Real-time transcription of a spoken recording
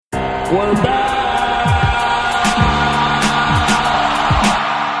We're back.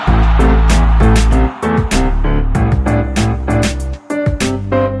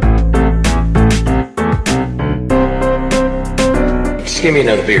 Just give me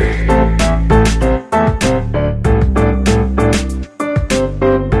another beer.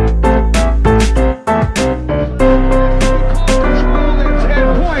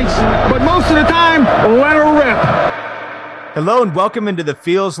 Hello and welcome into the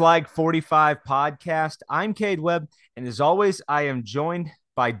Feels Like 45 podcast. I'm Cade Webb, and as always, I am joined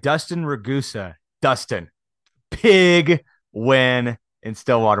by Dustin Ragusa. Dustin, big win in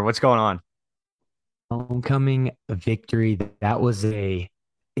Stillwater. What's going on? Homecoming victory. That was a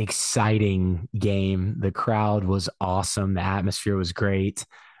exciting game. The crowd was awesome. The atmosphere was great.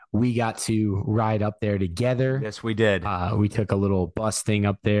 We got to ride up there together. Yes, we did. We took a little bus thing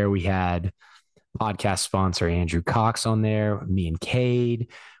up there. We had podcast sponsor Andrew Cox on there, me and Cade.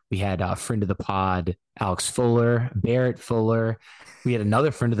 We had a friend of the pod, Alex Fuller, Barrett Fuller. We had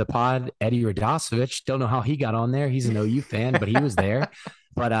another friend of the pod, Eddie Radosevich. Don't know how he got on there. He's an OU fan, but he was there.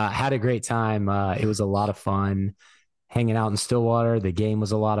 But had a great time. It was a lot of fun hanging out in Stillwater. The game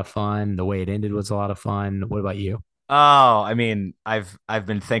was a lot of fun. The way it ended was a lot of fun. What about you? Oh, I mean, I've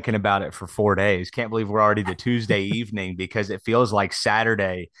been thinking about it for 4 days. Can't believe we're already the Tuesday evening because it feels like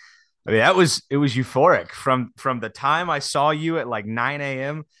Saturday. I mean, it was euphoric from the time I saw you at like 9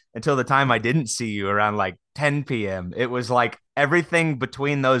 a.m. until the time I didn't see you around like 10 p.m. It was like everything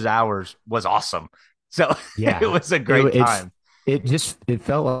between those hours was awesome. So yeah, it was a great time. It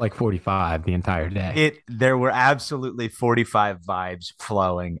felt like 45 the entire day. There were absolutely 45 vibes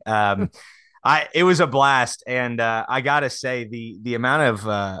flowing. It was a blast, and I gotta say the amount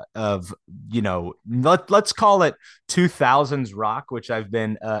of let's call it 2000s rock, which I've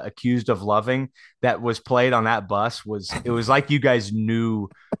been accused of loving, that was played on that bus it was like you guys knew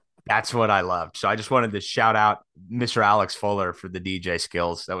that's what I loved. So I just wanted to shout out Mr. Alex Fuller for the DJ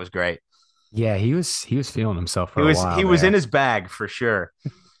skills. That was great. Yeah, he was feeling himself for a while. He was in his bag for sure.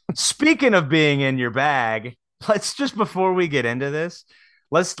 Speaking of being in your bag, let's just before we get into this,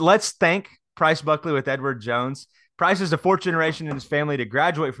 let's thank Price Buckley with Edward Jones. Price is the fourth generation in his family to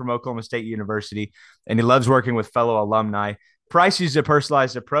graduate from Oklahoma State University, and he loves working with fellow alumni. Price uses a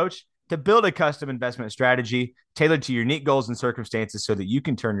personalized approach to build a custom investment strategy tailored to your unique goals and circumstances so that you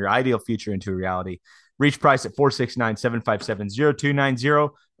can turn your ideal future into a reality. Reach Price at 469-757-0290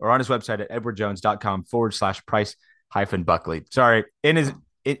 or on his website at edwardjones.com/price-buckley. Sorry,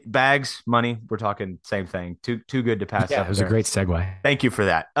 bags, money, we're talking same thing. Too good to pass up. Yeah, it was there. A great segue. Thank you for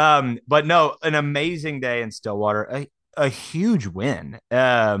that. But no, an amazing day in Stillwater, a huge win.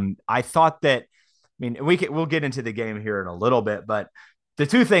 I thought that, we'll get into the game here in a little bit, but the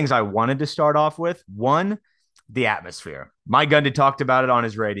two things I wanted to start off with, one, the atmosphere. Mike Gundy talked about it on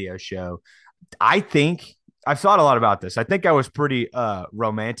his radio show. I've thought a lot about this. I think I was pretty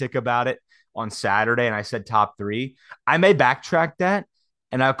romantic about it on Saturday, and I said top 3. I may backtrack that,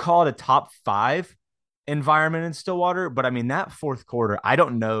 and I'll call it a top 5 environment in Stillwater. But I mean, that fourth quarter, I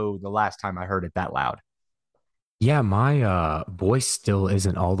don't know the last time I heard it that loud. Yeah, my voice still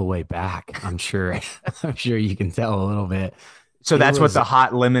isn't all the way back. I'm sure you can tell a little bit. So that's what the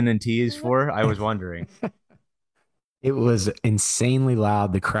hot lemon and tea is for? I was wondering. It was insanely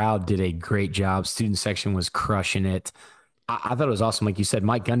loud. The crowd did a great job. Student section was crushing it. I thought it was awesome. Like you said,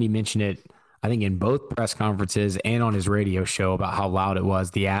 Mike Gundy mentioned it, I think, in both press conferences and on his radio show about how loud it was,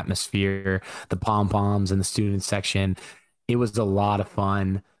 the atmosphere, the pom-poms in the student section. It was a lot of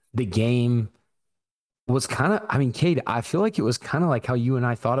fun. The game was Cade, I feel like it was kind of like how you and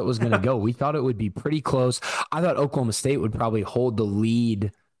I thought it was going to go. We thought it would be pretty close. I thought Oklahoma State would probably hold the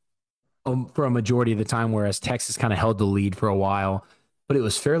lead for a majority of the time, whereas Texas kind of held the lead for a while. But it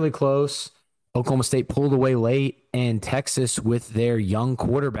was fairly close. Oklahoma State pulled away late, and Texas, with their young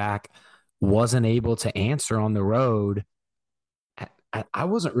quarterback, wasn't able to answer on the road. I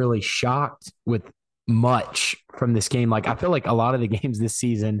wasn't really shocked with much from this game. Like, I feel like a lot of the games this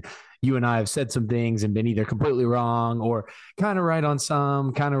season, you and I have said some things and been either completely wrong or kind of right on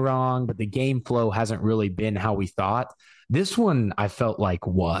some, kind of wrong, but the game flow hasn't really been how we thought. This one I felt like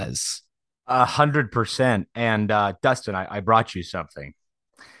was. 100%. And Dustin, I brought you something.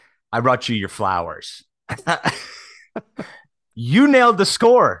 I brought you your flowers. You nailed the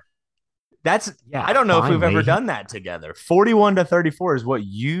score. I don't know if we've ever done that together. 41-34 is what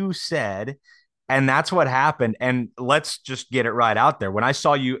you said, and that's what happened. And let's just get it right out there. When I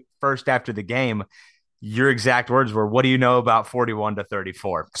saw you first after the game, your exact words were, "What do you know about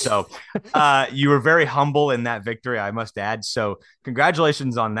 41-34?" So you were very humble in that victory, I must add. So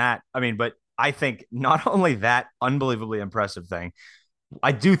congratulations on that. I mean, but I think not only that unbelievably impressive thing,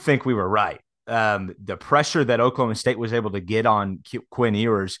 I do think we were right. The pressure that Oklahoma State was able to get on Quinn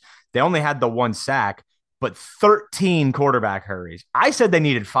Ewers, they only had the one sack, but 13 quarterback hurries. I said they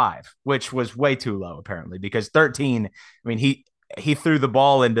needed 5, which was way too low apparently, because 13. I mean, he threw the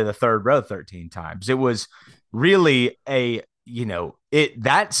ball into the third row 13 times. It was really a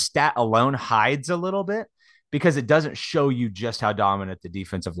that stat alone hides a little bit because it doesn't show you just how dominant the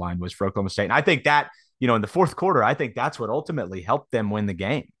defensive line was for Oklahoma State. And I think that in the fourth quarter, I think that's what ultimately helped them win the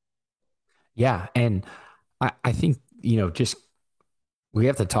game. Yeah. And I think, just we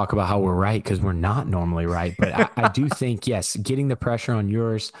have to talk about how we're right because we're not normally right. But I do think, yes, getting the pressure on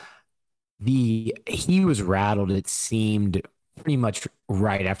yours, he was rattled, it seemed pretty much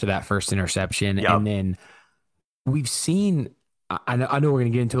right after that first interception. Yep. And then we've seen, I know we're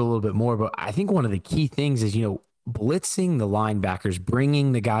going to get into it a little bit more, but I think one of the key things is, blitzing the linebackers,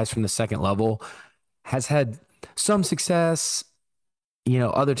 bringing the guys from the second level has had some success.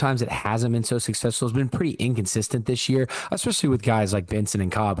 Other times it hasn't been so successful. It's been pretty inconsistent this year, especially with guys like Benson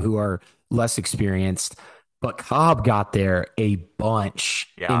and Cobb who are less experienced. But Cobb got there a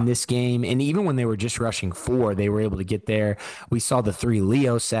bunch in this game. And even when they were just rushing 4, they were able to get there. We saw the 3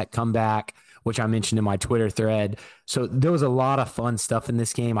 Leo set come back, which I mentioned in my Twitter thread. So there was a lot of fun stuff in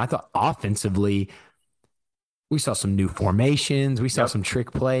this game. I thought offensively, we saw some new formations. We saw some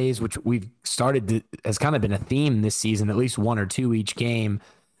trick plays, which we've started to, has kind of been a theme this season, at least 1 or 2 each game.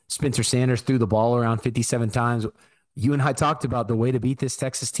 Spencer Sanders threw the ball around 57 times. You and I talked about the way to beat this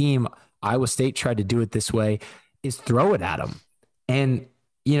Texas team. Iowa State tried to do it this way, is throw it at them. And,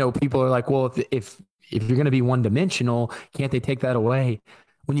 people are like, well, if you're going to be one-dimensional, can't they take that away?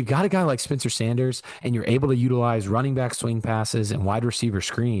 When you've got a guy like Spencer Sanders and you're able to utilize running back swing passes and wide receiver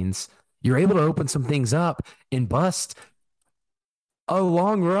screens, you're able to open some things up and bust a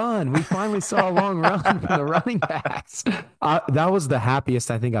long run. We finally saw a long run from the running backs. That was the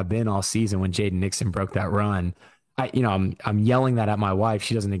happiest I think I've been all season when Jaden Nixon broke that run. I'm yelling that at my wife.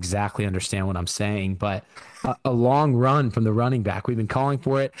 She doesn't exactly understand what I'm saying, but a long run from the running back. We've been calling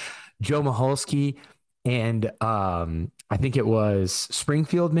for it. Joe Maholsky and I think it was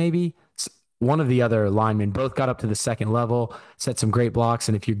Springfield, maybe one of the other linemen, both got up to the second level, set some great blocks.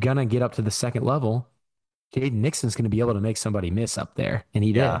 And if you're going to get up to the second level, Jaden Nixon's going to be able to make somebody miss up there. And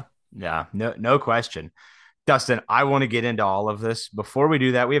he did. Yeah, no question. Dustin, I want to get into all of this. Before we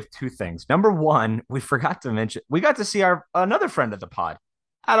do that, we have 2 things. Number one, we forgot to mention, we got to see another friend of the pod,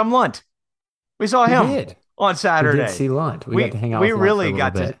 Adam Lunt. We saw him on Saturday. We did see Lunt. We got to hang out with Lunt really for a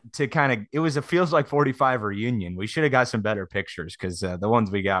got little bit. to kind of, it was a feels like 45 reunion. We should have got some better pictures because the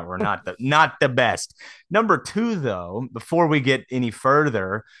ones we got were not the best. Number 2, though, before we get any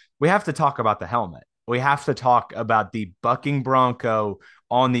further, we have to talk about the helmet. We have to talk about the bucking Bronco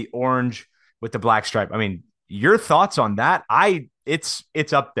on the orange with the black stripe. I mean, your thoughts on that?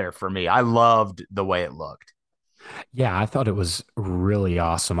 It's up there for me. I loved the way it looked. Yeah, I thought it was really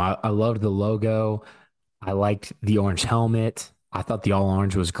awesome. I loved the logo. I liked the orange helmet. I thought the all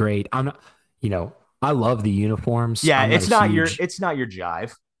orange was great. I'm not, I love the uniforms. Yeah, it's not your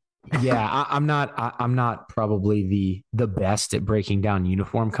jive. Yeah, I'm not probably the best at breaking down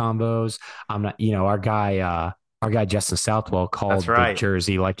uniform combos. I'm not, our guy Justin Southwell called the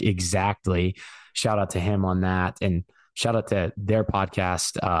jersey like exactly. Shout out to him on that, and shout out to their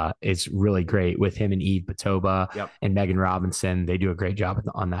podcast. It's really great with him and Eve Batoba and Megan Robinson. They do a great job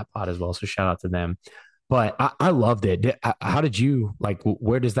on that pod as well. So shout out to them. But I loved it. How did you like?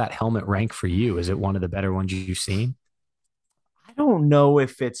 Where does that helmet rank for you? Is it one of the better ones you've seen? I don't know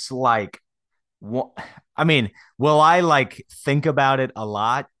if it's like, I mean, will I like think about it a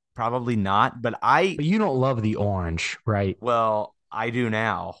lot? Probably not. But you don't love the orange, right? Well, I do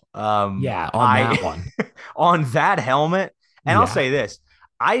now. Yeah, on that one. On that helmet. And I'll say this.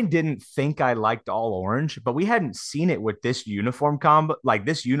 I didn't think I liked all orange, but we hadn't seen it with this uniform combo, like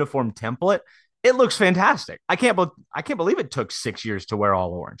this uniform template. It looks fantastic. I can't believe it took 6 years to wear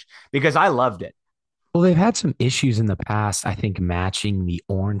all orange because I loved it. Well, they've had some issues in the past, I think, matching the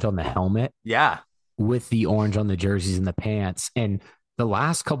orange on the helmet. Yeah. With the orange on the jerseys and the pants. And the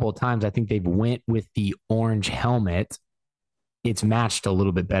last couple of times, I think they've went with the orange helmet. It's matched a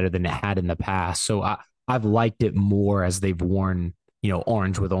little bit better than it had in the past. So I've liked it more as they've worn,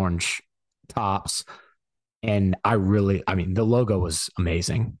 orange with orange tops. And the logo was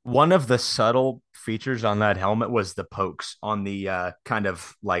amazing. One of the subtle features on that helmet was the pokes on the kind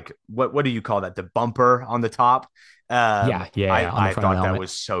of like, what do you call that? The bumper on the top. I thought that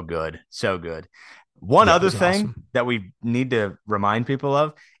was so good. So good. One other thing that we need to remind people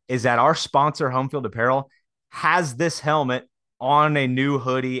of is that our sponsor, Home Field Apparel, has this helmet on a new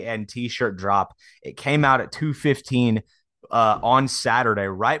hoodie and t-shirt drop. It came out at $215. on Saturday,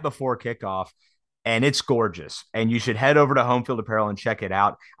 right before kickoff, and it's gorgeous. And you should head over to Home Field Apparel and check it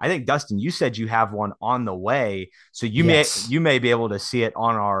out. I think Dustin, you said you have one on the way, so Yes. you may be able to see it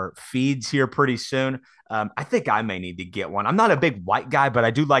on our feeds here pretty soon. I think I may need to get one. I'm not a big white guy, but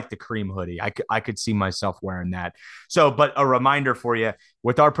I do like the cream hoodie. I could see myself wearing that. So, but a reminder for you,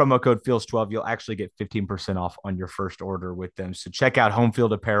 with our promo code Feels12, you'll actually get 15% off on your first order with them. So check out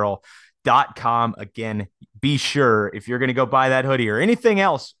homefieldapparel.com. Again, be sure if you're going to go buy that hoodie or anything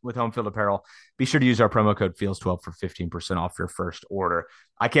else with Home Field Apparel, be sure to use our promo code Feels12 for 15% off your first order.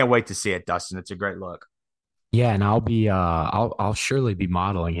 I can't wait to see it, Dustin. It's a great look. Yeah, and I'll surely be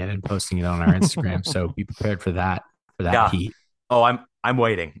modeling it and posting it on our Instagram. So be prepared for that Yeah. heat. Oh, I'm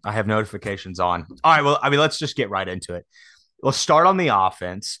waiting. I have notifications on. All right. Well, I mean, let's just get right into it. Let's start on the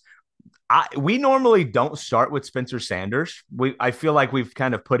offense. We normally don't start with Spencer Sanders. I feel like we've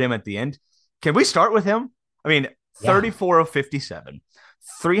kind of put him at the end. Can we start with him? I mean, Yeah. 34 of 57,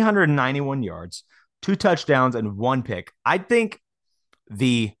 391 yards, 2 touchdowns, and 1 pick. I think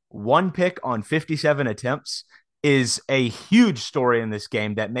the 1 pick on 57 attempts is a huge story in this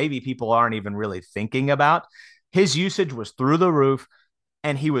game that maybe people aren't even really thinking about. His usage was through the roof,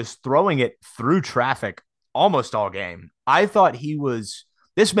 and he was throwing it through traffic almost all game. I thought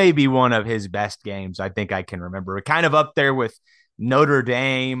this may be one of his best games I think I can remember. Kind of up there with Notre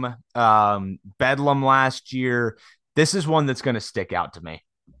Dame, Bedlam last year. This is one that's going to stick out to me.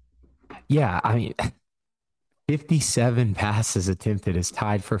 Yeah, I mean, 57 passes attempted is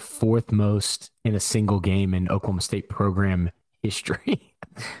tied for fourth most in a single game in Oklahoma State program history.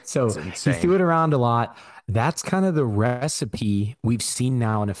 So he threw it around a lot. That's kind of the recipe we've seen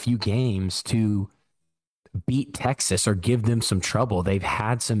now in a few games to beat Texas or give them some trouble. They've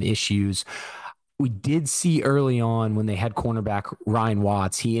had some issues. We did see early on when they had cornerback Ryan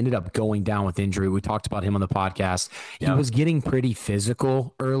Watts, he ended up going down with injury. We talked about him on the podcast. He was getting pretty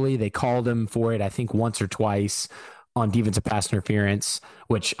physical early. They called him for it, I think, once or twice on defensive pass interference,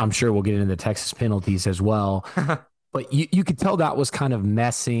 which I'm sure we'll get into the Texas penalties as well. But you could tell that was kind of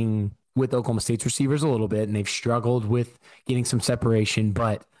messing with Oklahoma State's receivers a little bit, and they've struggled with getting some separation.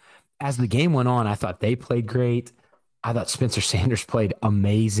 But as the game went on, I thought they played great. I thought Spencer Sanders played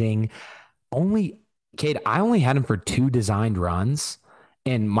amazing. I only had him for 2 designed runs,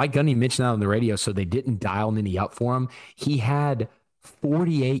 and Mike Gundy mentioned that on the radio, so they didn't dial any up for him. He had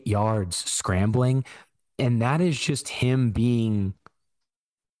 48 yards scrambling, and that is just him being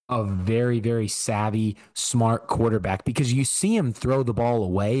a very, very savvy, smart quarterback, because you see him throw the ball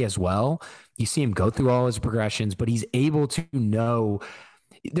away as well. You see him go through all his progressions, but he's able to know.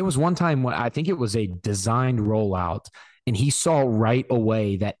 There was one time when I think it was a designed rollout, and he saw right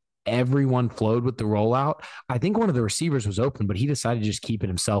away that everyone flowed with the rollout. I think one of the receivers was open, but he decided to just keep it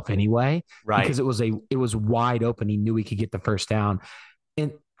himself anyway, Right. because it was wide open. He knew he could get the first down.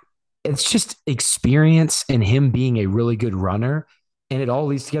 And it's just experience and him being a really good runner. And it all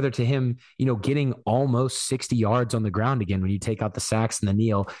leads together to him, getting almost 60 yards on the ground again. When you take out the sacks and the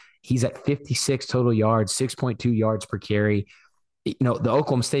kneel, he's at 56 total yards, 6.2 yards per carry. The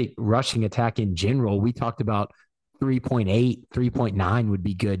Oklahoma State rushing attack in general, we talked about 3.8, 3.9 would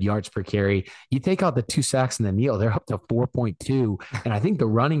be good yards per carry. You take out the 2 sacks and the kneel, they're up to 4.2. And I think the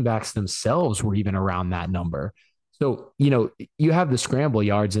running backs themselves were even around that number. So, you have the scramble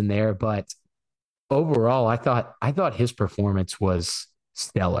yards in there, but overall, I thought his performance was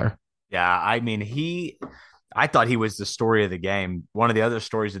stellar. Yeah, I mean, I thought he was the story of the game. One of the other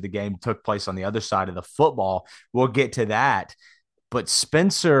stories of the game took place on the other side of the football. We'll get to that. But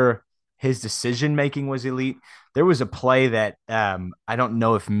Spencer, his decision making was elite. There was a play that I don't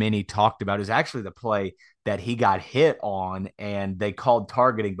know if many talked about. It was actually the play that he got hit on, and they called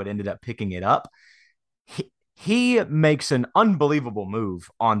targeting, but ended up picking it up. He makes an unbelievable move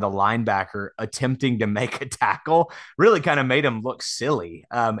on the linebacker attempting to make a tackle. Really kind of made him look silly.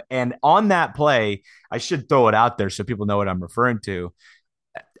 And on that play, I should throw it out there so people know what I'm referring to.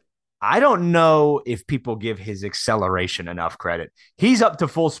 I don't know if people give his acceleration enough credit. He's up to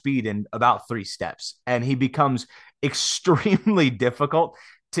full speed in about 3 steps, and he becomes extremely difficult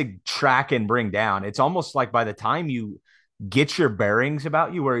to track and bring down. It's almost like by the time you get your bearings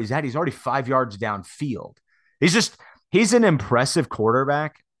about you where he's at, he's already 5 yards downfield. He's an impressive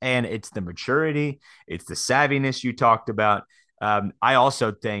quarterback, and it's the maturity, it's the savviness you talked about. I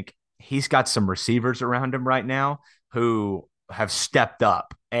also think he's got some receivers around him right now who have stepped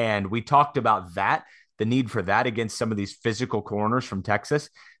up. And we talked about that, the need for that against some of these physical corners from Texas.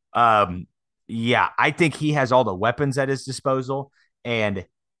 Yeah, I think he has all the weapons at his disposal, and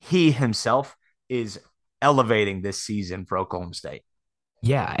he himself is elevating this season for Oklahoma State.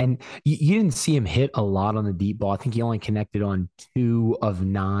 Yeah, and you didn't see him hit a lot on the deep ball. I think he only connected on 2 of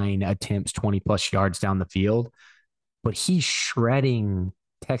 9 attempts, 20 plus yards down the field, but he's shredding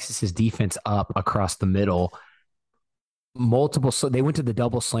Texas's defense up across the middle. Multiple, so they went to the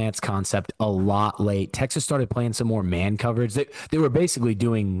double slants concept a lot late. Texas started playing some more man coverage. They were basically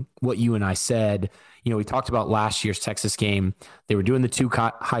doing what you and I said. We talked about last year's Texas game. They were doing the two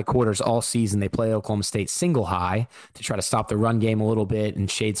high quarters all season. They play Oklahoma State single high to try to stop the run game a little bit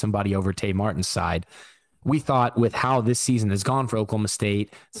and shade somebody over Tay Martin's side. We thought with how this season has gone for Oklahoma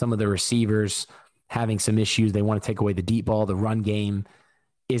State, some of the receivers having some issues. They want to take away the deep ball. The run game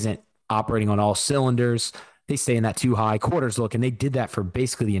isn't operating on all cylinders. They stay in that too high quarters look, and they did that for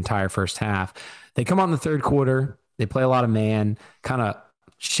basically the entire first half. They come out in the third quarter. They play a lot of man, kind of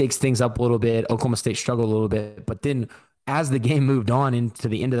shakes things up a little bit. Oklahoma State struggled a little bit, but then as the game moved on into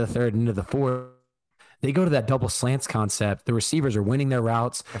the end of the third, into the fourth, they go to that double slants concept. The receivers are winning their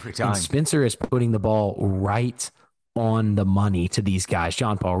routes, Every and time. Spencer is putting the ball right on the money to these guys: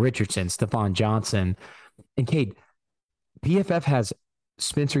 John Paul Richardson, Stephon Johnson, and Cade. PFF has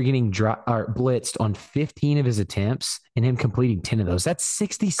Spencer getting blitzed on 15 of his attempts and him completing 10 of those. That's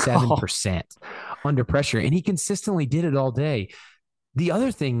 67% under pressure. And he consistently did it all day. The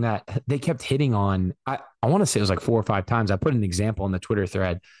other thing that they kept hitting on, I want to say it was like 4 or 5 times. I put an example in the Twitter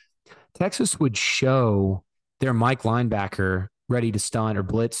thread. Texas would show their Mike linebacker ready to stun or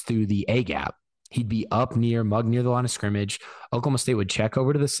blitz through the A gap. He'd be up mug near the line of scrimmage. Oklahoma State would check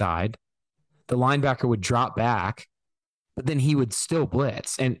over to the side. The linebacker would drop back, but then he would still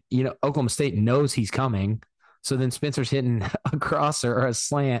blitz. And, Oklahoma State knows he's coming. So then Spencer's hitting a crosser or a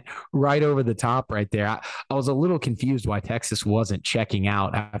slant right over the top right there. I was a little confused why Texas wasn't checking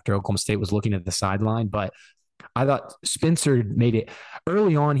out after Oklahoma State was looking at the sideline, but I thought Spencer made it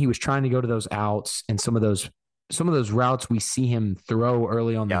early on. He was trying to go to those outs and some of those routes we see him throw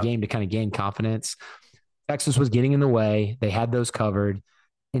early on the Yeah. game to kind of gain confidence. Texas was getting in the way. They had those covered,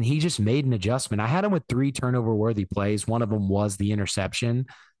 and he just made an adjustment. I had him with 3 turnover worthy plays. One of them was the interception.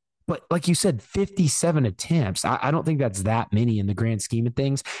 But like you said, 57 attempts. I don't think that's that many in the grand scheme of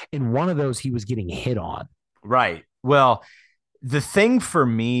things. And one of those he was getting hit on. Right. Well, the thing for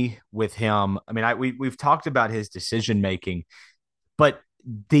me with him, I mean, we've talked about his decision making, but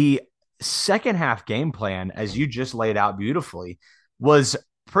the second half game plan, as you just laid out beautifully, was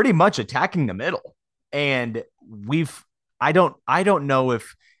pretty much attacking the middle. And I don't know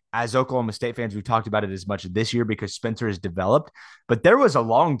if as Oklahoma State fans, we've talked about it as much this year because Spencer has developed, but there was a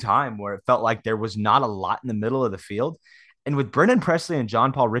long time where it felt like there was not a lot in the middle of the field. And with Brennan Presley and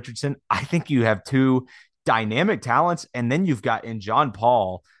John Paul Richardson, I think you have two dynamic talents. And then you've got in John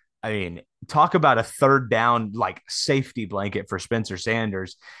Paul, I mean, talk about a third down, like safety blanket for Spencer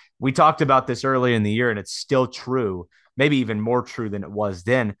Sanders. We talked about this early in the year, and it's still true, maybe even more true than it was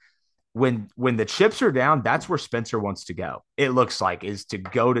then. When the chips are down, that's where Spencer wants to go. It looks like is to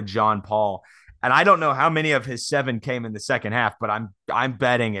go to John Paul. And I don't know how many of his 7 came in the second half, but I'm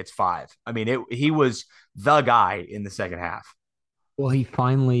betting it's 5. I mean, he was the guy in the second half. Well, he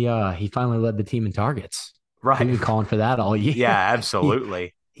finally led the team in targets. Right. We've been calling for that all year. Yeah, He,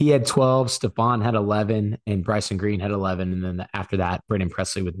 absolutely. he had 12, Stephon had 11, and Bryson Green had 11. And then after that, Brendan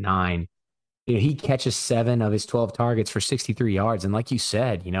Presley with 9. He catches 7 of his 12 targets for 63 yards. And like you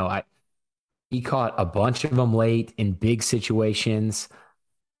said, he caught a bunch of them late in big situations.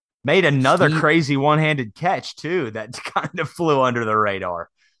 Made another crazy one-handed catch too that kind of flew under the radar.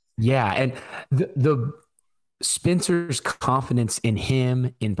 Yeah, and the Spencer's confidence in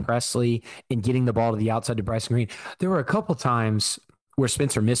him, in Presley, in getting the ball to the outside to Bryson Green. There were a couple times where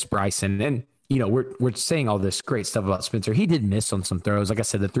Spencer missed Bryson, and we're saying all this great stuff about Spencer. He did miss on some throws. Like I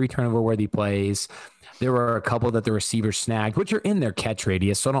said, the 3 turnover worthy plays. There were a couple that the receivers snagged, which are in their catch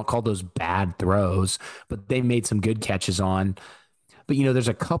radius, so I don't call those bad throws, but they made some good catches on. But, there's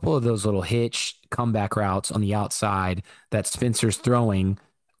a couple of those little hitch comeback routes on the outside that Spencer's throwing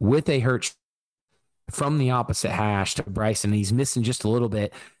with a hurt from the opposite hash to Bryson. He's missing just a little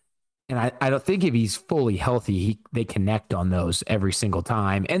bit. And I don't think if he's fully healthy, they connect on those every single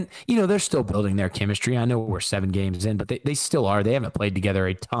time. And, they're still building their chemistry. I know we're 7 games in, but they still are. They haven't played together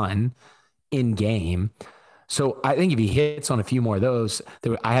a ton in game. So I think if he hits on a few more of those,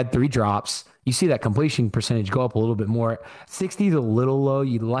 I had 3 drops. You see that completion percentage go up a little bit more. 60 is a little low.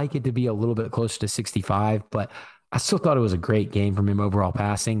 You'd like it to be a little bit closer to 65, but I still thought it was a great game from him overall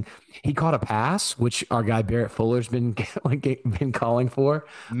passing. He caught a pass, which our guy Barrett Fuller's been been calling for.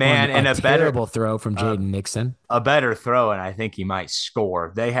 Man, on and a a better terrible throw from Jaden Nixon. a better throw, and I think he might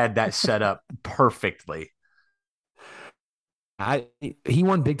score. They had that set up perfectly. He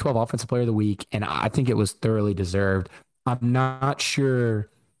won Big 12 Offensive Player of the Week, and I think it was thoroughly deserved. I'm not sure.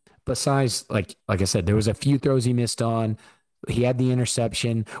 Besides, like I said, there was a few throws he missed on. He had the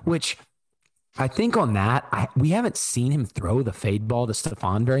interception, which I think on that, we haven't seen him throw the fade ball to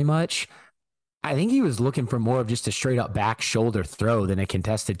Stephon very much. I think he was looking for more of just a straight up back shoulder throw than a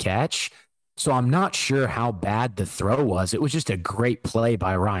contested catch. So I'm not sure how bad the throw was. It was just a great play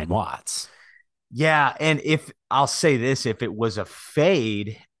by Ryan Watts. Yeah, and if I'll say this, if it was a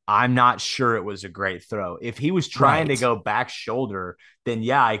fade, I'm not sure it was a great throw. If he was trying to Right. go back shoulder, then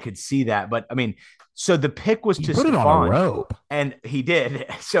yeah, I could see that. But I mean, so the pick was He to put it on a Stephon, rope. and he did.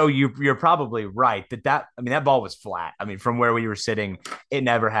 So you're probably right that I mean that ball was flat. I mean, from where we were sitting, it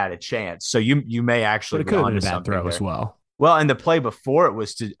never had a chance. So you may But actually it be could have been onto a bad something throw as there. well. Well, and the play before it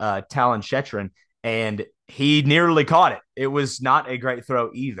was to Talon Shetron, and he nearly caught it. It was not a great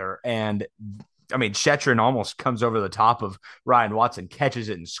throw either. And I mean, Shetron almost comes over the top of Ryan Watson, catches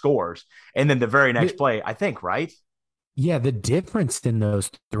it and scores. And then the very next The, play, I think, right? yeah, the difference in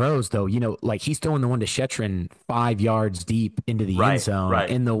those throws, though, like he's throwing the one to Shetron 5 yards deep into the end Right, zone, right.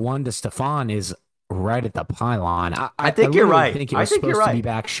 and the one to Stephon is right at the pylon. I, I I, I think you're literally right. think it I was think you're supposed to be right.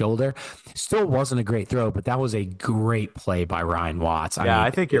 back shoulder. Still wasn't a great throw, but that was a great play by Ryan Watts. I Yeah, mean,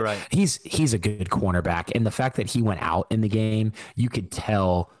 I think you're right. he's a good cornerback, and the fact that he went out in the game, you could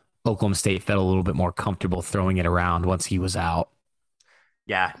tell Oklahoma State felt a little bit more comfortable throwing it around once he was out.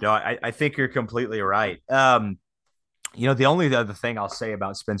 Yeah, no, I think you're completely right. The only other thing I'll say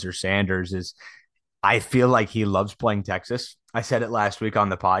about Spencer Sanders is I feel like he loves playing Texas. I said it last week on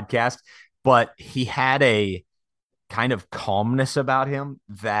the podcast, but he had a kind of calmness about him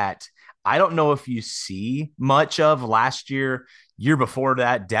that I don't know if you see much of last year, year before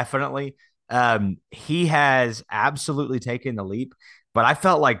that, definitely. He has absolutely taken the leap, but I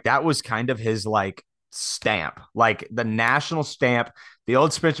felt like that was kind of his like stamp, like the national stamp. The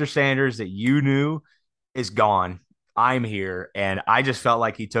old Spencer Sanders that you knew is gone. I'm here. And I just felt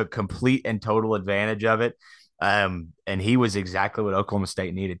like he took complete and total advantage of it. And he was exactly what Oklahoma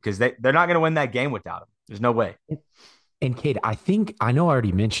State needed because they're not going to win that game without him. There's no way. And Kate, I know I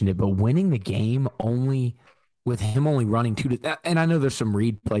already mentioned it, but winning the game only with him only running and I know there's some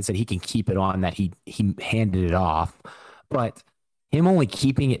read plays that he can keep it on that he handed it off, but him only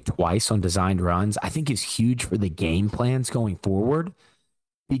keeping it twice on designed runs, I think is huge for the game plans going forward.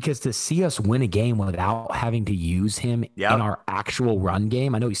 Because to see us win a game without having to use him in Yep. our actual run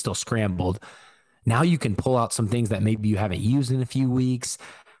game, I know he's still scrambled. Now you can pull out some things that maybe you haven't used in a few weeks.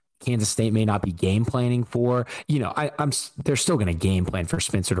 Kansas State may not be game planning for. They're still going to game plan for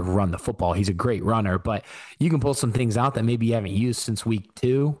Spencer to run the football. He's a great runner, but you can pull some things out that maybe you haven't used since week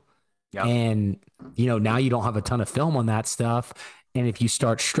 2. Yep. And, now you don't have a ton of film on that stuff. And if you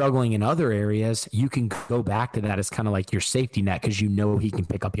start struggling in other areas, you can go back to that as kind of like your safety net because he can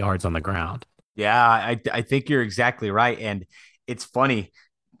pick up yards on the ground. Yeah, I think you're exactly right. And it's funny.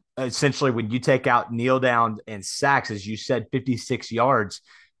 Essentially, when you take out kneel down and sacks, as you said, 56 yards,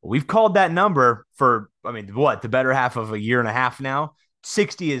 we've called that number for, I mean, what, the better half of a year and a half now?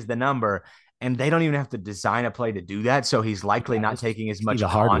 60 is the number. And they don't even have to design a play to do that. So he's likely Yeah, not just taking as see much the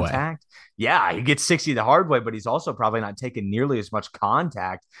hard way. contact. Yeah, he gets 60 the hard way, but he's also probably not taking nearly as much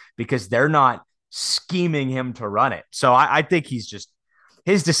contact because they're not scheming him to run it. So I think he's just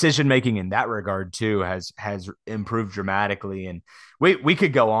his decision making in that regard too has improved dramatically. And we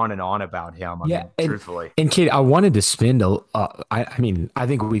could go on and on about him. I Yeah, mean, truthfully. and Kate, I wanted to spend I mean, I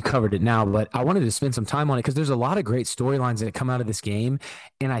think we covered it now, but I wanted to spend some time on it because there's a lot of great storylines that come out of this game,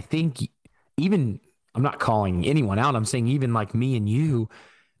 and I think even I'm not calling anyone out. I'm saying even like me and you,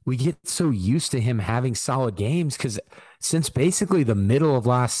 we get so used to him having solid games because since basically the middle of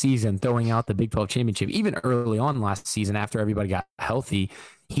last season, throwing out the Big 12 championship, even early on last season after everybody got healthy,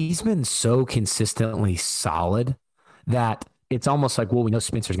 he's been so consistently solid that it's almost like, well, we know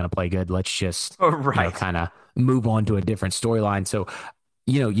Spencer's going to play good. Let's just, Right. kind of move on to a different storyline. So,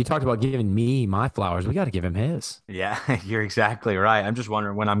 you talked about giving me my flowers. We got to give him his. Yeah, you're exactly right. I'm just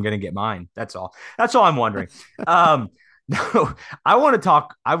wondering when I'm going to get mine. That's all. That's all I'm wondering. Um, no, I want to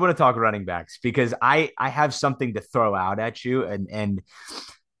talk running backs because I have something to throw out at you, and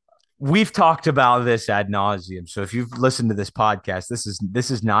we've talked about this ad nauseum. So if you've listened to this podcast,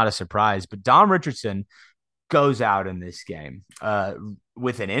 this is not a surprise. But Dom Richardson goes out in this game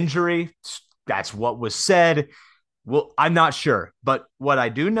with an injury. That's what was said. Well, I'm not sure, but what I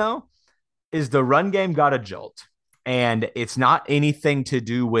do know is the run game got a jolt. And it's not anything to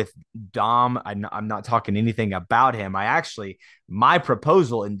do with Dom. I'm not talking anything about him. My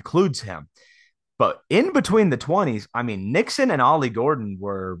proposal includes him. But in between the 20s, I mean, Nixon and Ollie Gordon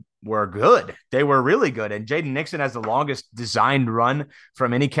were good. They were really good. And Jaden Nixon has the longest designed run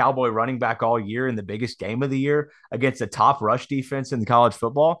from any Cowboy running back all year in the biggest game of the year against the top rush defense in college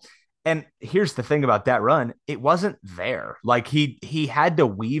football. And here's the thing about that run, it wasn't there. Like he had to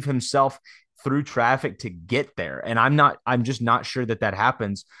weave himself through traffic to get there. And I'm just not sure that that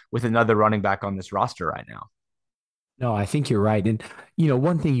happens with another running back on this roster right now. No, I think you're right. And,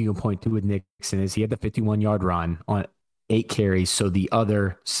 one thing you can point to with Nixon is he had the 51-yard run on 8 carries. So the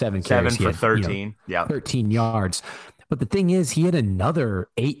other 7 carries, Seven for 13. Yeah. 13 yards. But the thing is, he had another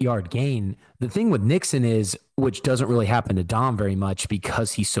 8-yard gain. The thing with Nixon is, which doesn't really happen to Dom very much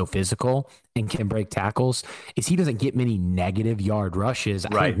because he's so physical and can break tackles, is he doesn't get many negative yard rushes. I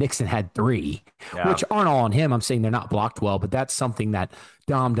think Nixon had 3, which aren't all on him. I'm saying they're not blocked well, but that's something that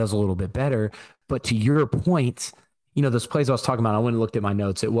Dom does a little bit better. But to your point, those plays I was talking about, I went and looked at my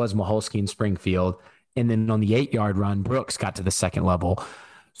notes. It was Maholsky and Springfield. And then on the 8-yard run, Brooks got to the second level.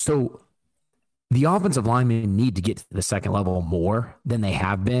 So the offensive linemen need to get to the second level more than they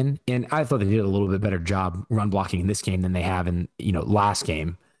have been. And I thought they did a little bit better job run blocking in this game than they have in, last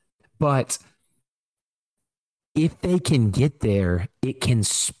game. But if they can get there, it can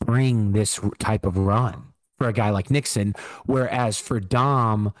spring this type of run for a guy like Nixon. Whereas for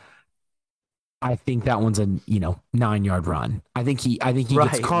Dom, I think that one's a 9-yard run. I think he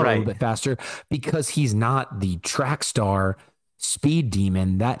gets caught a little bit faster because he's not the track star speed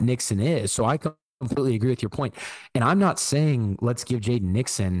demon that Nixon is. So I completely agree with your point. And I'm not saying let's give Jaden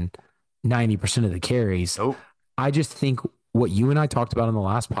Nixon 90% of the carries. Nope. I just think what you and I talked about in the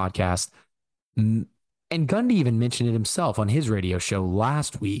last podcast, and Gundy even mentioned it himself on his radio show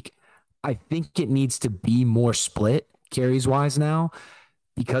last week. I think it needs to be more split carries wise now,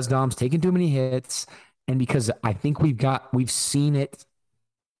 because Dom's taken too many hits, and because I think we've seen it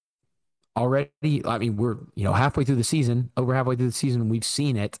already. I mean, we're halfway through the season, over halfway through the season, we've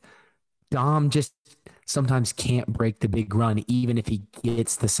seen it. Dom just sometimes can't break the big run, even if he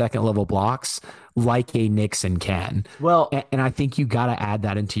gets the second level blocks like a Nixon can. Well, and I think you got to add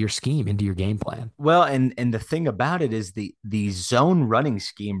that into your scheme, into your game plan. Well, and the thing about it is the zone running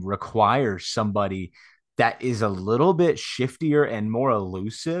scheme requires somebody that is a little bit shiftier and more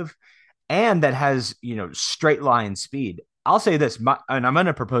elusive, and that has, straight line speed. I'll say this, and I'm going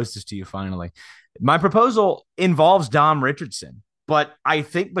to propose this to you finally. My proposal involves Dom Richardson, but I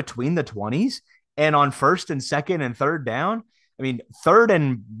think between the 20s and on first and second and third down, I mean, third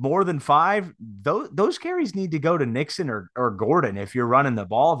and more than 5, those carries need to go to Nixon or Gordon if you're running the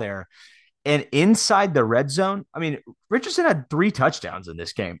ball there. And inside the red zone, I mean, Richardson had 3 touchdowns in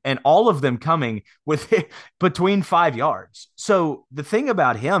this game, and all of them coming with between 5 yards. So the thing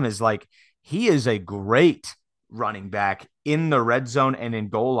about him is, like, he is a great running back in the red zone and in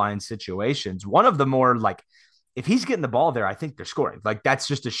goal line situations. One of the more, like, if he's getting the ball there, I think they're scoring. Like, that's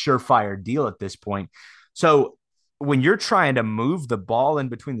just a surefire deal at this point. So when you're trying to move the ball in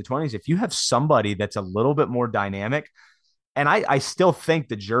between the 20s, if you have somebody that's a little bit more dynamic, and I still think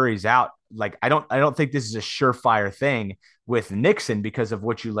the jury's out. Like, I don't think this is a surefire thing with Nixon because of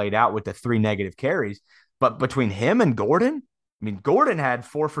what you laid out with the 3 negative carries. But between him and Gordon, I mean, Gordon had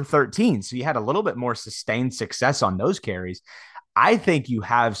 4 for 13, so you had a little bit more sustained success on those carries. I think you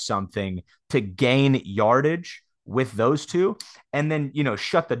have something to gain yardage with those two, and then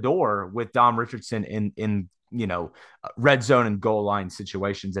shut the door with Dom Richardson in red zone and goal line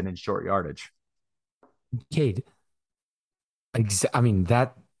situations and in short yardage. Cade, I mean,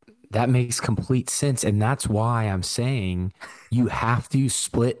 that makes complete sense. And that's why I'm saying you have to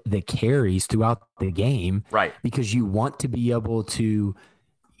split the carries throughout the game. Right. Because you want to be able to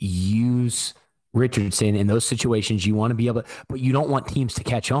use Richardson in those situations. You want to be able to, but you don't want teams to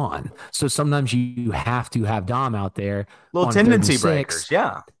catch on. So sometimes you have to have Dom out there. Little tendency breakers.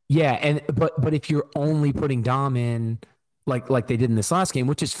 Yeah. Yeah. And but if you're only putting Dom in like they did in this last game,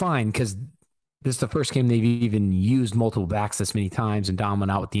 which is fine because this is the first game they've even used multiple backs this many times, and Dom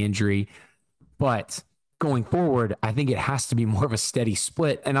went out with the injury. But going forward, I think it has to be more of a steady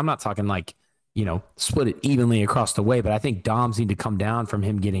split. And I'm not talking like, split it evenly across the way, but I think Doms need to come down from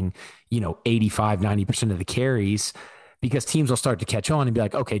him getting, 85, 90% of the carries, because teams will start to catch on and be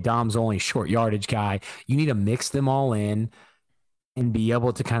like, okay, Dom's only a short yardage guy. You need to mix them all in and be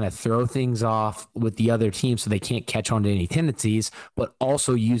able to kind of throw things off with the other team so they can't catch on to any tendencies, but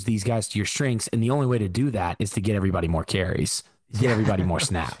also use these guys to your strengths. And the only way to do that is to get everybody more carries, get everybody more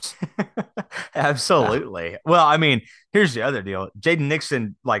snaps. Absolutely. Well, I mean, here's the other deal. Jaden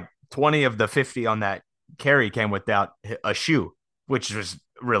Nixon, like 20 of the 50 on that carry came without a shoe, which was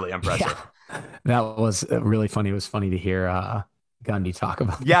really impressive. Yeah. That was really funny. It was funny to hear Gundy talk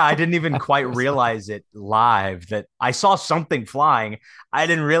about Yeah, I that. didn't even quite realize it live that I saw something flying. I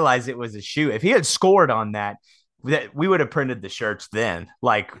didn't realize it was a shoe. If he had scored on that, that we would have printed the shirts then.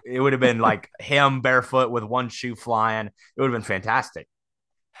 Like it would have been like him barefoot with one shoe flying. It would have been fantastic.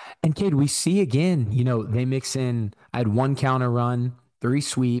 And Cade, we see again, they mix in, I had one counter run, three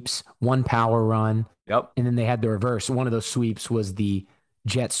sweeps, one power run, Yep. and then they had the reverse. One of those sweeps was the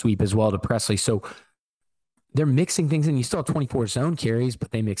jet sweep as well to Presley. So they're mixing things in. You still have 24 zone carries,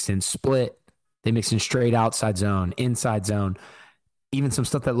 but they mixed in split. They mixed in straight outside zone, inside zone, even some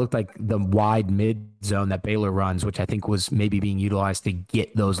stuff that looked like the wide mid zone that Baylor runs, which I think was maybe being utilized to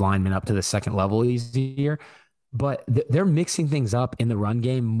get those linemen up to the second level easier. But they're mixing things up in the run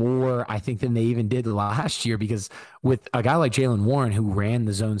game more, I think, than they even did last year, because with a guy like Jalen Warren, who ran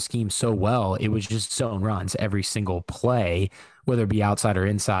the zone scheme so well, it was just zone runs every single play, whether it be outside or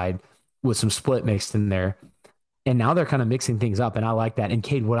inside, with some split mixed in there. And now they're kind of mixing things up, and I like that. And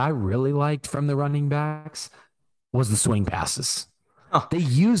Cade, what I really liked from the running backs was the swing passes. Oh, They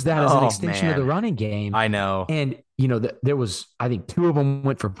used that as an extension of the man. running game. I know. And, there was, I think, two of them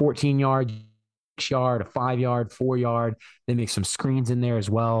went for 14 yards, 6 yard, a 5 yard, 4 yard. They make some screens in there as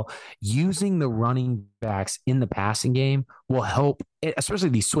well. Using the running backs in the passing game will help, especially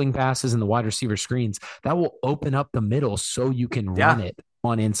these swing passes and the wide receiver screens. That will open up the middle so you can run Yeah. it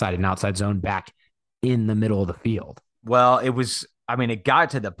on inside and outside zone back in the middle of the field. Well, it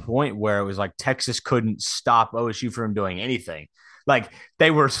got to the point where it was like Texas couldn't stop OSU from doing anything. Like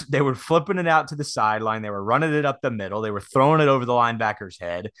they were flipping it out to the sideline. They were running it up the middle. They were throwing it over the linebacker's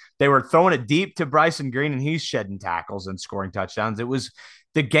head. They were throwing it deep to Bryson Green, and he's shedding tackles and scoring touchdowns. It was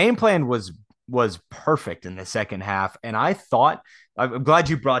the game plan was perfect in the second half. And I thought, I'm glad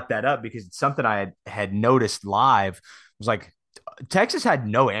you brought that up because it's something I had noticed live. It was like Texas had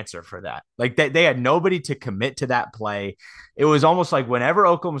no answer for that. Like they had nobody to commit to that play. It was almost like whenever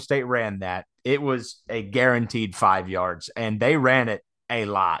Oklahoma State ran that, it was a guaranteed 5 yards, and they ran it a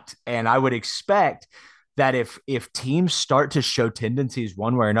lot. And I would expect that if teams start to show tendencies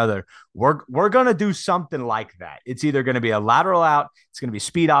one way or another, we're gonna do something like that. It's either going to be a lateral out, it's going to be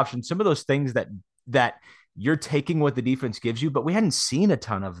speed option, some of those things that you're taking what the defense gives you, but we hadn't seen a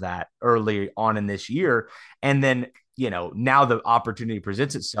ton of that early on in this year. And then now the opportunity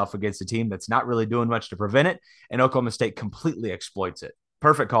presents itself against a team that's not really doing much to prevent it, and Oklahoma State completely exploits it.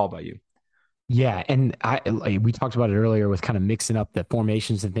 Perfect call by you. Yeah, and we talked about it earlier with kind of mixing up the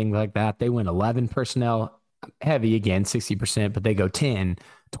formations and things like that. They went 11 personnel heavy again, 60%, but they go 10,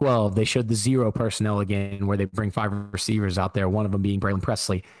 12. They showed the zero personnel again, where they bring five receivers out there, one of them being Braylon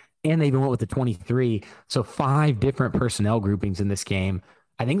Presley. And they even went with the 23. So five different personnel groupings in this game.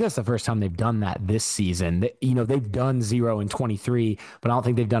 I think that's the first time they've done that this season. They've done 0 and 23, but I don't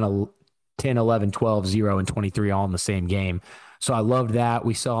think they've done a 10, 11, 12, 0 and 23 all in the same game. So I loved that.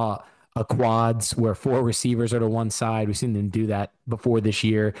 We saw a quads where four receivers are to one side. We've seen them do that before this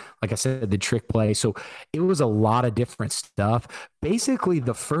year. Like I said, the trick play. So it was a lot of different stuff. Basically,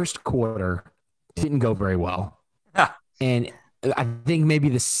 the first quarter didn't go very well. And I think I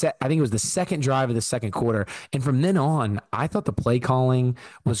think it was the second drive of the second quarter. And from then on, I thought the play calling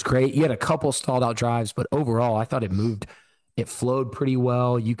was great. You had a couple stalled out drives, but overall, I thought it flowed pretty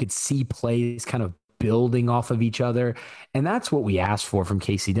well. You could see plays kind of building off of each other. And that's what we asked for from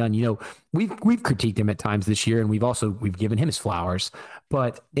Casey Dunn. We've critiqued him at times this year, and we've given him his flowers.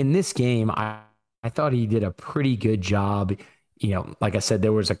 But in this game, I thought he did a pretty good job. Like I said,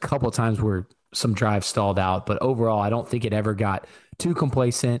 there was a couple of times where some drives stalled out, but overall, I don't think it ever got too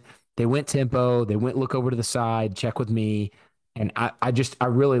complacent. They went tempo, they went look over to the side, check with me. And I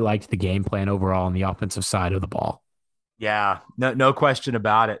really liked the game plan overall on the offensive side of the ball. Yeah, no question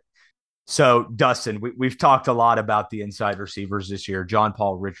about it. So, Dustin, we've talked a lot about the inside receivers this year, John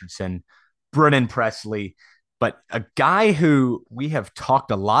Paul Richardson, Brennan Presley, but a guy who we have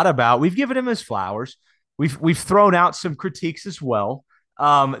talked a lot about, we've given him his flowers. We've thrown out some critiques as well.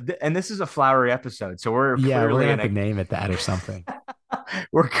 And this is a flowery episode, so we're clearly gonna have to name it that or something.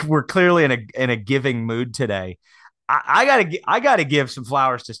 we're clearly in a giving mood today. I gotta give some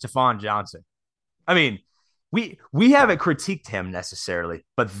flowers to Stephon Johnson. I mean, we haven't critiqued him necessarily,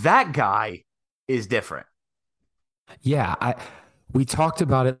 but that guy is different. Yeah, we talked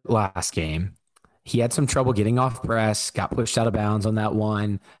about it last game. He had some trouble getting off press, got pushed out of bounds on that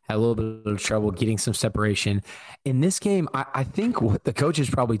one, had a little bit of trouble getting some separation. In this game, I think what the coaches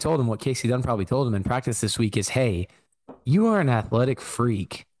probably told him, what Casey Dunn probably told him in practice this week is, hey, you are an athletic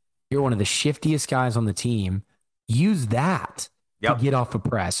freak. You're one of the shiftiest guys on the team. Use that to get off a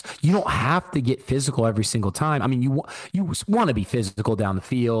press. You don't have to get physical every single time. I mean, you want to be physical down the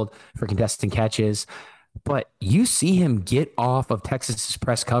field for contesting catches, But you see him get off of Texas's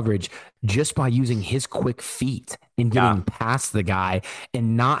press coverage just by using his quick feet and Yeah. getting past the guy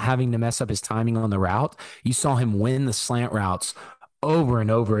and not having to mess up his timing on the route. You saw him win the slant routes over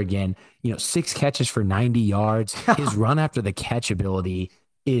and over again. 6 catches for 90 yards. His run after the catch ability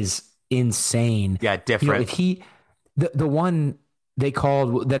is insane. Yeah, If different. the one they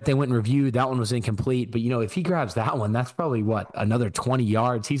called that they went and reviewed, that one was incomplete. But if he grabs that one, that's probably another 20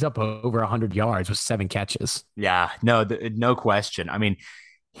 yards. He's up over 100 yards with 7 catches. Yeah, no, no question. I mean,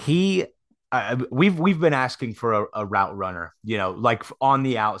 he we've been asking for a route runner, like on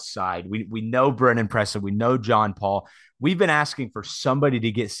the outside. We know Brennan Preston, we know John Paul. We've been asking for somebody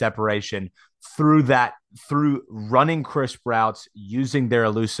to get separation through running crisp routes, using their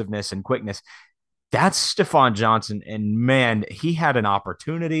elusiveness and quickness. That's Stephon Johnson. And man, he had an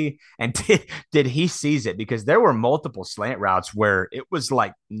opportunity. And did he seize it? Because there were multiple slant routes where it was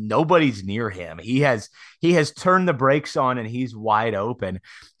like nobody's near him. He has turned the brakes on and he's wide open.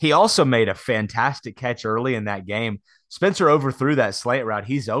 He also made a fantastic catch early in that game. Spencer overthrew that slant route.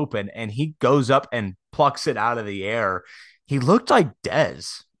 He's open and he goes up and plucks it out of the air. He looked like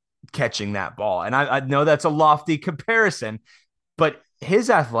Dez catching that ball. And I know that's a lofty comparison, but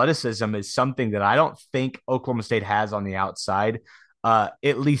his athleticism is something that I don't think Oklahoma State has on the outside,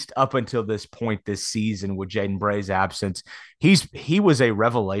 at least up until this point this season with Jaden Bray's absence. He was a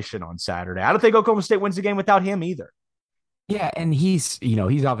revelation on Saturday. I don't think Oklahoma State wins the game without him either. Yeah, and he's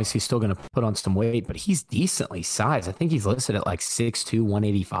obviously still going to put on some weight, but he's decently sized. I think he's listed at like 6'2",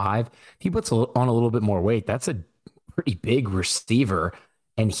 185. He puts on a little bit more weight. That's a pretty big receiver,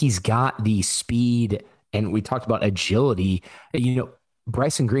 and he's got the speed, and we talked about agility.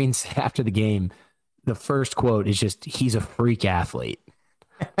 Bryson Green said after the game, the first quote is just, he's a freak athlete.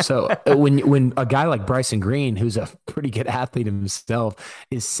 So when a guy like Bryson Green, who's a pretty good athlete himself,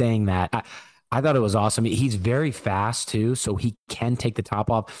 is saying that, I thought it was awesome. He's very fast too, so he can take the top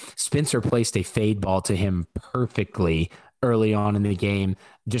off. Spencer placed a fade ball to him perfectly early on in the game,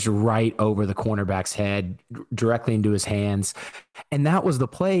 just right over the cornerback's head, directly into his hands. And that was the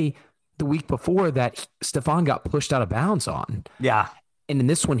play the week before that Stephon got pushed out of bounds on. Yeah. And in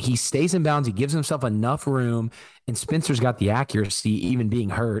this one, he stays in bounds. He gives himself enough room, and Spencer's got the accuracy, even being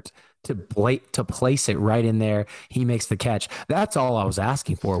hurt, to place it right in there. He makes the catch. That's all I was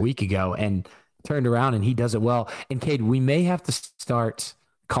asking for a week ago, and turned around and he does it well. And Cade, we may have to start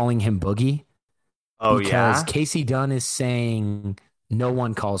calling him Boogie. Oh, because yeah. Casey Dunn is saying no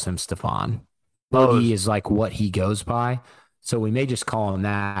one calls him Stephon. Oh, Boogie is like what he goes by. So we may just call him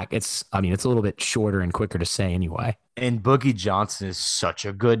that. It's a little bit shorter and quicker to say anyway. And Boogie Johnson is such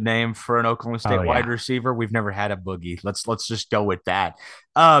a good name for an Oklahoma State wide Yeah. receiver. We've never had a Boogie. Let's just go with that.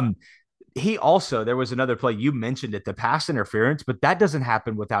 He also, there was another play, you mentioned it, the pass interference, but that doesn't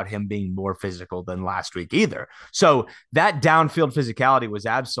happen without him being more physical than last week either. So that downfield physicality was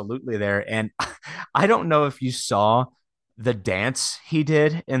absolutely there. And I don't know if you saw the dance he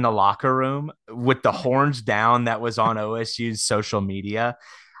did in the locker room with the horns down that was on OSU's social media.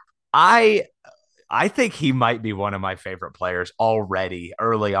 I I think he might be one of my favorite players already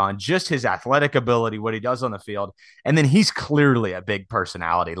early on. Just his athletic ability, what he does on the field, and then he's clearly a big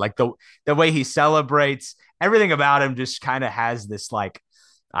personality. Like the way he celebrates, everything about him just kind of has this like,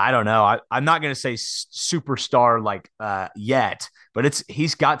 I don't know. I'm not going to say superstar like yet, but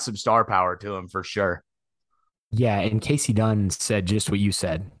he's got some star power to him for sure. Yeah, and Casey Dunn said just what you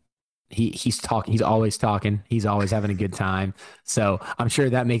said. He's talking. He's always talking. He's always having a good time. So I'm sure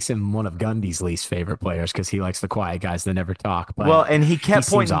that makes him one of Gundy's least favorite players because he likes the quiet guys that never talk. But Well, and he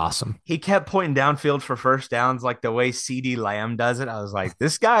seems awesome. He kept pointing downfield for first downs, like the way CD Lamb does it. I was like,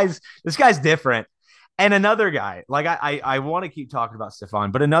 this guy's different. And another guy, like I want to keep talking about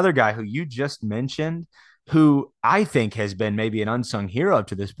Stephon, but another guy who you just mentioned, who I think has been maybe an unsung hero up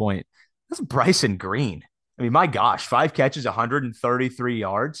to this point, that's Bryson Green. I mean, my gosh, 5 catches, 133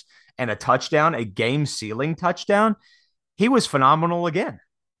 yards, and a touchdown, a game sealing touchdown. He was phenomenal again.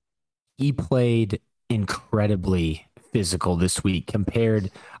 He played incredibly physical this week compared.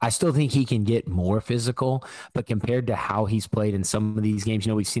 I still think he can get more physical, but compared to how he's played in some of these games,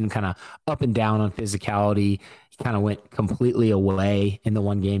 we've seen him kind of up and down on physicality. He kind of went completely away in the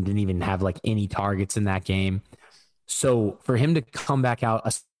one game, didn't even have like any targets in that game. So for him to come back out,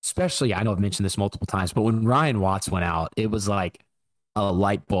 especially, I know I've mentioned this multiple times, but when Ryan Watts went out, it was like a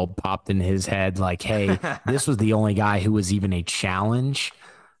light bulb popped in his head. Like, hey, this was the only guy who was even a challenge.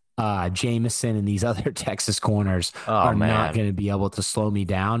 Jameson and these other Texas corners Oh are not man. going to be able to slow me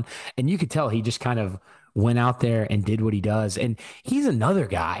down. And you could tell he just kind of went out there and did what he does. And he's another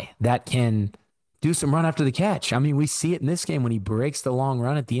guy that can do some run after the catch. I mean, we see it in this game when he breaks the long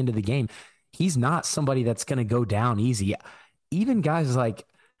run at the end of the game. he's not somebody that's going to go down easy. Even guys like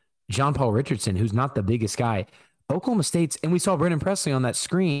John Paul Richardson, who's not the biggest guy, Oklahoma State's, and we saw Brennan Presley on that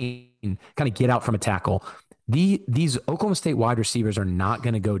screen kind of get out from a tackle. These Oklahoma State wide receivers are not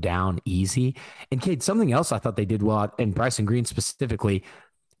going to go down easy. And Cade, something else I thought they did well, and Bryson Green specifically,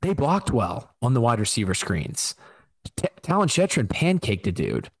 they blocked well on the wide receiver screens. Talon Shetron pancaked a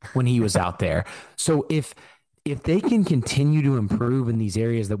dude when he was out there. So if they can continue to improve in these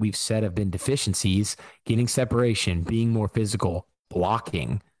areas that we've said have been deficiencies, getting separation, being more physical,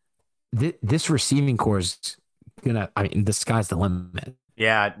 blocking, this receiving core is gonna. I mean, the sky's the limit.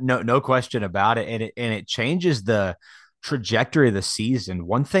 Yeah, no question about it. And it changes the trajectory of the season.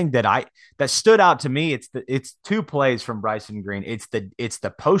 One thing that stood out to me, it's two plays from Bryson Green. It's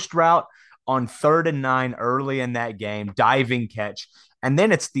the post route on 3rd and 9 early in that game, diving catch. And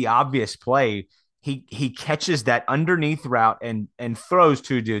then it's the obvious play. He catches that underneath route and throws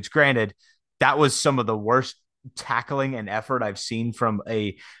two dudes. Granted, that was some of the worst tackling and effort I've seen from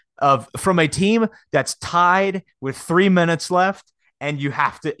a team that's tied with 3 minutes left, and you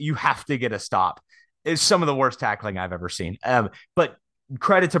have to get a stop. It's some of the worst tackling I've ever seen. But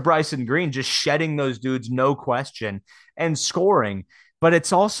credit to Bryson Green just shedding those dudes, no question, and scoring. But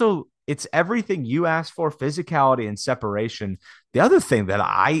it's everything you asked for: physicality and separation. The other thing that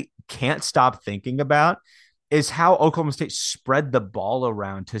I can't stop thinking about is how Oklahoma State spread the ball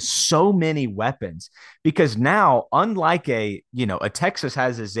around to so many weapons. Because now, unlike a Texas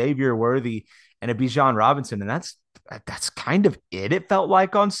has a Xavier Worthy and a Bijan Robinson, and that's kind of it felt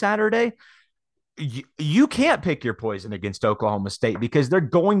like on Saturday. You can't pick your poison against Oklahoma State because they're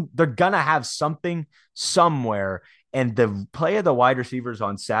gonna have something somewhere. And the play of the wide receivers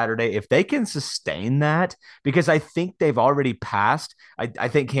on Saturday, if they can sustain that, because I think they've already passed. I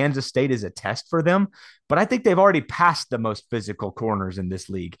think Kansas State is a test for them, but I think they've already passed the most physical corners in this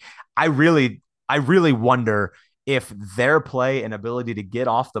league. I really wonder if their play and ability to get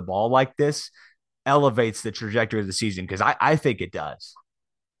off the ball like this elevates the trajectory of the season, because I think it does.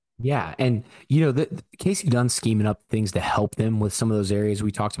 Yeah, and Casey Dunn's scheming up things to help them with some of those areas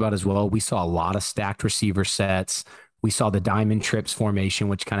we talked about as well. We saw a lot of stacked receiver sets. We saw the diamond trips formation,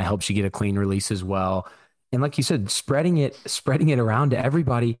 which kind of helps you get a clean release as well. And like you said, spreading it around to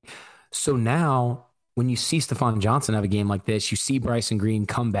everybody. So now when you see Stephon Johnson have a game like this, you see Bryson Green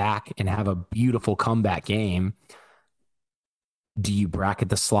come back and have a beautiful comeback game. Do you bracket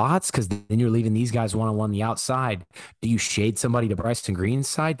the slots? Because then you're leaving these guys one-on-one the outside. Do you shade somebody to Bryson Green's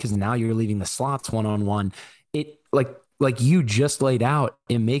side? Because now you're leaving the slots one-on-one. It like you just laid out,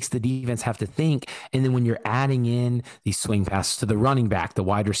 it makes the defense have to think. And then when you're adding in these swing passes to the running back, the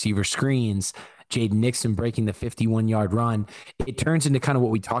wide receiver screens, Jaden Nixon breaking the 51-yard run, it turns into kind of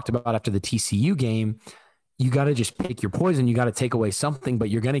what we talked about after the TCU game. You got to just pick your poison. You got to take away something, but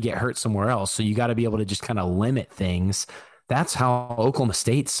you're going to get hurt somewhere else. So you got to be able to just kind of limit things. That's how Oklahoma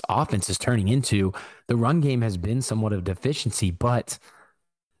State's offense is turning into. The run game has been somewhat of a deficiency, but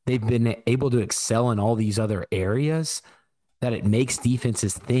they've been able to excel in all these other areas that it makes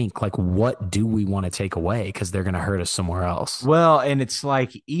defenses think, like, what do we want to take away? Because they're going to hurt us somewhere else. Well, and it's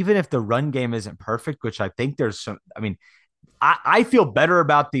like, even if the run game isn't perfect, which I think there's some, I mean, I feel better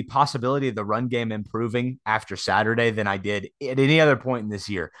about the possibility of the run game improving after Saturday than I did at any other point in this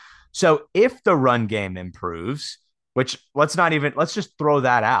year. So if the run game improves, which let's just throw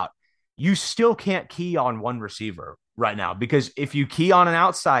that out. You still can't key on one receiver right now, because if you key on an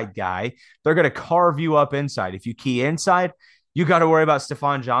outside guy, they're going to carve you up inside. If you key inside, you got to worry about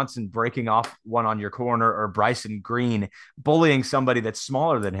Stephon Johnson breaking off one on your corner, or Bryson Green bullying somebody that's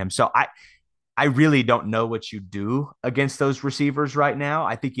smaller than him. So I really don't know what you do against those receivers right now.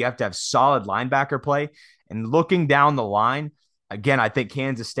 I think you have to have solid linebacker play. And looking down the line, again, I think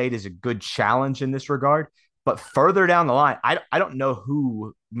Kansas State is a good challenge in this regard. But further down the line, I don't know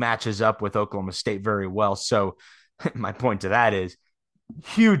who matches up with Oklahoma State very well. So my point to that is,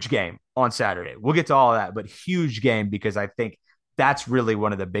 huge game on Saturday. We'll get to all of that, but huge game, because I think that's really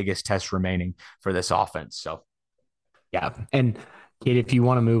one of the biggest tests remaining for this offense. So, yeah. And Kate, if you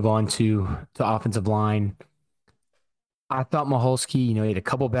want to move on to offensive line, I thought Maholsky, he had a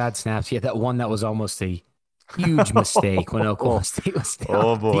couple bad snaps. He had that one that was almost a huge mistake when Oklahoma State was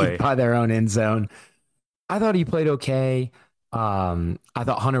down deep by their own end zone. I thought he played okay. I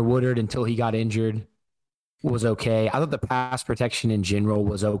thought Hunter Woodard, until he got injured, was okay. I thought the pass protection in general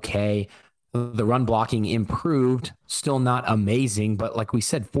was okay. The run blocking improved, still not amazing, but like we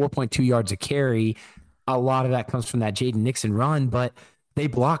said, 4.2 yards a carry. A lot of that comes from that Jaden Nixon run, but they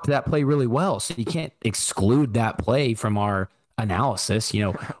blocked that play really well. So you can't exclude that play from our analysis.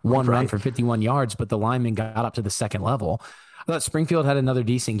 One run for 51 yards, but the lineman got up to the second level. I thought Springfield had another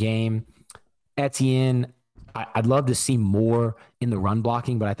decent game. Etienne, I'd love to see more in the run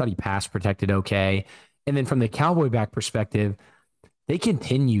blocking, but I thought he pass protected okay. And then from the Cowboy back perspective, they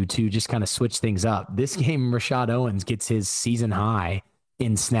continue to just kind of switch things up. This game, Rashad Owens gets his season high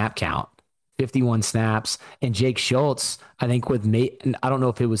in snap count, 51 snaps. And Jake Schultz, I think I don't know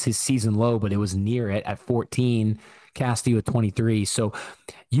if it was his season low, but it was near it at 14. Cassidy with 23. So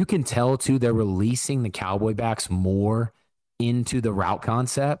you can tell too, they're releasing the Cowboy backs more into the route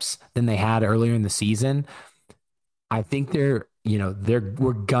concepts than they had earlier in the season. I think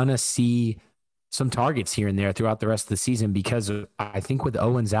we're gonna see some targets here and there throughout the rest of the season because I think with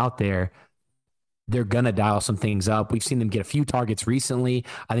Owens out there, they're gonna dial some things up. We've seen them get a few targets recently.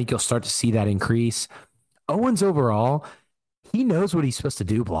 I think you'll start to see that increase. Owens overall, he knows what he's supposed to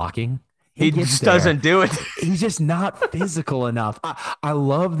do blocking. He He gets just there. doesn't do it. He's just not physical enough. I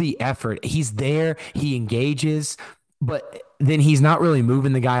love the effort. He's there, he engages, but then he's not really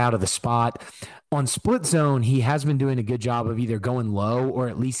moving the guy out of the spot. On split zone, he has been doing a good job of either going low or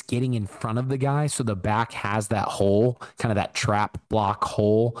at least getting in front of the guy. So the back has that hole, kind of that trap block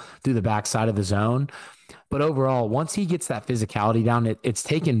hole through the backside of the zone. But overall, once he gets that physicality down,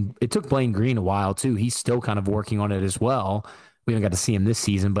 it took Blaine Green a while too. He's still kind of working on it as well. We haven't got to see him this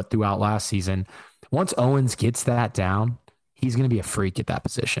season, but throughout last season, once Owens gets that down, he's going to be a freak at that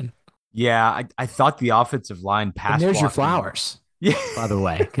position. Yeah, I thought the offensive line And pass there's your blocking. flowers, Yeah. by the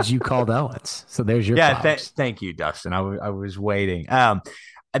way, because you called Owens. So there's your Yeah, flowers. thank you, Dustin. I was waiting.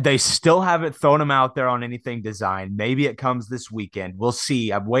 They still haven't thrown him out there on anything designed. Maybe it comes this weekend. We'll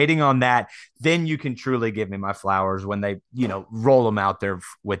see. I'm waiting on that. Then you can truly give me my flowers when they, roll him out there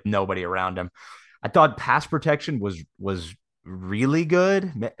with nobody around him. I thought pass protection was really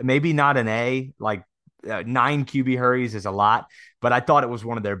good. Maybe not an A, like 9 QB hurries is a lot, but I thought it was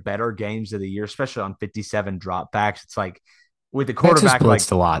one of their better games of the year, especially on 57 dropbacks. It's like with the Texas quarterback like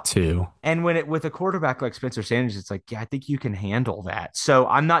blitzed a lot too. and with a quarterback like Spencer Sanders, it's like, yeah, I think you can handle that. So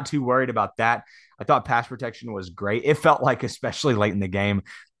I'm not too worried about that. I thought pass protection was great. It felt like, especially late in the game,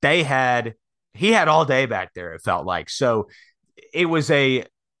 they had he had all day back there, it felt like. So it was a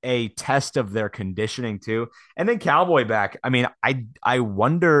test of their conditioning too. And then Cowboy back. I mean, I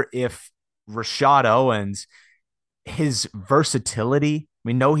wonder if Rashad Owens, his versatility.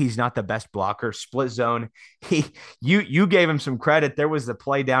 We know he's not the best blocker. Split zone. He you gave him some credit. There was the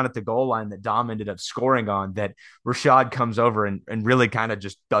play down at the goal line that Dom ended up scoring on that Rashad comes over and really kind of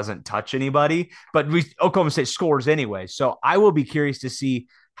just doesn't touch anybody. But Oklahoma State scores anyway. So I will be curious to see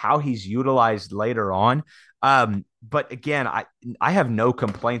how he's utilized later on. But again, I have no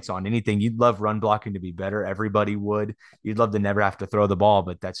complaints on anything. You'd love run blocking to be better. Everybody would. You'd love to never have to throw the ball,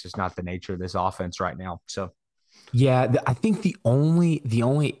 but that's just not the nature of this offense right now. So Yeah, I think the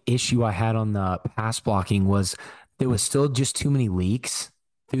only issue I had on the pass blocking was there was still just too many leaks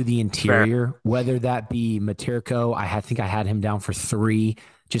through the it's fair. interior, whether that be Materko. Think I had him down for three,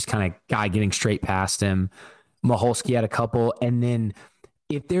 just kind of guy getting straight past him. Maholsky had a couple, and then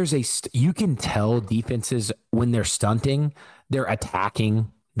if there's you can tell defenses when they're stunting, they're attacking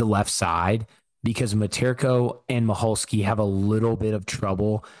the left side because Materko and Maholsky have a little bit of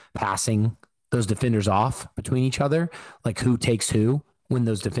trouble passing those defenders off between each other, like who takes who when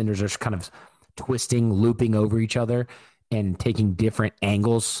those defenders are kind of twisting, looping over each other and taking different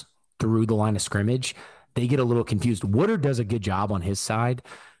angles through the line of scrimmage. They get a little confused. Woodard does a good job on his side,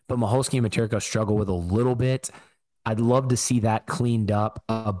 but Maholsky and Materko struggle with a little bit. I'd love to see that cleaned up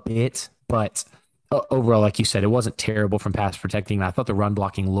a bit, but overall, like you said, it wasn't terrible from pass protecting. I thought the run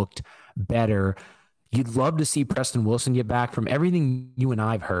blocking looked better. You'd love to see Preston Wilson get back. From everything you and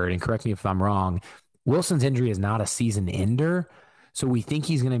I've heard, and correct me if I'm wrong, Wilson's injury is not a season ender. So we think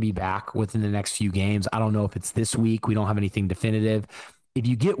he's going to be back within the next few games. I don't know if it's this week. We don't have anything definitive. If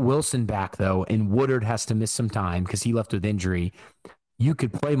you get Wilson back, though, and Woodard has to miss some time because he left with injury, you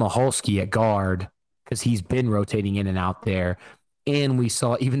could play Maholsky at guard because he's been rotating in and out there. And we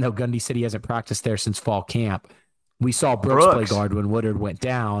saw, even though Gundy said he hasn't practiced there since fall camp, we saw Brooks play Brooks. guard when Woodard went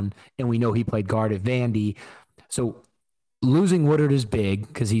down, and we know he played guard at Vandy. So losing Woodard is big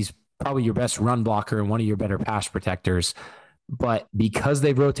because he's probably your best run blocker and one of your better pass protectors. But because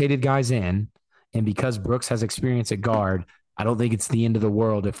they've rotated guys in and because Brooks has experience at guard, I don't think it's the end of the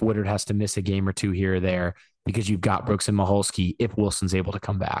world if Woodard has to miss a game or two here or there because you've got Brooks and Maholsky if Wilson's able to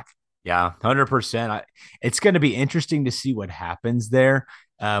come back. Yeah, 100%. It's going to be interesting to see what happens there.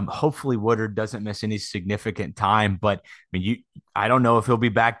 Hopefully Woodard doesn't miss any significant time, but I don't know if he'll be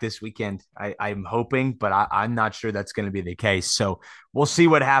back this weekend. I'm hoping, but I'm not sure that's going to be the case. So we'll see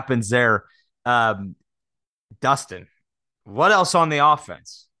what happens there. Dustin, what else on the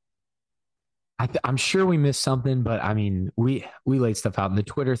offense? I'm sure we missed something, but I mean, we laid stuff out in the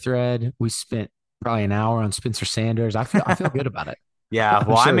Twitter thread. We spent probably an hour on Spencer Sanders. I feel good about it. Yeah, I'm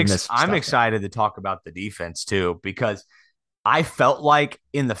well, sure we missed some I'm stuff though. excited to talk about the defense too because I felt like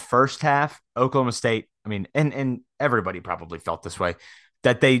in the first half, Oklahoma State, I mean, and everybody probably felt this way,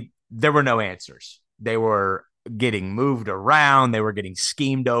 that there were no answers. They were getting moved around, they were getting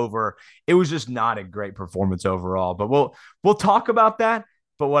schemed over. It was just not a great performance overall. But we'll talk about that.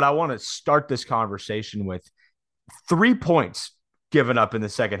 But what I want to start this conversation with 3 points given up in the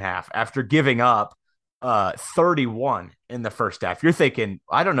second half after giving up 31 in the first half. You're thinking,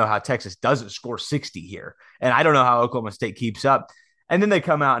 I don't know how Texas doesn't score 60 here. And I don't know how Oklahoma State keeps up. And then they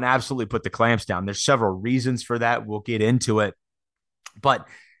come out and absolutely put the clamps down. There's several reasons for that. We'll get into it. But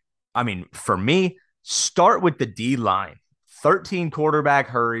I mean, for me, start with the D line. 13 quarterback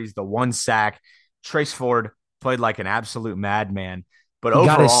hurries, the one sack. Trace Ford played like an absolute madman. But He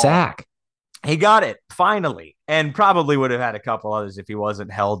got his overall, sack. he got it finally, and probably would have had a couple others if he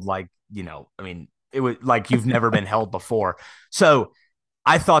wasn't held like, I mean, it was like you've never been held before. So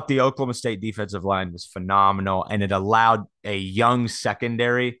I thought the Oklahoma State defensive line was phenomenal, and it allowed a young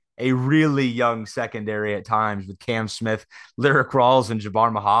secondary, a really young secondary at times with Cam Smith, Lyric Rawls, and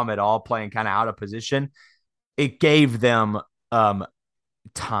Jabbar Muhammad all playing kind of out of position. It gave them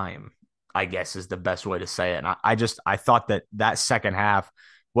time, I guess is the best way to say it. And I thought that second half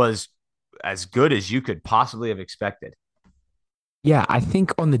was as good as you could possibly have expected. Yeah, I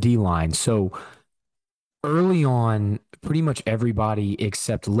think on the D line. So early on, pretty much everybody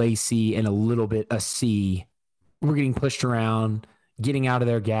except Lacey and a little bit a C were getting pushed around, getting out of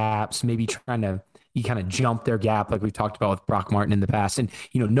their gaps, maybe trying to you kind of jump their gap like we've talked about with Brock Martin in the past. And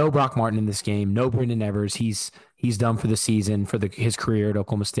no Brock Martin in this game, no Brendan Evers. He's done for the season, for his career at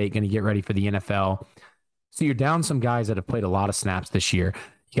Oklahoma State, going to get ready for the NFL. So you're down some guys that have played a lot of snaps this year.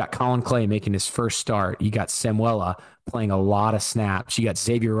 You got Colin Clay making his first start. You got Samuela playing a lot of snaps. You got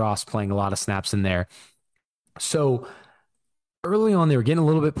Xavier Ross playing a lot of snaps in there. So early on, they were getting a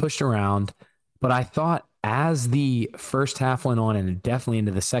little bit pushed around, but I thought as the first half went on and definitely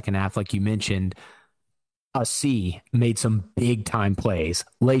into the second half, like you mentioned, a C made some big time plays.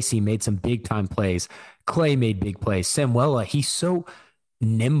 Lacey made some big time plays. Clay made big plays. Samuela, he's so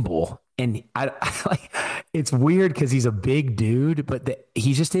nimble. And I like it's weird because he's a big dude, but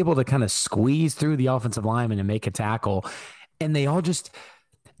he's just able to kind of squeeze through the offensive lineman and make a tackle. And they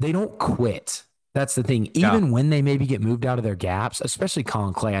don't quit. That's the thing. Yeah. Even when they maybe get moved out of their gaps, especially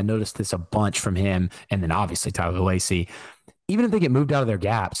Colin Clay, I noticed this a bunch from him. And then obviously Tyler Lacey. Even if they get moved out of their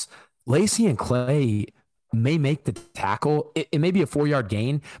gaps, Lacey and Clay may make the tackle. It may be a 4-yard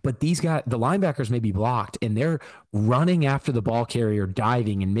gain, but these guys, the linebackers may be blocked and they're running after the ball carrier,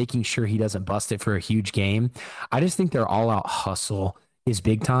 diving and making sure he doesn't bust it for a huge game. I just think their all out hustle is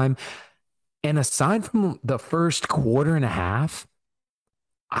big time. And aside from the first quarter and a half,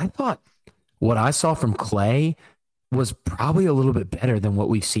 I thought what I saw from Clay was probably a little bit better than what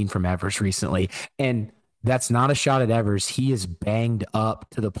we've seen from Evers recently. And that's not a shot at Evers. He is banged up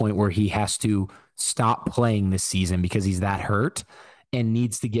to the point where he has to stop playing this season because he's that hurt and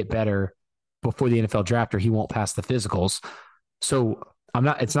needs to get better before the NFL draft or he won't pass the physicals. So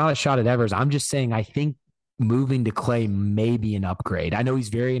it's not a shot at Evers. I'm just saying, I think moving to Clay may be an upgrade. I know he's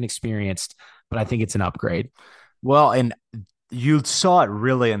very inexperienced, but I think it's an upgrade. Well, and you saw it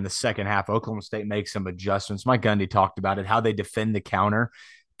really in the second half. Oklahoma State makes some adjustments. Mike Gundy talked about it, how they defend the counter.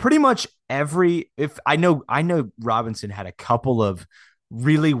 Pretty much if I know Robinson had a couple of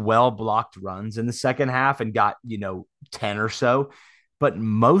really well blocked runs in the second half and got, 10 or so, but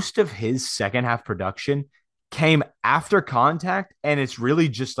most of his second half production came after contact, and it's really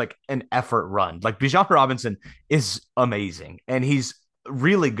just like an effort run. Like Bijan Robinson is amazing, and he's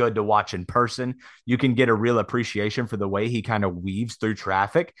really good to watch in person. You can get a real appreciation for the way he kind of weaves through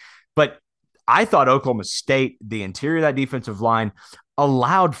traffic. But I thought Oklahoma State, the interior of that defensive line,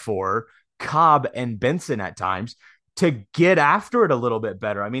 allowed for Cobb and Benson at times to get after it a little bit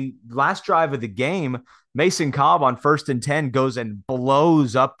better. I mean, last drive of the game, Mason Cobb on 1st and 10 goes and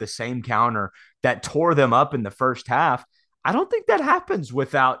blows up the same counter that tore them up in the first half. I don't think that happens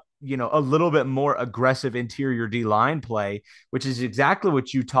without, a little bit more aggressive interior D line play, which is exactly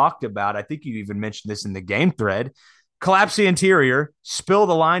what you talked about. I think you even mentioned this in the game thread. Collapse the interior, spill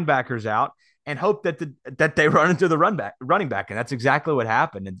the linebackers out, and hope that they run into the running back. And that's exactly what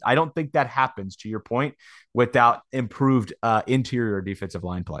happened. And I don't think that happens, to your point, without improved interior defensive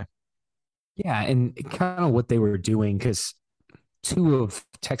line play. Yeah, and kind of what they were doing, because two of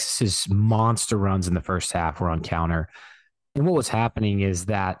Texas's monster runs in the first half were on counter. And what was happening is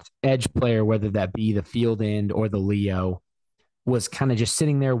that edge player, whether that be the field end or the Leo, was kind of just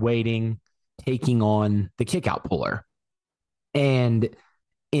sitting there waiting taking on the kickout puller. And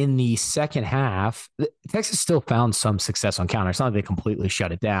in the second half, Texas still found some success on counter. It's not like they completely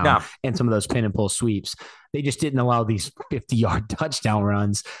shut it down. No. And some of those pin and pull sweeps, they just didn't allow these 50-yard touchdown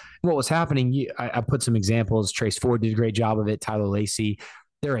runs. What was happening, I put some examples. Trace Ford did a great job of it. Tyler Lacey.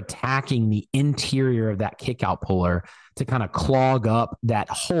 They're attacking the interior of that kickout puller to kind of clog up that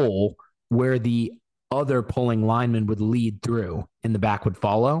hole where the other pulling lineman would lead through and the back would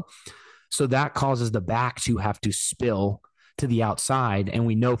follow. So that causes the back to have to spill to the outside. And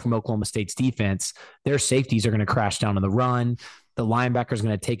we know from Oklahoma State's defense, their safeties are going to crash down on the run. The linebacker is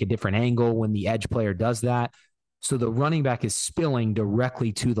going to take a different angle when the edge player does that. So the running back is spilling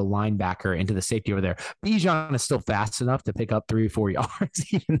directly to the linebacker into the safety over there. Bijan is still fast enough to pick up 3 or 4 yards,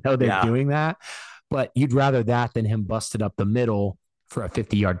 even though they're doing that. But you'd rather that than him busted up the middle for a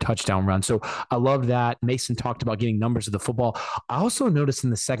 50-yard touchdown run. So I love that. Mason talked about getting numbers of the football. I also noticed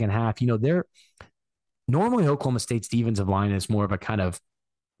in the second half, they're normally Oklahoma State's defensive line is more of a kind of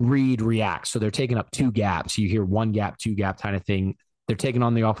read, react. So they're taking up 2 gaps. You hear 1 gap, 2 gap kind of thing. They're taking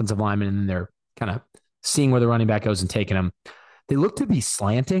on the offensive lineman, and then they're kind of seeing where the running back goes and taking them. They look to be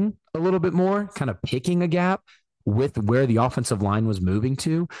slanting a little bit more, kind of picking a gap with where the offensive line was moving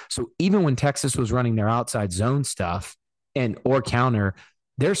to. So even when Texas was running their outside zone stuff or counter,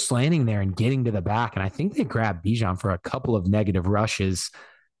 they're slanting there and getting to the back. And I think they grabbed Bijan for a couple of negative rushes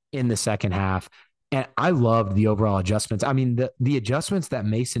in the second half. And I loved the overall adjustments. I mean, the adjustments that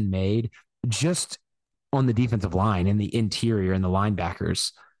Mason made just on the defensive line and the interior and the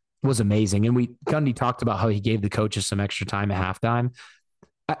linebackers was amazing. And Gundy talked about how he gave the coaches some extra time at halftime.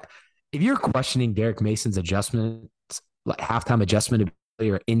 If you're questioning Derek Mason's adjustments, like halftime adjustment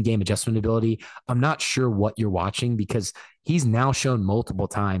ability or in-game adjustment ability, I'm not sure what you're watching, because he's now shown multiple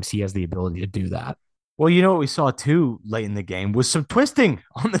times he has the ability to do that. Well, what we saw too late in the game was some twisting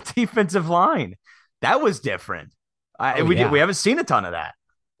on the defensive line. That was different. We haven't seen a ton of that.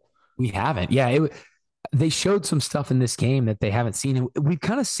 We haven't. Yeah. They showed some stuff in this game that they haven't seen. And we've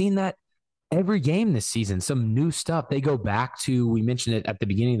kind of seen that every game this season, some new stuff. They go back to, we mentioned it at the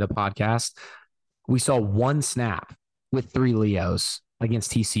beginning of the podcast. We saw 1 snap with 3 Leos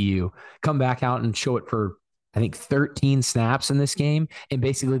against TCU, come back out and show it for, I think, 13 snaps in this game and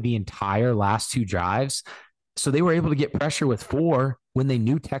basically the entire last 2 drives. So they were able to get pressure with 4 when they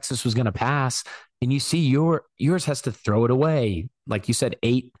knew Texas was going to pass. And you see yours has to throw it away. Like you said,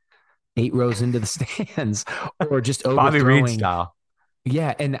 8 rows into the stands, or just overthrowing. Bobby Reed style.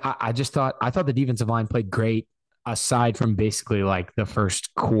 Yeah. And I thought the defensive line played great aside from basically like the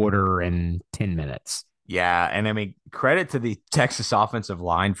first quarter and 10 minutes. Yeah. And I mean, credit to the Texas offensive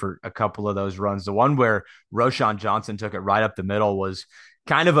line for a couple of those runs. The one where Roschon Johnson took it right up the middle was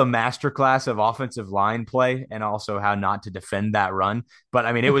kind of a masterclass of offensive line play and also how not to defend that run. But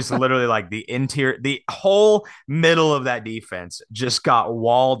I mean, it was literally like the whole middle of that defense just got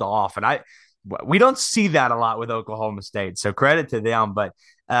walled off. And we don't see that a lot with Oklahoma State. So credit to them. But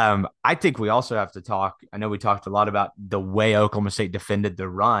I think we also have to talk. I know we talked a lot about the way Oklahoma State defended the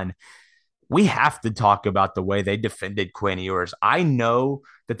run. We have to talk about the way they defended Quinn Ewers. I know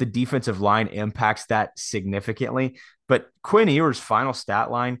that the defensive line impacts that significantly, but Quinn Ewers' final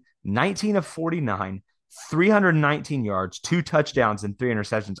stat line, 19 of 49, 319 yards, 2 touchdowns, and 3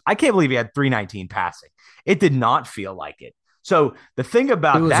 interceptions. I can't believe he had 319 passing. It did not feel like it. So the thing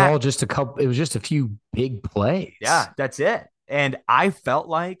about it was just a few big plays. Yeah, that's it. And I felt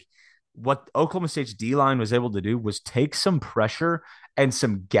like what Oklahoma State's D-line was able to do was take some pressure and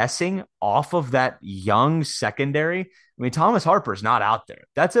some guessing off of that young secondary. I mean, Thomas Harper's not out there.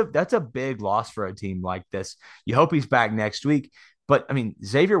 That's a big loss for a team like this. You hope he's back next week. But, I mean,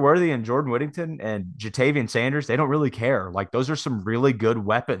 Xavier Worthy and Jordan Whittington and Jatavian Sanders, they don't really care. Like, those are some really good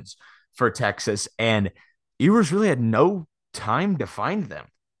weapons for Texas. And Ewers really had no time to find them.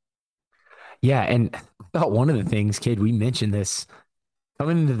 Yeah, and I thought one of the things, Kid, we mentioned this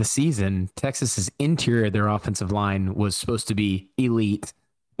coming into the season, Texas's interior, their offensive line was supposed to be elite,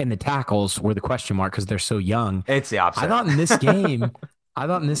 and the tackles were the question mark because they're so young. It's the opposite. I thought in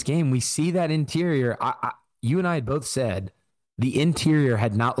this game, we see that interior. You and I had both said the interior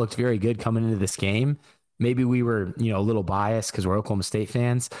had not looked very good coming into this game. Maybe we were, a little biased because we're Oklahoma State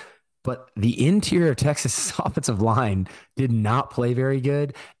fans, but the interior of Texas' offensive line did not play very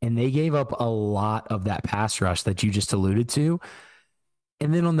good, and they gave up a lot of that pass rush that you just alluded to.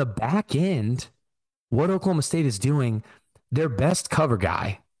 And then on the back end, what Oklahoma State is doing, their best cover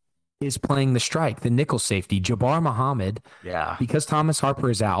guy is playing the strike, the nickel safety, Jabbar Muhammad. Yeah. Because Thomas Harper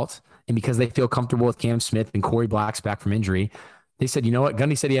is out and because they feel comfortable with Cam Smith and Corey Black's back from injury, they said, you know what?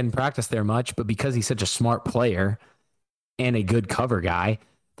 Gundy said he hadn't practiced there much, but because he's such a smart player and a good cover guy,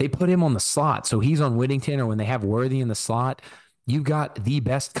 they put him on the slot. So he's on Whittington, or when they have Worthy in the slot, you've got the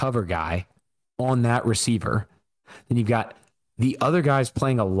best cover guy on that receiver. Then you've got the other guys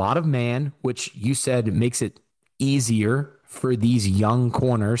playing a lot of man, which you said makes it easier for these young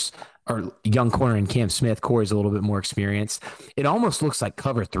corners, or young corner in Cam Smith. Corey's a little bit more experienced. It almost looks like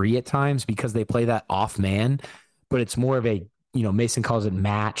cover 3 at times because they play that off man, but it's more of a, Mason calls it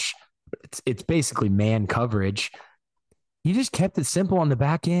match. It's basically man coverage. You just kept it simple on the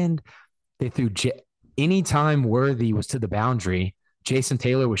back end. They threw anytime Worthy was to the boundary, Jason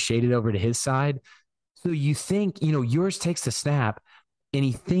Taylor was shaded over to his side. So you think, yours takes the snap, and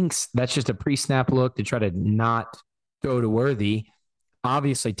he thinks that's just a pre-snap look to try to not throw to Worthy.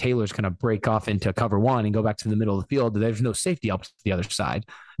 Obviously, Taylor's going to break off into cover 1 and go back to the middle of the field. There's no safety up to the other side.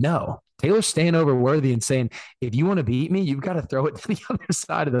 No, Taylor's staying over Worthy and saying, if you want to beat me, you've got to throw it to the other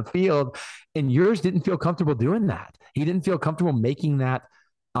side of the field. And yours didn't feel comfortable doing that. He didn't feel comfortable making that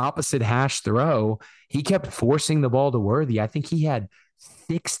opposite hash throw. He kept forcing the ball to Worthy. I think he had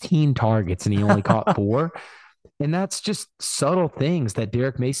 16 targets and he only caught 4. And that's just subtle things that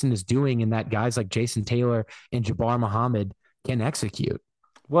Derek Mason is doing and that guys like Jason Taylor and Jabbar Muhammad can execute.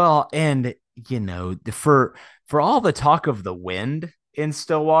 Well, and for all the talk of the wind in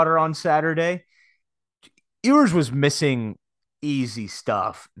Stillwater on Saturday, Ewers was missing easy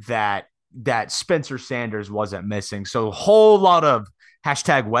stuff that Spencer Sanders wasn't missing. So a whole lot of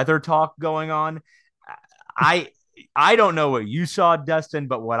 #weather talk going on. I don't know what you saw, Dustin,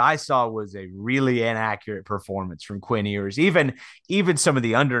 but what I saw was a really inaccurate performance from Quinn Ewers. Even some of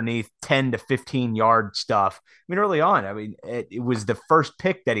the underneath 10 to 15 yard stuff. I mean, early on, it was the first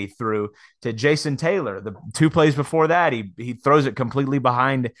pick that he threw to Jason Taylor. The 2 plays before that, he throws it completely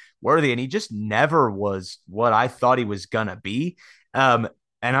behind Worthy, and he just never was what I thought he was gonna be. And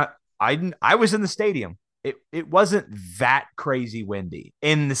I was in the stadium. It wasn't that crazy windy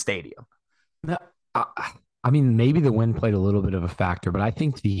in the stadium. No, I mean, maybe the wind played a little bit of a factor, but I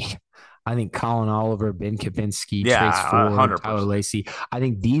think Colin Oliver, Ben Kapinski, Trace Ford, 100%. Tyler Lacey, I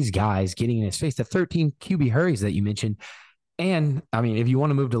think these guys getting in his face, the 13 QB hurries that you mentioned. And I mean, if you want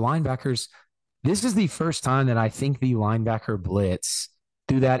to move to linebackers, this is the first time that I think the linebacker blitz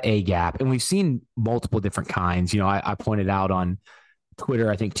through that A gap, and we've seen multiple different kinds. I pointed out on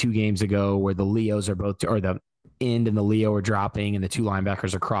Twitter, I think 2 games ago, where the Leos are both, or the end and the Leo are dropping and the 2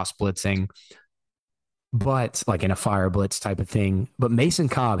 linebackers are cross blitzing. But like in a fire blitz type of thing. But Mason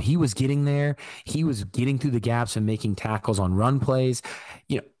Cobb, he was getting there. He was getting through the gaps and making tackles on run plays.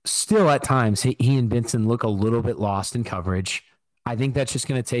 Still at times, he and Benson look a little bit lost in coverage. I think that's just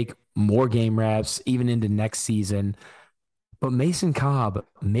going to take more game reps, even into next season. But Mason Cobb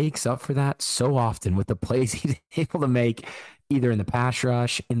makes up for that so often with the plays he's able to make, either in the pass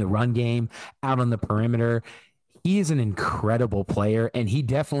rush, in the run game, out on the perimeter. He is an incredible player, and he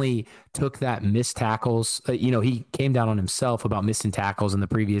definitely took that missed tackles. He came down on himself about missing tackles in the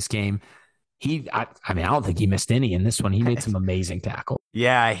previous game. I don't think he missed any in this one. He made some amazing tackles.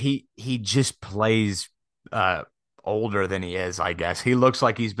 Yeah, he just plays older than he is, I guess. He looks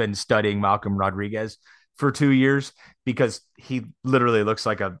like he's been studying Malcolm Rodriguez for 2 years, because he literally looks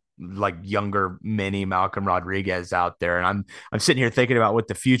like a younger mini Malcolm Rodriguez out there. And I'm sitting here thinking about what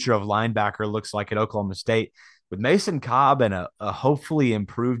the future of linebacker looks like at Oklahoma State. With Mason Cobb and a hopefully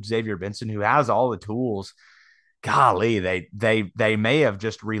improved Xavier Benson, who has all the tools, golly, they may have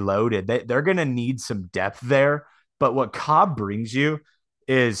just reloaded. They're going to need some depth there. But what Cobb brings you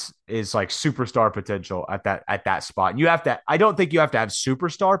is like superstar potential at that spot. And I don't think you have to have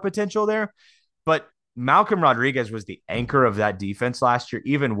superstar potential there, but Malcolm Rodriguez was the anchor of that defense last year,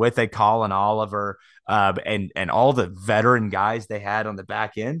 even with a Colin Oliver and all the veteran guys they had on the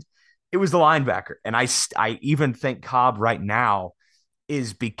back end. It was the linebacker. And I even think Cobb right now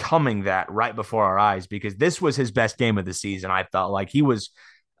is becoming that right before our eyes, because this was his best game of the season. I felt like he was,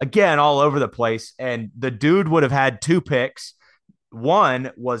 again, all over the place. And the dude would have had 2 picks.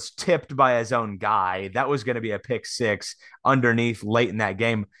 One was tipped by his own guy. That was going to be a pick 6 underneath late in that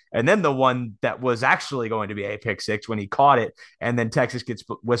game. And then the one that was actually going to be a pick 6 when he caught it, and then Texas gets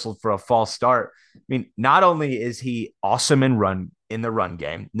whistled for a false start. I mean, not only is he awesome in the run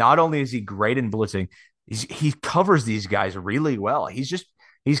game, not only is he great in blitzing, he covers these guys really well.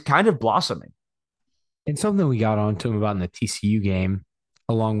 He's kind of blossoming. And something we got on to him about in the TCU game,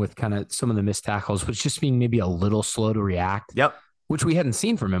 along with kind of some of the missed tackles, was just being maybe a little slow to react. Yep. Which we hadn't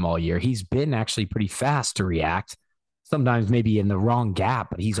seen from him all year. He's been actually pretty fast to react, sometimes maybe in the wrong gap,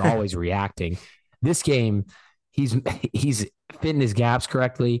 but he's always reacting. This game, he's fitting his gaps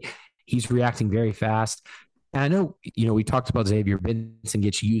correctly. He's reacting very fast. And I know, we talked about Xavier Benson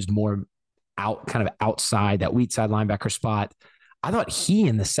gets used more kind of outside that weak side linebacker spot. I thought he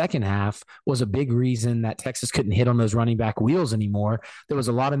in the second half was a big reason that Texas couldn't hit on those running back wheels anymore. There was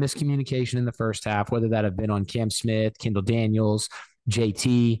a lot of miscommunication in the first half, whether that have been on Cam Smith, Kendall Daniels,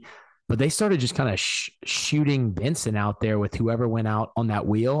 JT, but they started just kind of shooting Benson out there with whoever went out on that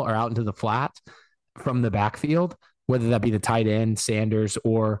wheel or out into the flat from the backfield, whether that be the tight end, Sanders,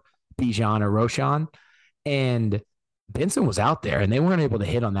 or Bijan or Roshan. And Benson was out there and they weren't able to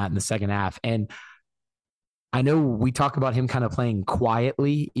hit on that in the second half. And I know we talk about him kind of playing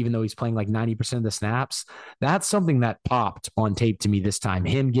quietly, even though he's playing like 90% of the snaps. That's something that popped on tape to me this time,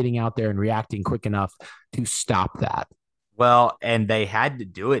 him getting out there and reacting quick enough to stop that. Well, and they had to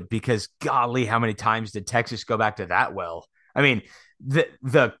do it because golly, how many times did Texas go back to that well? I mean,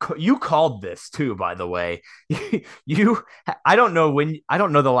 the you called this too, by the way. You I don't know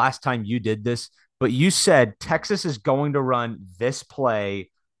the last time you did this, but you said Texas is going to run this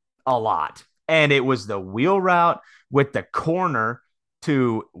play a lot. And it was the wheel route with the corner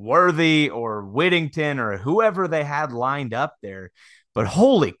to Worthy or Whittington or whoever they had lined up there. But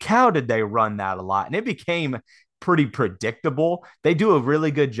holy cow, did they run that a lot? And it became pretty predictable. They do a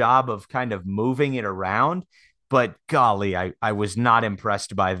really good job of kind of moving it around. But golly, I was not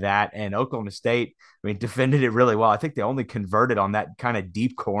impressed by that. And Oklahoma State, I mean, defended it really well. I think they only converted on that kind of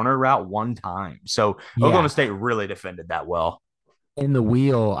deep corner route one time. So Oklahoma Yeah. State really defended that well. In the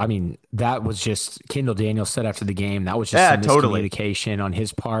wheel, I mean, that was just Kendall Daniels said after the game. That was just Yeah, some totally. miscommunication on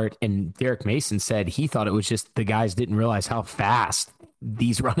his part. And Derek Mason said he thought it was just the guys didn't realize how fast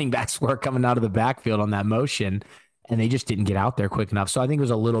these running backs were coming out of the backfield on that motion. And they just didn't get out there quick enough. So I think it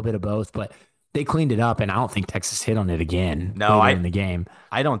was a little bit of both, but they cleaned it up. And I don't think Texas hit on it again No, later in the game.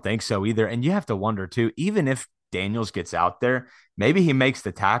 I don't think so either. And you have to wonder too, even if Daniels gets out there, maybe he makes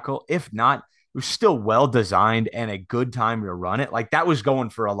the tackle. If not, it was still well designed and a good time to run it. Like that was going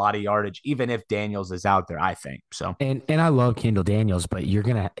for a lot of yardage, even if Daniels is out there, I think. So And I love Kendall Daniels, but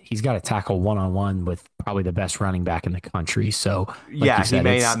he's got to tackle one on one with probably the best running back in the country. So, like you yeah, he said,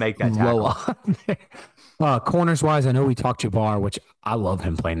 may it's not make that low tackle. on there. Corners wise, I know we talked Jabbar, which I love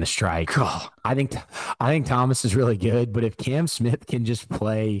him playing the strike. God. I think Thomas is really good, but if Cam Smith can just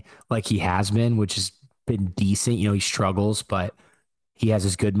play like he has been, which has been decent, he struggles, but he has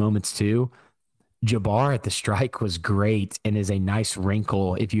his good moments too. Jabbar at the strike was great and is a nice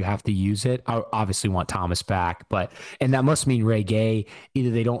wrinkle if you have to use it. I obviously want Thomas back, and that must mean Ray Gay,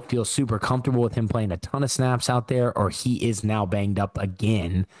 either they don't feel super comfortable with him playing a ton of snaps out there or he is now banged up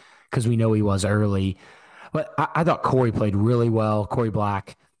again because we know he was early. But I thought Corey played really well. Corey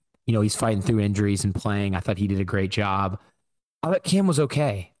Black, he's fighting through injuries and playing. I thought he did a great job. I thought Cam was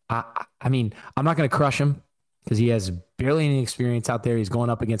okay. I mean, I'm not going to crush him because he has barely any experience out there. He's going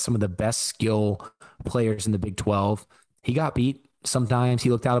up against some of the best skill players in the Big 12. He got beat sometimes. He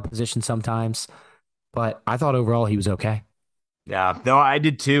looked out of position sometimes, but I thought overall he was okay. Yeah, no, I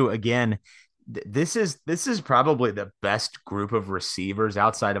did too. Again, this is probably the best group of receivers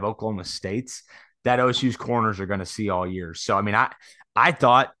outside of Oklahoma State's that OSU's corners are going to see all year. So I mean, I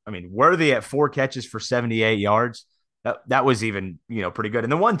thought, I mean, Worthy at 4 catches for 78 yards. That was even, pretty good.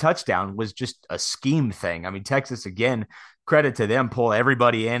 And the one touchdown was just a scheme thing. I mean, Texas, again, credit to them, pull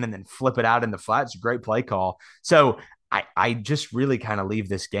everybody in and then flip it out in the flat. It's a great play call. So I just really kind of leave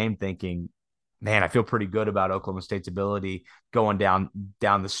this game thinking, man, I feel pretty good about Oklahoma State's ability going down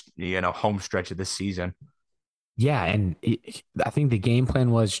this, home stretch of this season. Yeah, and I think the game plan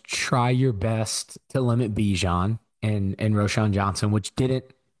was try your best to limit Bijan and Roshan Johnson, which didn't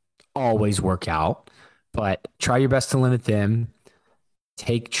always work out, but try your best to limit them.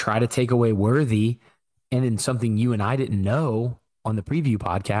 Try to take away Worthy, and then something you and I didn't know on the preview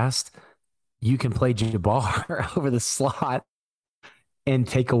podcast, you can play Jabbar over the slot and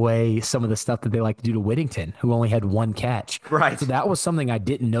take away some of the stuff that they like to do to Whittington, who only had one catch. Right. So that was something I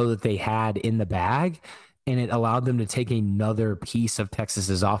didn't know that they had in the bag, and it allowed them to take another piece of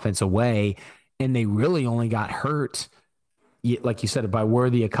Texas's offense away. And they really only got hurt, like you said, by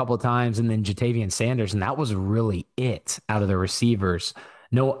Worthy a couple of times, and then Jatavian Sanders, and that was really it out of the receivers.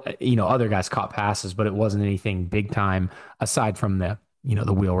 No, other guys caught passes, but it wasn't anything big time aside from the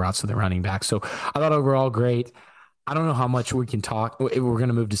wheel routes of the running back. So I thought overall great. I don't know how much we can talk. We're going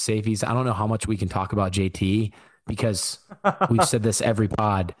to move to safeties. I don't know how much we can talk about JT because we've said this every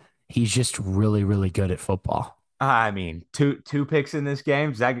pod. He's just really, really good at football. I mean, two picks in this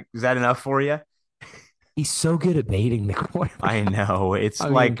game. Is that enough for you? He's so good at baiting the quarterback. I know. It's I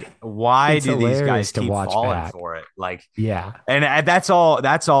mean, like, why it's do these guys hilarious to keep watch falling back. for it? Like, Yeah. and that's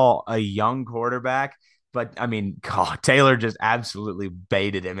all a young quarterback. But I mean, God, Taylor just absolutely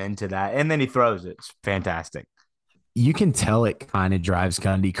baited him into that. And then he throws it. It's fantastic. You can tell it kind of drives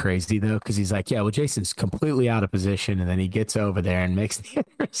Gundy crazy though, because he's like, yeah, well, Jason's completely out of position, and then he gets over there and makes the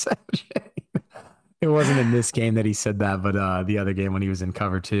interception. It wasn't in this game that he said that, but the other game when he was in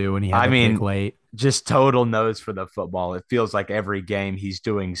cover two, when he had I the pick mean, late. just total nose for the football. It feels like every game he's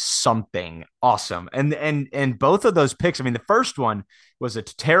doing something awesome. And both of those picks, I mean, the first one was a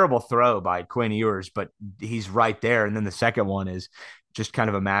terrible throw by Quinn Ewers, but he's right there. And then the second one is just kind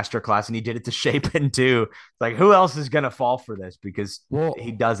of a masterclass, and he did it to Shapen too. Like, who else is going to fall for this? Because he Well,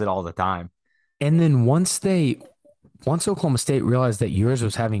 does it all the time. and then once Oklahoma State realized that yours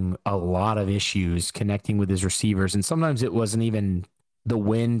was having a lot of issues connecting with his receivers, and sometimes it wasn't even the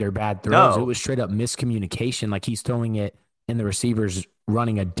wind or bad throws, it No, was straight up miscommunication. Like he's throwing it and the receivers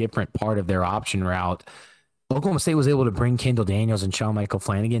running a different part of their option route. Oklahoma State was able to bring Kendall Daniels and Sean Michael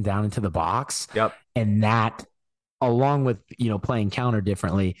Flanagan down into the box. yep. And that, along with, playing counter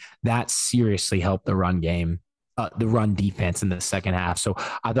differently, that seriously helped the run game, the run defense in the second half. So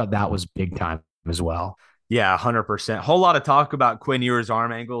I thought that was big time as well. Yeah, 100%. Whole lot of talk about Quinn Ewers'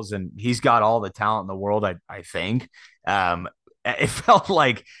 arm angles, and he's got all the talent in the world, I think. It felt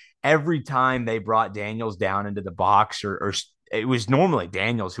like every time they brought Daniels down into the box, or it was normally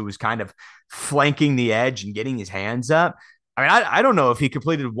Daniels who was kind of flanking the edge and getting his hands up. I mean, I don't know if he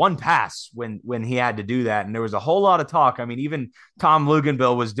completed one pass when he had to do that. And there was a whole lot of talk. I mean, even Tom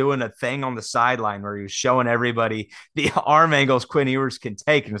Luganville was doing a thing on the sideline where he was showing everybody the arm angles Quinn Ewers can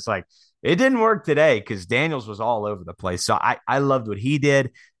take. And it's like, it didn't work today because Daniels was all over the place. So I loved what he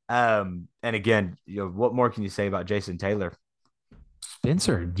did. And again, what more can you say about Jason Taylor?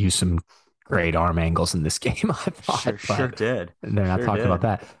 Spencer used some great arm angles in this game, I thought, Sure but did. they're not Sure talking about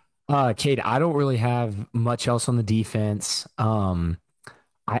did. that. Kate, I don't really have much else on the defense.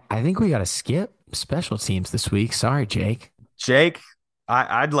 I think we got to skip special teams this week. Sorry, Jake. Jake,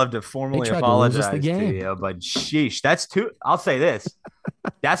 I'd love to They formally tried to lose us the apologize to game. you, but sheesh, that's two. I'll say this.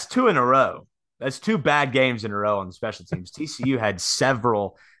 That's two in a row. That's two bad games in a row on the special teams. TCU had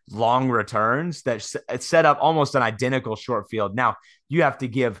several long returns that set up almost an identical short field. Now, you have to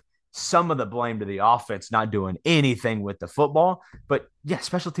give some of the blame to the offense not doing anything with the football, but yeah,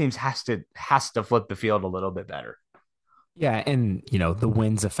 special teams has to flip the field a little bit better. Yeah, and the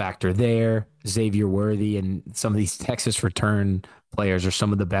win's a factor there. Xavier Worthy and some of these Texas return players are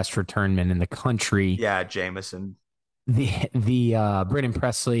some of the best return men in the country. Yeah, Jameson. The Brennan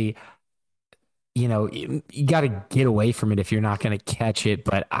Presley, you got to get away from it if you're not going to catch it.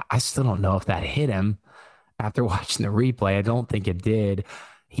 But I still don't know if that hit him after watching the replay. I don't think it did.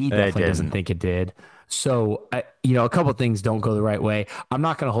 He It definitely doesn't didn't. think it did. So, a couple things don't go the right way. I'm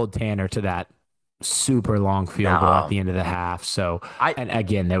not going to hold Tanner to that super long field goal at No. the end of the half. So, I and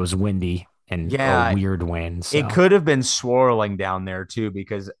again, that was windy and a yeah, weird wind. it So, could have been swirling down there too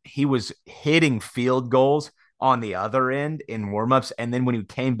because he was hitting field goals on the other end in warmups. And then when he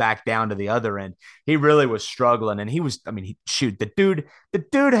came back down to the other end, he really was struggling. And I mean, shoot, the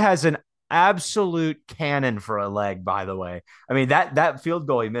dude has an absolute cannon for a leg, by the way. I mean, that field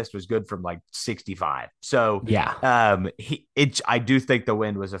goal he missed was good from like 65. So yeah. I do think the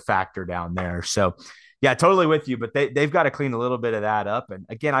wind was a factor down there. So yeah, totally with you. But they've got to clean a little bit of that up. And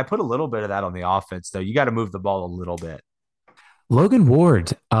again, I put a little bit of that on the offense, though. You got to move the ball a little bit. Logan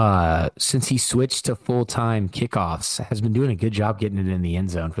Ward, since he switched to full-time kickoffs, has been doing a good job getting it in the end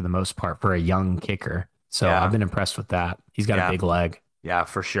zone for the most part for a young kicker. So I've Yeah. been impressed with that. He's got a Yeah. big leg. Yeah,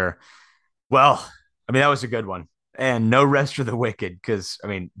 for sure. Well, I mean, that was a good one. And no rest for the wicked because, I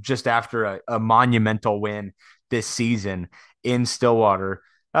mean, just after a monumental win this season in Stillwater,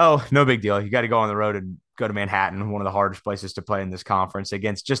 oh, no big deal. You got to go on the road and go to Manhattan, one of the hardest places to play in this conference,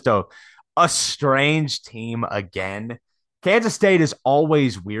 against just a strange team again. Kansas State is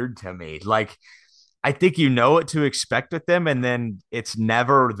always weird to me. Like, I think you know what to expect with them, and then it's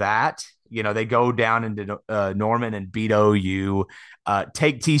never that. They go down into Norman and beat OU,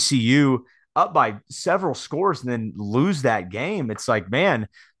 take TCU up by several scores, and then lose that game. It's like, man, a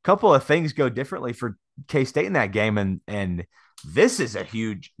couple of things go differently for K State in that game, and this is a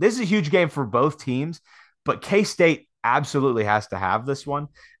huge game for both teams, but K State absolutely has to have this one.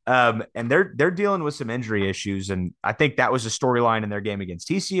 And they're dealing with some injury issues, and I think that was a storyline in their game against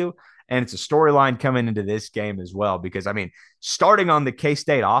TCU. And it's a storyline coming into this game as well, because I mean, starting on the K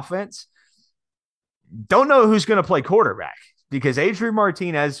State offense, don't know who's going to play quarterback because Adrian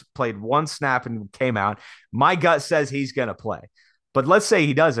Martinez played one snap and came out. My gut says he's going to play, but let's say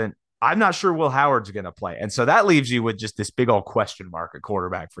he doesn't. I'm not sure Will Howard's going to play. And so that leaves you with just this big old question mark at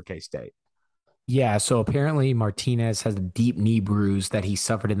quarterback for K State. Yeah, so apparently Martinez has a deep knee bruise that he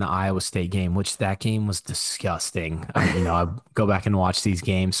suffered in the Iowa State game, which that game was disgusting. I go back and watch these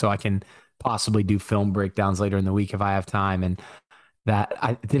games so I can possibly do film breakdowns later in the week if I have time. And that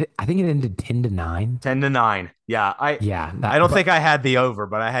I think it ended 10-9. 10-9. Yeah, Yeah, I don't think I had the over,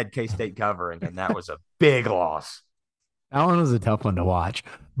 but I had K State covering, and that was a big loss. that one was a tough one to watch.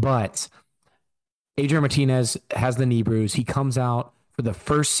 But Adrian Martinez has the knee bruise. He comes out for the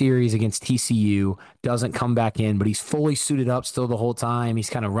first series against TCU, doesn't come back in, but he's fully suited up still the whole time. He's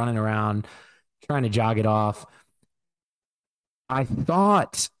kind of running around, trying to jog it off. I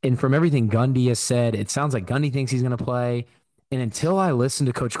thought, and from everything Gundy has said, it sounds like Gundy thinks he's going to play. And until I listened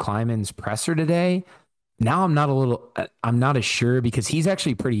to Coach Kleiman's presser today, now I'm not as sure because he's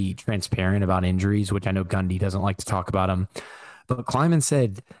actually pretty transparent about injuries, which I know Gundy doesn't like to talk about them. But Kleiman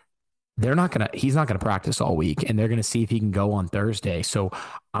said he's not gonna practice all week, and they're gonna see if he can go on Thursday. So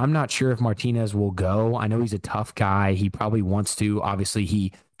I'm not sure if Martinez will go. I know he's a tough guy. He probably wants to. Obviously,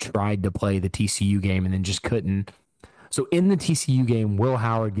 he tried to play the TCU game and then just couldn't. So in the TCU game, Will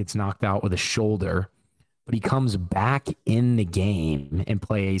Howard gets knocked out with a shoulder, but he comes back in the game and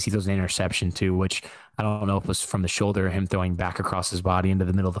plays. He throws an interception too, which I don't know if it was from the shoulder or him throwing back across his body into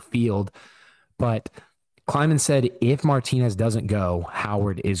the middle of the field. But Kleiman said if Martinez doesn't go,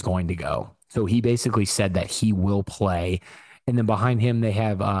 Howard is going to go. So he basically said that he will play. And then behind him, they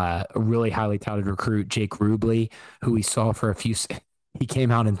have a really highly touted recruit, Jake Rubley, who we saw for a few. He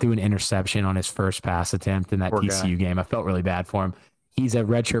came out and threw an interception on his first pass attempt in that Poor TCU guy. game. I felt really bad for him. He's a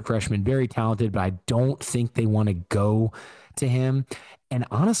redshirt freshman, very talented, but I don't think they want to go to him. And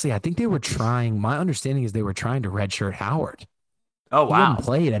honestly, I think they were trying. My understanding is they were trying to redshirt Howard. Oh, He hadn't wow.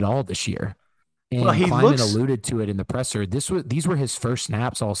 played at all this year. Well, And he Kleiman looks, alluded to it in the presser. These were his first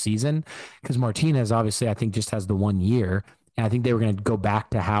snaps all season because Martinez obviously I think just has the 1 year, and I think they were going to go back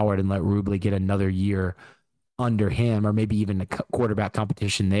to Howard and let Rubley get another year under him, or maybe even a quarterback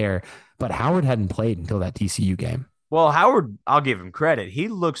competition there. But Howard hadn't played until that TCU game. well, Howard, I'll give him credit. He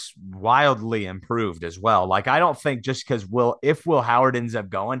looks wildly improved as well. Like, I don't think just because if Will Howard ends up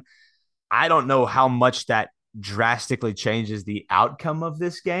going, I don't know how much that drastically changes the outcome of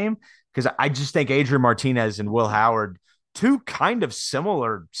this game because I just think Adrian Martinez and Will Howard, two kind of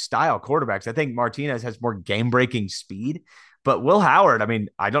similar style quarterbacks. I think Martinez has more game breaking speed, but Will Howard, I mean,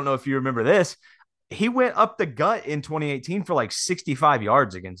 I don't know if you remember this. He went up the gut in 2018 for like 65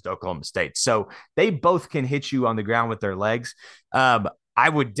 yards against Oklahoma State. So they both can hit you on the ground with their legs. I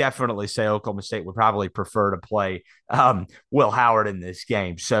would definitely say Oklahoma State would probably prefer to play Will Howard in this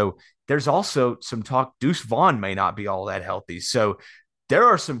game. So there's also some talk Deuce Vaughn may not be all that healthy. So there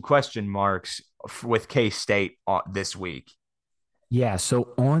are some question marks with K-State this week. Yeah. So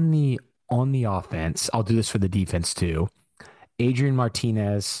on the offense, I'll do this for the defense too. Adrian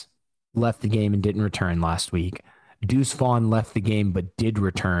Martinez left the game and didn't return last week. Deuce Vaughn left the game but did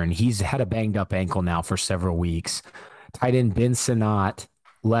return. He's had a banged up ankle now for several weeks. Tight end Ben Sinnott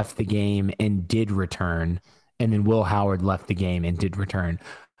left the game and did return. And then Will Howard left the game and did return.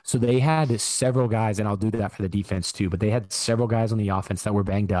 So they had several guys, and I'll do that for the defense too, but they had several guys on the offense that were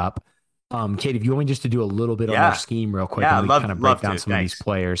banged up. Kate, if you want me just to do a little bit on their Yeah. scheme real quick, Yeah, and we love kind of break down to. some of these Thanks.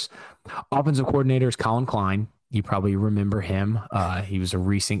 players. Offensive coordinator is Colin Klein. You probably remember him. He was a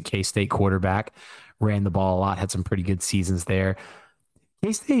recent K-State quarterback, ran the ball a lot, had some pretty good seasons there.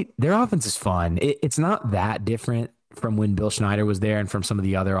 K-State, their offense is fun. It's not that different from when Bill Schneider was there and from some of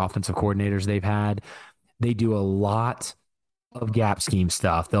the other offensive coordinators they've had. They do a lot of gap scheme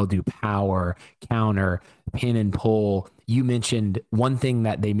stuff. They'll do power, counter, pin and pull. You mentioned one thing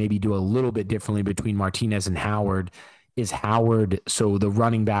that they maybe do a little bit differently between Martinez and Howard is Howard. So the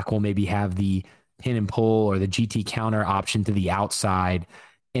running back will maybe have the pin and pull or the GT counter option to the outside.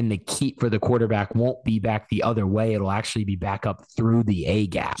 And the keep for the quarterback won't be back the other way. It'll actually be back up through the A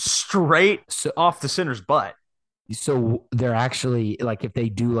gap. Straight So off the center's butt. so they're actually like if they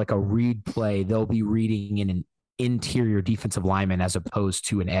do like a read play, they'll be reading in an interior defensive lineman as opposed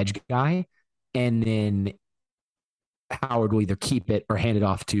to an edge guy. And then Howard will either keep it or hand it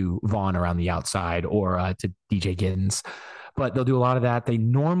off to Vaughn around the outside or to DJ Giddens. But they'll do a lot of that. They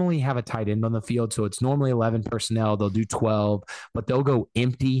normally have a tight end on the field. So it's normally 11 personnel. They'll do 12, but they'll go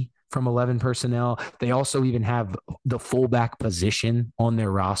empty from 11 personnel. They also even have the fullback position on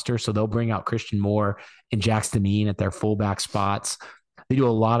their roster. So they'll bring out Christian Moore and Jackson Dean at their fullback spots. They do a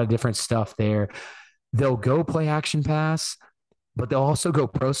lot of different stuff there. They'll go play action pass, but they'll also go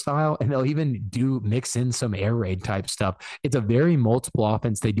pro style and they'll even do mix in some air raid type stuff. It's a very multiple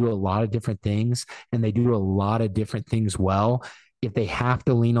offense. They do a lot of different things and they do a lot of different things well. If they have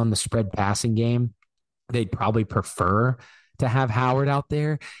to lean on the spread passing game, they'd probably prefer to have Howard out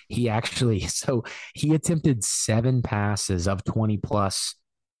there. He attempted 7 passes of 20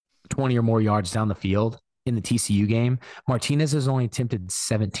 or more yards down the field in the TCU game. Martinez has only attempted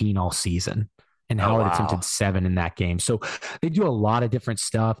 17 all season, and Oh, Howard wow. attempted 7 in that game. So they do a lot of different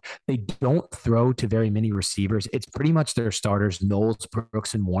stuff. They don't throw to very many receivers. It's pretty much their starters, Knowles,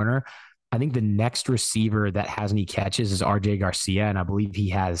 Brooks, and Warner. I think the next receiver that has any catches is RJ Garcia, and I believe he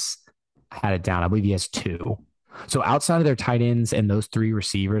has had it down. I believe he has 2. So outside of their tight ends and those 3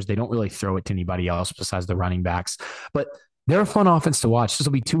 receivers, they don't really throw it to anybody else besides the running backs. But they're a fun offense to watch. This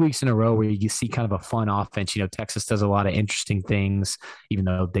will be 2 weeks in a row where you see kind of a fun offense. Texas does a lot of interesting things, even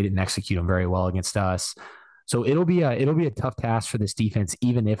though they didn't execute them very well against us. So it'll be a tough task for this defense,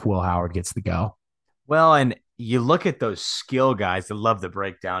 even if Will Howard gets the go. Well, and you look at those skill guys that love the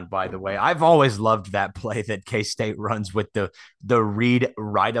breakdown, by the way. I've always loved that play that K-State runs with the read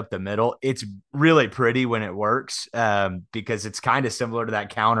right up the middle. It's really pretty when it works because it's kind of similar to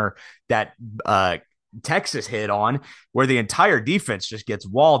that counter that Texas hit on, where the entire defense just gets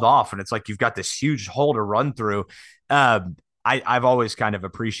walled off, and it's like you've got this huge hole to run through. I've always kind of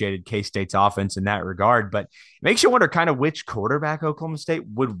appreciated K-State's offense in that regard, but it makes you wonder kind of which quarterback Oklahoma State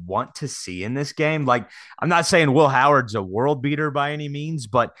would want to see in this game. Like, I'm not saying Will Howard's a world beater by any means,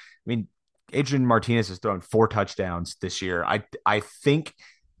 but I mean, Adrian Martinez has thrown 4 touchdowns this year. I think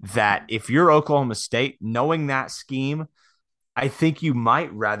that if you're Oklahoma State, knowing that scheme, I think you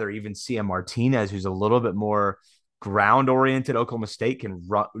might rather even see a Martinez who's a little bit more ground oriented. Oklahoma State can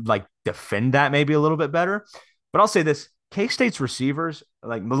defend that maybe a little bit better. But I'll say this: K-State's receivers,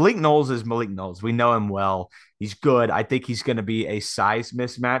 like Malik Knowles is Malik Knowles. We know him well. He's good. I think he's going to be a size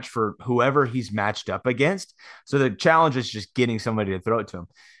mismatch for whoever he's matched up against. So the challenge is just getting somebody to throw it to him.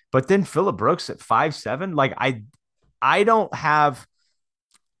 But then Phillip Brooks at 5'7", I don't have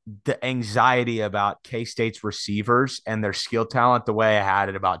the anxiety about K-State's receivers and their skill talent the way I had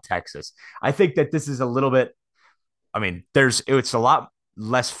it about Texas. I think that this is a little bit, I mean, it's a lot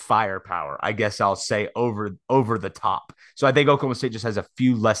less firepower, I guess I'll say, over the top. So I think Oklahoma State just has a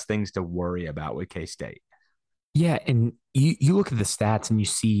few less things to worry about with K-State. Yeah, and you look at the stats and you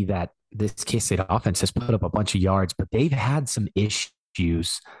see that this K-State offense has put up a bunch of yards, but they've had some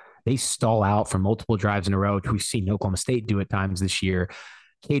issues. They stall out for multiple drives in a row, which we've seen Oklahoma State do at times this year.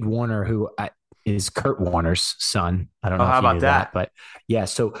 Cade Warner, who is Kurt Warner's son. I don't know if you knew that, but yeah,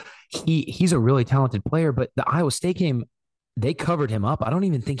 so he's a really talented player. But the Iowa State game, they covered him up. I don't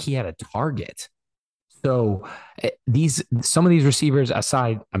even think he had a target. So some of these receivers,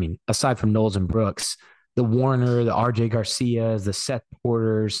 aside from Knowles and Brooks, the Warner, the RJ Garcias, the Seth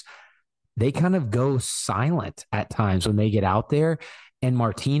Porters, they kind of go silent at times when they get out there. And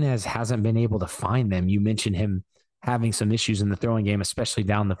Martinez hasn't been able to find them. You mentioned him having some issues in the throwing game, especially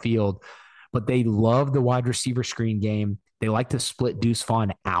down the field, but they love the wide receiver screen game. They like to split Deuce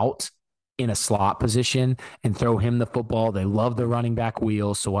Vaughn out in a slot position and throw him the football. They love the running back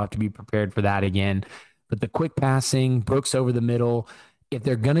wheels, so we'll have to be prepared for that again. But the quick passing, Brooks over the middle, if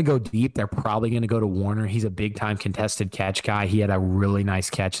they're going to go deep, they're probably going to go to Warner. He's a big-time contested catch guy. He had a really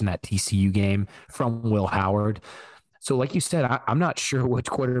nice catch in that TCU game from Will Howard. So like you said, I'm not sure which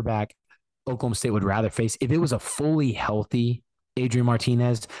quarterback Oklahoma State would rather face. If it was a fully healthy Adrian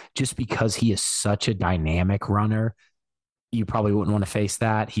Martinez, just because he is such a dynamic runner, you probably wouldn't want to face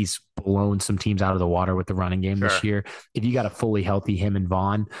that. He's blown some teams out of the water with the running game this year. If you got a fully healthy him and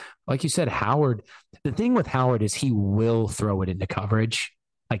Vaughn, like you said, Howard, the thing with Howard is he will throw it into coverage.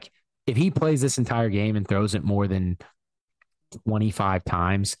 Like if he plays this entire game and throws it more than 25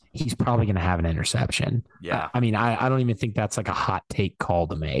 times, he's probably going to have an interception. Yeah. I mean, I don't even think that's like a hot take call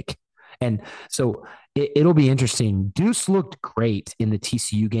to make. And so it'll be interesting. Deuce looked great in the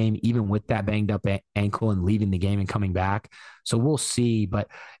TCU game, even with that banged up ankle and leaving the game and coming back. So we'll see. But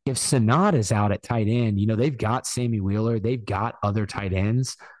if Sanad is out at tight end, they've got Sammy Wheeler, they've got other tight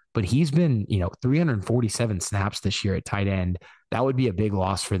ends, but he's been, 347 snaps this year at tight end. That would be a big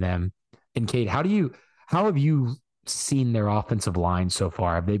loss for them. And Kate, how have you seen their offensive line so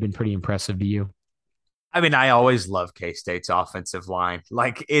far? Have they been pretty impressive to you? I mean, I always love K-State's offensive line.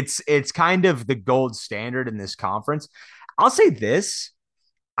 Like it's kind of the gold standard in this conference. I'll say this.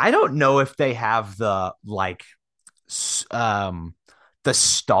 I don't know if they have the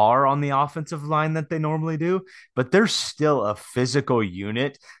star on the offensive line that they normally do, but they're still a physical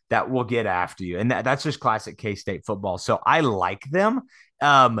unit that will get after you. And that's just classic K-State football. So I like them.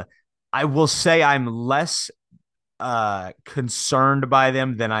 I will say I'm less concerned by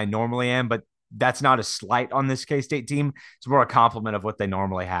them than I normally am, but that's not a slight on this K-State team. It's more a compliment of what they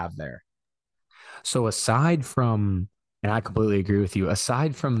normally have there. So aside from, and I completely agree with you,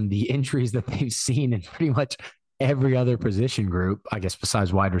 aside from the injuries that they've seen in pretty much every other position group, I guess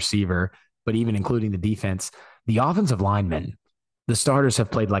besides wide receiver, but even including the defense, the offensive linemen, the starters have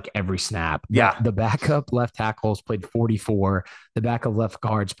played like every snap. Yeah. The backup left tackles played 44. The backup left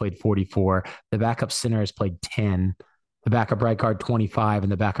guards played 44. The backup center has played 10. The backup right guard 25,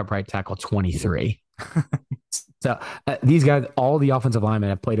 and the backup right tackle 23. So these guys, all the offensive linemen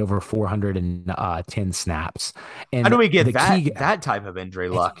have played over 410 snaps. And How do we get the key, that type of injury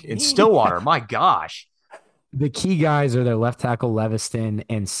luck in Stillwater? My gosh. the key guys are their left tackle Leviston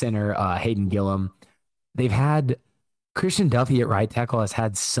and center Hayden Gillum. They've had Christian Duffy at right tackle has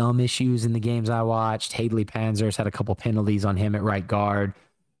had some issues in the games I watched. Hadley Panzer's had a couple penalties on him at right guard.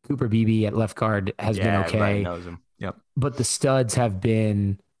 Cooper Beebe at left guard has been okay. Everybody knows him. Yep. But the studs have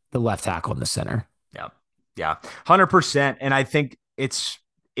been the left tackle and the center. Yep. Yeah. 100%. And I think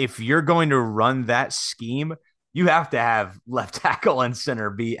if you're going to run that scheme, you have to have left tackle and center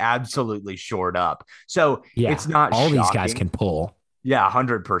be absolutely shored up. So it's not all shocking. These guys can pull. Yeah,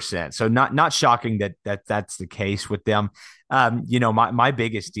 100%. So not shocking that's the case with them. My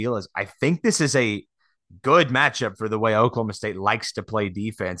biggest deal is I think this is a good matchup for the way Oklahoma State likes to play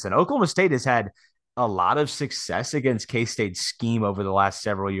defense. And Oklahoma State has had a lot of success against K-State's scheme over the last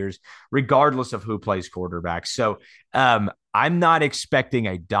several years, regardless of who plays quarterback. So I'm not expecting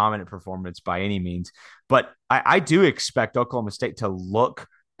a dominant performance by any means, but I do expect Oklahoma State to look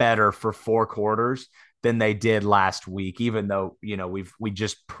better for 4 quarters than they did last week, even though, we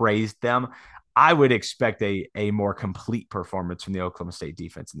just praised them. I would expect a more complete performance from the Oklahoma State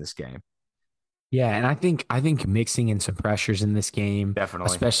defense in this game. Yeah, and I think mixing in some pressures in this game, definitely,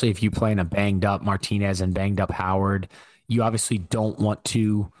 especially if you play in a banged up Martinez and banged up Howard, you obviously don't want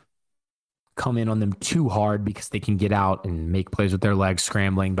to come in on them too hard because they can get out and make plays with their legs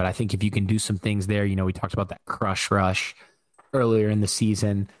scrambling. But I think if you can do some things there, we talked about that crush rush earlier in the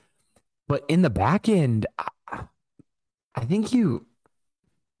season. But in the back end, I think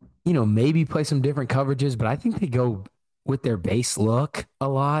maybe play some different coverages, but I think they go with their base look a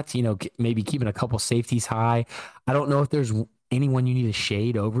lot, maybe keeping a couple safeties high. I don't know if there's anyone you need to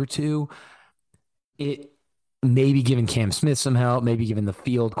shade over to. It maybe giving Cam Smith some help, maybe giving the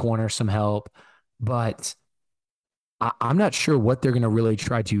field corner some help, but I'm not sure what they're going to really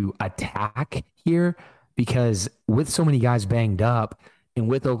try to attack here because with so many guys banged up and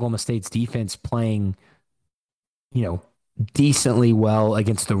with Oklahoma State's defense playing, decently well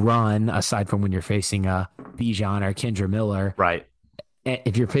against the run, aside from when you're facing a Bijan or Kendra Miller. Right.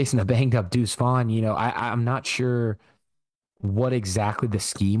 If you're facing a banged up Deuce Vaughn, I'm not sure what exactly the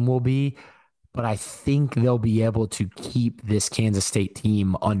scheme will be, but I think they'll be able to keep this Kansas State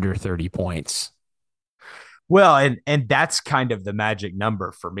team under 30 points. Well, and that's kind of the magic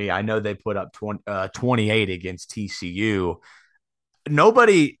number for me. I know they put up 28 against TCU.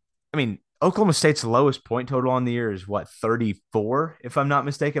 Oklahoma State's lowest point total on the year is 34, if I'm not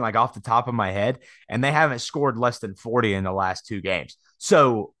mistaken, like off the top of my head. And they haven't scored less than 40 in the last 2 games.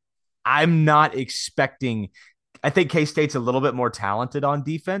 So I'm not expecting, I think K-State's a little bit more talented on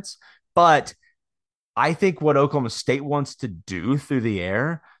defense, but I think what Oklahoma State wants to do through the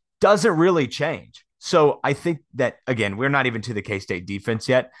air doesn't really change. So I think that, again, we're not even to the K-State defense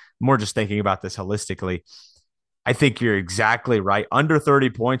yet. More just thinking about this holistically. I think you're exactly right. Under 30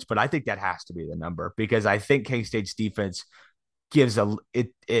 points, but I think that has to be the number because I think K-State's defense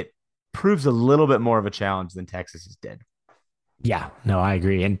it proves a little bit more of a challenge than Texas's did. Yeah, no, I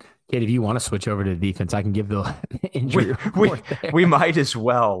agree. And Kate, if you want to switch over to the defense, I can give the injury report. We might as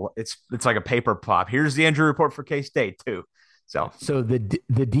well. It's like a paper pop. Here's the injury report for K-State too. So the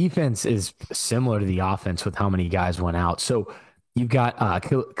defense is similar to the offense with how many guys went out. So you've got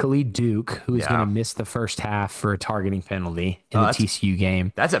Khalid Duke, who is going to miss the first half for a targeting penalty in the TCU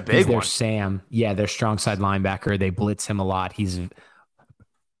game. That's a big one. Sam, their strong side linebacker. They blitz him a lot. He's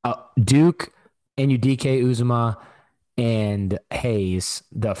Duke, Enudike Uzuma, and Hayes,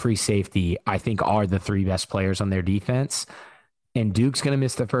 the free safety, I think are the 3 best players on their defense. And Duke's going to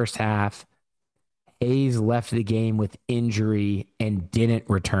miss the first half. Hayes left the game with injury and didn't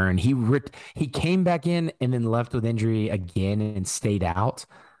return. He came back in and then left with injury again and stayed out.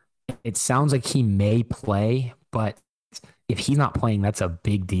 It sounds like he may play, but if he's not playing, that's a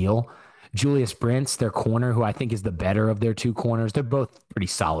big deal. Julius Brents, their corner, who I think is the better of their 2 corners. They're both pretty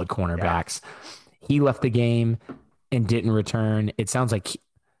solid cornerbacks. Yeah. He left the game and didn't return. It sounds like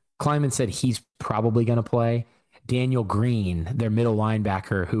Kleiman said he's probably going to play. Daniel Green, their middle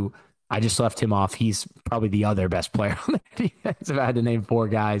linebacker, who I just left him off. He's probably the other best player on the defense if I had to name 4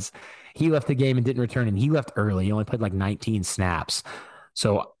 guys. He left the game and didn't return, and he left early. He only played like 19 snaps.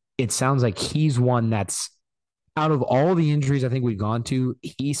 So it sounds like he's one that's, out of all the injuries I think we've gone to,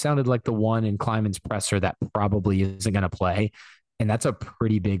 he sounded like the one in Kleiman's presser that probably isn't going to play. And that's a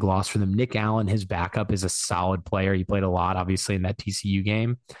pretty big loss for them. Nick Allen, his backup, is a solid player. He played a lot, obviously, in that TCU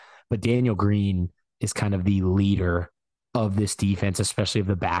game. But Daniel Green is kind of the leader of this defense, especially of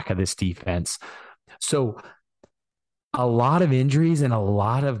the back of this defense. So a lot of injuries and a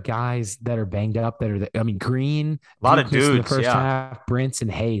lot of guys that are banged up Green, A lot of Duke missed in the dudes, first yeah. half,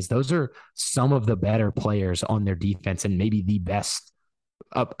 Brinson, Hayes. Those are some of the better players on their defense and maybe the best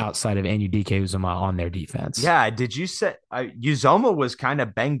up outside of Anudike Uzomah on their defense. Yeah, did you say Uzoma was kind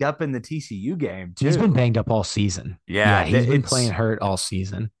of banged up in the TCU game too? He's been banged up all season. Yeah, He's been playing hurt all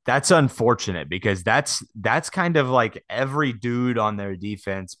season. That's unfortunate because that's kind of like every dude on their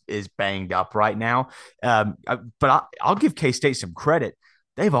defense is banged up right now. But I'll give K-State some credit.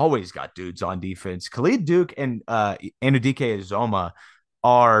 They've always got dudes on defense. Khalid Duke and Anudike Uzoma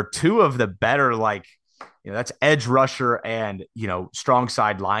are two of the better, like, that's edge rusher and, strong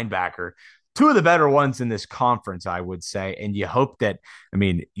side linebacker. Two of the better ones in this conference, I would say. And you hope that,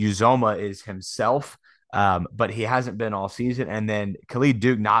 Uzoma is himself, but he hasn't been all season. And then Khalid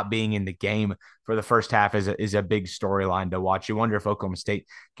Duke not being in the game for the first half is a big storyline to watch. You wonder if Oklahoma State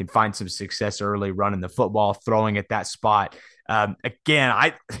can find some success early running the football, throwing at that spot.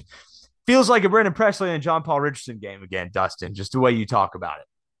 Again, feels like a Brendan Presley and John Paul Richardson game again, Dustin, just the way you talk about it.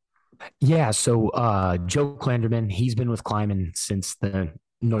 Yeah. So Joe Klanderman, he's been with Kleiman since the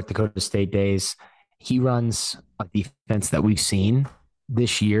North Dakota State days. He runs a defense that we've seen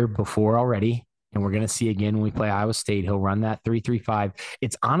this year before already, and we're going to see again when we play Iowa State. He'll run that 3-3-5.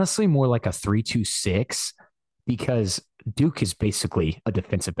 It's honestly more like a 3-2-6 because Duke is basically a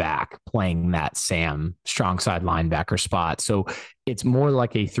defensive back playing that Sam strong side linebacker spot. So it's more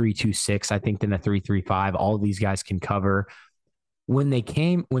like a 3-2-6, I think, than a 3-3-5. All of these guys can cover. When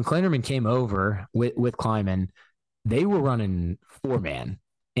Klanderman came over with Kleiman, they were running 4-man,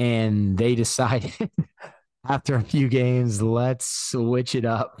 and they decided after a few games, let's switch it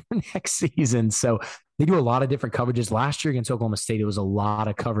up next season. So they do a lot of different coverages. Last year against Oklahoma State, it was a lot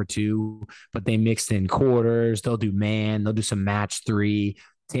of cover 2, but they mixed in quarters. They'll do man. They'll do some match 3,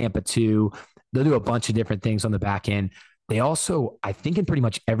 Tampa 2. They'll do a bunch of different things on the back end. They also, I think in pretty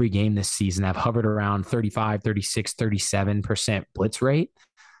much every game this season, have hovered around 35, 36, 37% blitz rate.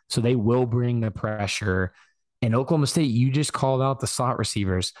 So they will bring the pressure. And Oklahoma State, you just called out the slot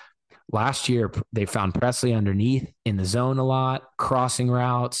receivers. Last year, they found Presley underneath in the zone a lot, crossing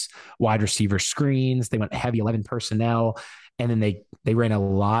routes, wide receiver screens. They went heavy 11 personnel. And then they ran a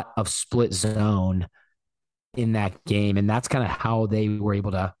lot of split zone in that game. And that's kind of how they were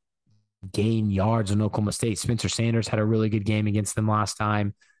able to gain yards in Oklahoma State. Spencer Sanders had a really good game against them last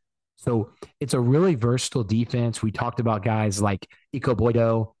time. So it's a really versatile defense. We talked about guys like Iko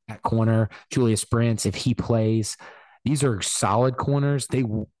Boydo at corner, Julius Brents, if he plays. These are solid corners.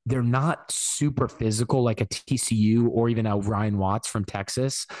 They're not super physical like a TCU or even a Ryan Watts from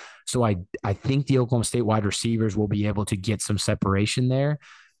Texas. So I think the Oklahoma State wide receivers will be able to get some separation there.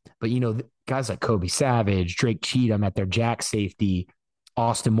 But, guys like Kobe Savage, Drake Cheatham at their jack safety,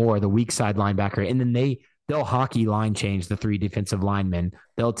 Austin Moore, the weak side linebacker, and then they'll hockey line change the 3 defensive linemen.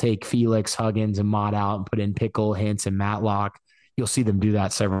 They'll take Felix, Huggins, and Mott out and put in Pickle, Hintz, and Matlock. You'll see them do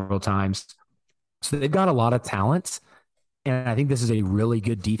that several times. So they've got a lot of talent, and I think this is a really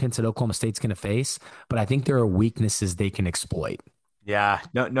good defense that Oklahoma State's going to face, but I think there are weaknesses they can exploit. Yeah,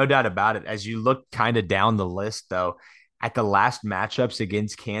 no doubt about it. As you look kind of down the list, though, at the last matchups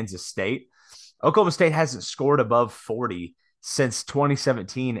against Kansas State, Oklahoma State hasn't scored above 40 since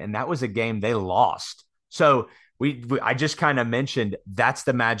 2017, and that was a game they lost. So I just kind of mentioned that's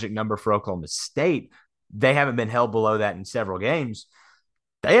the magic number for Oklahoma State. They haven't been held below that in several games.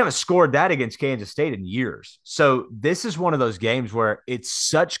 They haven't scored that against Kansas State in years. So this is one of those games where it's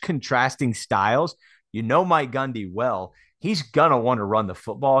such contrasting styles. Mike Gundy well. He's going to want to run the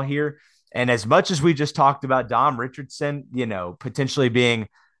football here. And as much as we just talked about Dom Richardson, potentially being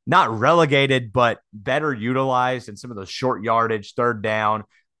not relegated, but better utilized in some of those short yardage, third down,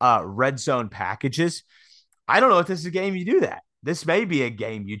 red zone packages. I don't know if this is a game you do that. This may be a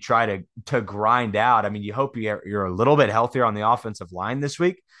game you try to grind out. You hope you're a little bit healthier on the offensive line this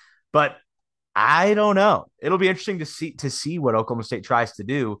week, but I don't know. It'll be interesting to see what Oklahoma State tries to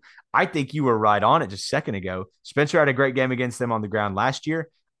do. I think you were right on it just a second ago. Spencer had a great game against them on the ground last year.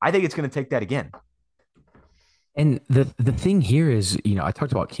 I think it's going to take that again. And the thing here is, I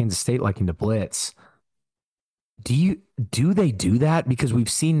talked about Kansas State liking to blitz. Do they do that? Because we've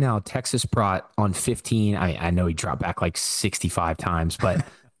seen now Texas brought on 15. I know he dropped back like 65 times, but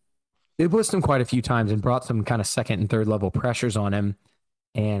they blitzed him quite a few times and brought some kind of second and third level pressures on him.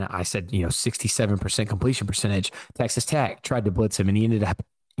 And I said, 67% completion percentage. Texas Tech tried to blitz him and he ended up,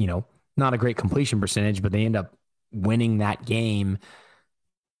 not a great completion percentage, but they end up winning that game.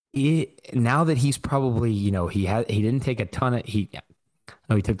 Now that he's probably, he didn't take a ton of,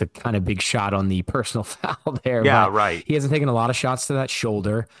 no, he took the kind of big shot on the personal foul there, Yeah, but right. he hasn't taken a lot of shots to that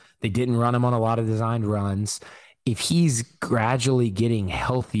shoulder. They didn't run him on a lot of designed runs. If he's gradually getting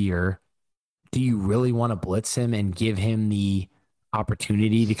healthier, do you really want to blitz him and give him the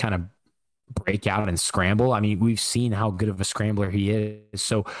opportunity to kind of break out and scramble? I mean, we've seen how good of a scrambler he is.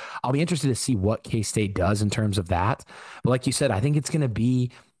 So I'll be interested to see what K-State does in terms of that. But like you said, I think it's going to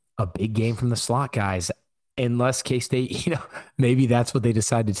be a big game from the slot guys. Unless K-State, maybe that's what they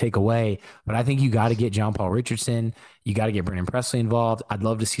decide to take away. But I think you got to get John Paul Richardson. You got to get Brennan Presley involved. I'd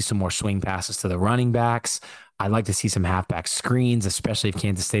love to see some more swing passes to the running backs. I'd like to see some halfback screens, especially if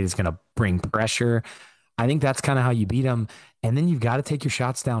Kansas State is going to bring pressure. I think that's kind of how you beat them. And then you've got to take your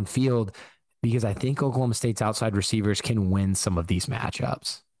shots downfield because I think Oklahoma State's outside receivers can win some of these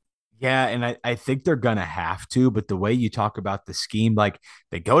matchups. Yeah, and I think they're gonna have to, but the way you talk about the scheme, like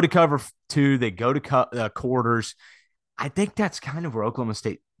they go to cover two, they go to quarters. I think that's kind of where Oklahoma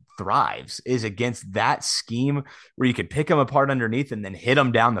State thrives is against that scheme where you can pick them apart underneath and then hit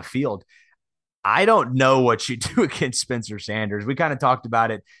them down the field. I don't know what you do against Spencer Sanders. We kind of talked about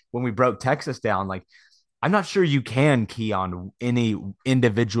it when we broke Texas down. Like, I'm not sure you can key on any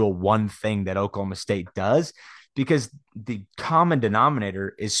individual one thing that Oklahoma State does because the common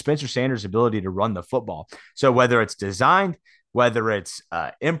denominator is Spencer Sanders' ability to run the football. So whether it's designed, whether it's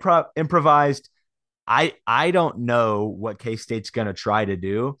improvised, I don't know what K-State's going to try to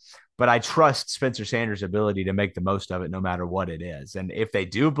do, but I trust Spencer Sanders' ability to make the most of it no matter what it is. And if they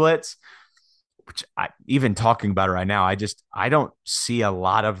do blitz, which even talking about it right now, I don't see a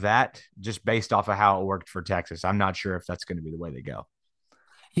lot of that just based off of how it worked for Texas. I'm not sure if that's going to be the way they go.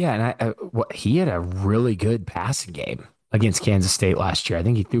 Yeah, and he had a really good passing game against Kansas State last year. I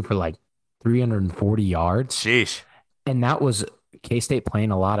think he threw for like 340 yards. Sheesh. And that was K-State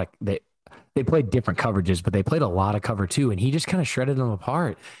playing a lot of they played different coverages, but they played a lot of cover too. And he just kind of shredded them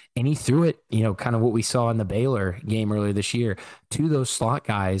apart. And he threw it, kind of what we saw in the Baylor game earlier this year to those slot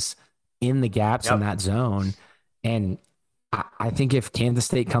guys in the gaps in that zone. And I think if Kansas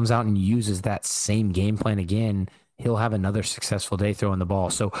State comes out and uses that same game plan again, he'll have another successful day throwing the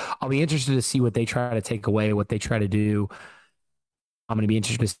ball. So I'll be interested to see what they try to take away, what they try to do. I'm going to be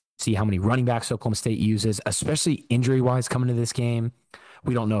interested to see how many running backs Oklahoma State uses, especially injury-wise coming to this game.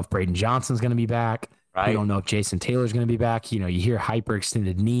 We don't know if Braden Johnson's going to be back. Right. We don't know if Jason Taylor's going to be back. You hear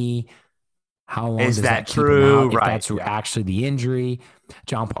hyperextended knee. How long is does that keep true? him out? If right. that's actually the injury.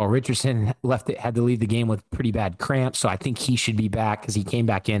 John Paul Richardson had to leave the game with pretty bad cramps, so I think he should be back because he came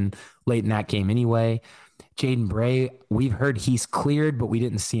back in late in that game anyway. Jaden Bray, we've heard he's cleared, but we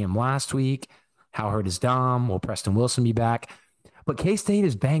didn't see him last week. How hurt is Dom? Will Preston Wilson be back? But K-State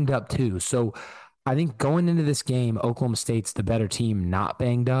is banged up too. So I think going into this game, Oklahoma State's the better team, not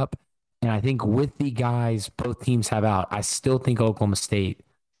banged up. And I think with the guys both teams have out, I still think Oklahoma State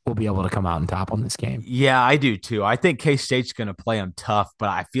will be able to come out on top on this game. Yeah, I do too. I think K-State's going to play them tough, but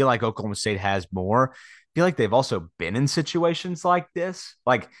I feel like Oklahoma State has more. I feel like they've also been in situations like this.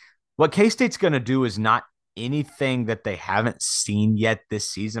 Like what K-State's going to do is not anything that they haven't seen yet this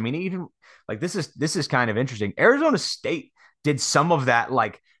season. I mean, even like this is kind of interesting. Arizona State did some of that,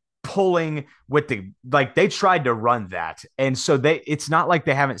 like pulling with they tried to run that. And so it's not like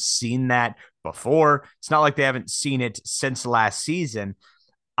they haven't seen that before. It's not like they haven't seen it since last season.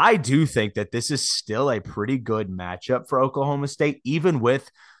 I do think that this is still a pretty good matchup for Oklahoma State, even with,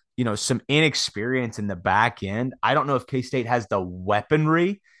 some inexperience in the back end. I don't know if K-State has the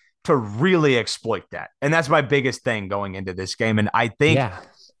weaponry to really exploit that. And that's my biggest thing going into this game. And I think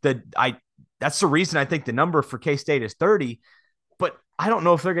that's the reason I think the number for K-State is 30, but I don't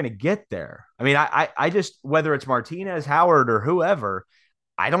know if they're going to get there. I mean, I just, whether it's Martinez, Howard, or whoever,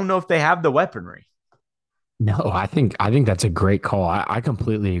 I don't know if they have the weaponry. No, I think that's a great call. I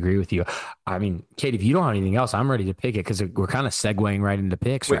completely agree with you. I mean, Kate, if you don't have anything else, I'm ready to pick it because we're kind of segueing right into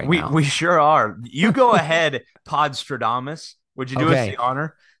picks now. We sure are. You go ahead, Podstradamus. Would you do us the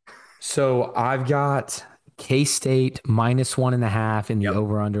honor? So I've got K-State -1.5 in the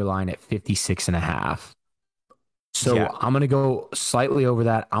over-under line at 56.5. So I'm going to go slightly over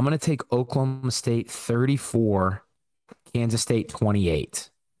that. I'm going to take Oklahoma State 34, Kansas State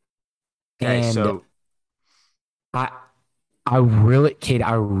 28. Okay, and so I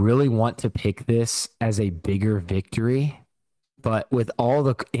really want to pick this as a bigger victory, but with all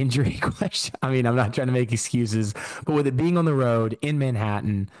the injury questions, I mean, I'm not trying to make excuses, but with it being on the road in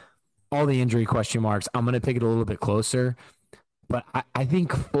Manhattan, all the injury question marks, I'm going to pick it a little bit closer. But I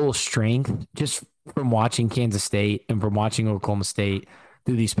think full strength, just from watching Kansas State and from watching Oklahoma State,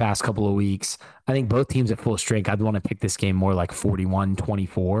 through these past couple of weeks. I think both teams at full strength. I'd want to pick this game more like 41-24,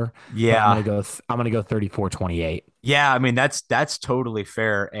 but I'm Yeah. going to go I'm going to go 34-28. Yeah, I mean that's totally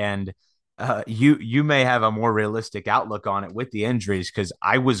fair, and you may have a more realistic outlook on it with the injuries because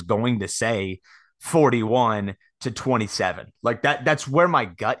I was going to say 41-27. Like that's where my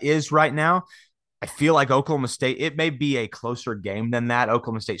gut is right now. I feel like Oklahoma State, it may be a closer game than that.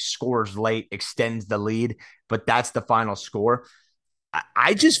 Oklahoma State scores late, extends the lead, but that's the final score.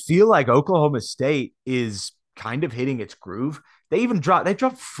 I just feel like Oklahoma State is kind of hitting its groove. They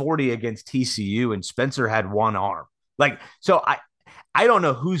dropped 40 against TCU and Spencer had one arm. Like, so I don't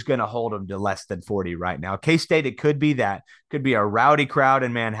know who's going to hold them to less than 40 right now. K-State, it could be that. Could be a rowdy crowd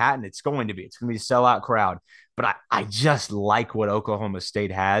in Manhattan. It's going to be. It's going to be a sellout crowd. But I just like what Oklahoma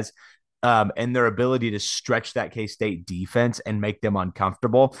State has and their ability to stretch that K-State defense and make them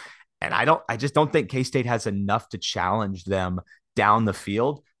uncomfortable. And I just don't think K-State has enough to challenge them down the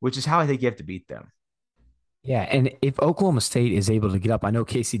field, which is how I think you have to beat them. Yeah, and if Oklahoma State is able to get up, I know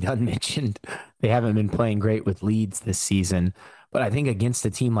Casey Dunn mentioned they haven't been playing great with leads this season, but I think against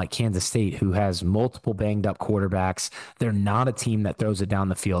a team like Kansas State, who has multiple banged up quarterbacks, they're not a team that throws it down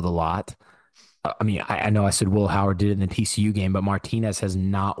the field a lot. I mean, I know I said Will Howard did it in the TCU game, but Martinez has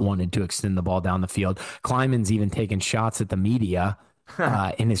not wanted to extend the ball down the field. Kleiman's even taken shots at the media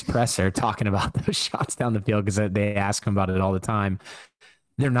in his presser, talking about those shots down the field because they ask him about it all the time.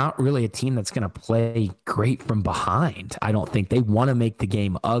 They're not really a team that's going to play great from behind. I don't think they want to make the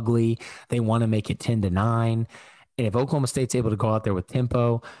game ugly. They want to make it 10-9. And if Oklahoma State's able to go out there with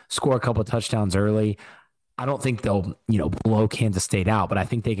tempo, score a couple of touchdowns early, I don't think they'll, blow Kansas State out, but I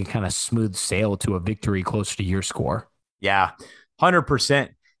think they can kind of smooth sail to a victory closer to your score. Yeah, 100%.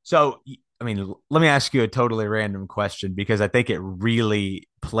 So, I mean, let me ask you a totally random question because I think it really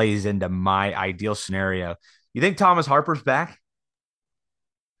plays into my ideal scenario. You think Thomas Harper's back?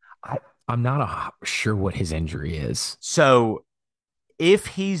 I, I'm not sure what his injury is. So, if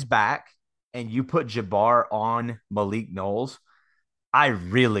he's back and you put Jabbar on Malik Knowles, I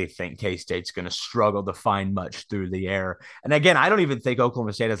really think K State's going to struggle to find much through the air. And again, I don't even think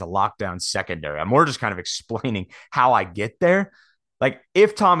Oklahoma State has a lockdown secondary. I'm more just kind of explaining how I get there. Like,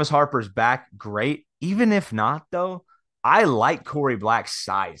 if Thomas Harper's back, great. Even if not, though, I like Corey Black's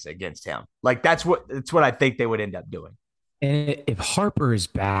size against him. Like, that's what I think they would end up doing. And if Harper is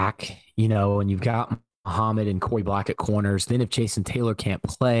back, and you've got Muhammad and Corey Black at corners, then if Jason Taylor can't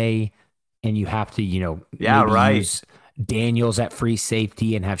play and you have to, Yeah, maybe right. use Daniels at free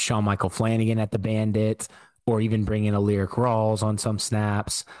safety and have Sean Michael Flanagan at the Bandit, or even bring in a Lyric Rawls on some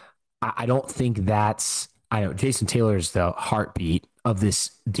snaps, I don't think I know Jason Taylor is the heartbeat of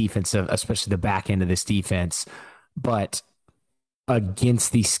this defensive, especially the back end of this defense. But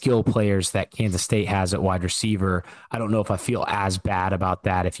against the skill players that Kansas State has at wide receiver, I don't know if I feel as bad about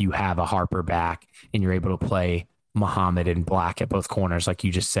that if you have a Harper back and you're able to play Muhammad and Black at both corners, like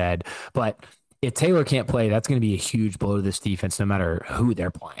you just said. But if Taylor can't play, that's going to be a huge blow to this defense, no matter who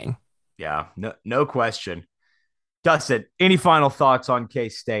they're playing. Yeah, no question. Dustin, any final thoughts on K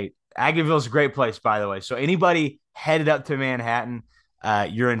State? Aggieville's a great place, by the way. So anybody headed up to Manhattan,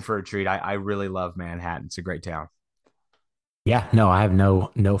 you're in for a treat. I really love Manhattan. It's a great town. Yeah, no, I have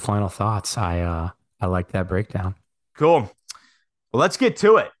no final thoughts. I like that breakdown. Cool. Well, let's get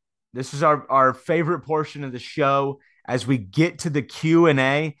to it. This is our favorite portion of the show. As we get to the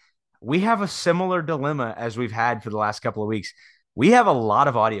Q&A, we have a similar dilemma as we've had for the last couple of weeks. We have a lot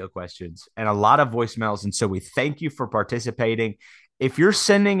of audio questions and a lot of voicemails, and so we thank you for participating. If you're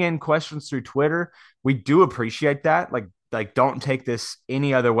sending in questions through Twitter, we do appreciate that. Like don't take this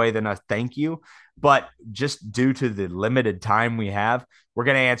any other way than a thank you. But just due to the limited time we have, we're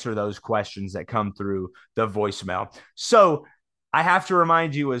going to answer those questions that come through the voicemail. So I have to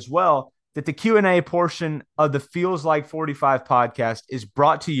remind you as well that the Q&A portion of the Feels Like 45 podcast is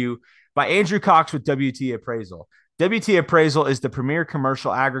brought to you by Andrew Cox with WT Appraisal. WT Appraisal is the premier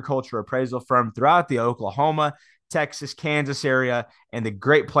commercial agriculture appraisal firm throughout the Oklahoma, Texas, Kansas area, and the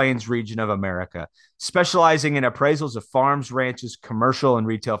Great Plains region of America, specializing in appraisals of farms, ranches, commercial and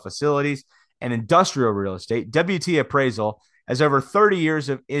retail facilities, and industrial real estate. WT Appraisal has over 30 years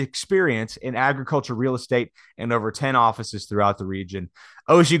of experience in agriculture real estate and over 10 offices throughout the region.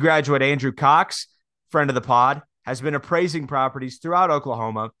 OSU graduate Andrew Cox, friend of the pod, has been appraising properties throughout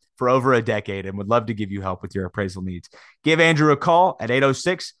Oklahoma for over a decade and would love to give you help with your appraisal needs. Give Andrew a call at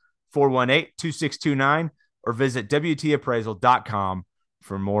 806 418 2629 or visit WTappraisal.com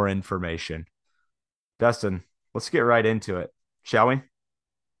for more information. Dustin, let's get right into it, shall we?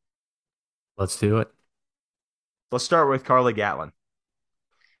 Let's do it. Let's start with Carly Gatlin.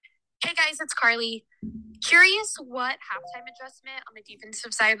 Hey guys, it's Carly. Curious what halftime adjustment on the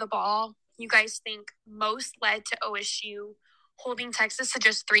defensive side of the ball you guys think most led to OSU holding Texas to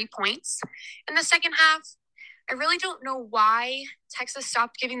just 3 points in the second half. I really don't know why Texas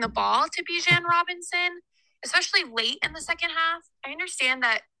stopped giving the ball to Bijan Robinson, especially late in the second half. I understand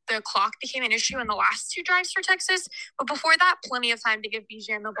that the clock became an issue in the last 2 drives for Texas, but before that, plenty of time to give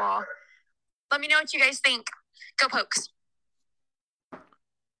Bijan the ball. Let me know what you guys think. Go Pokes.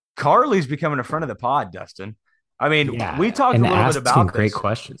 Carly's becoming a friend of the pod, Dustin. I mean, we talked a little bit about this. Great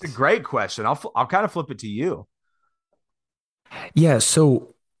questions. It's a great question. I'll kind of flip it to you. Yeah,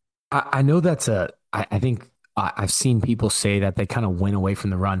 so I know I think I've seen people say that they kind of went away from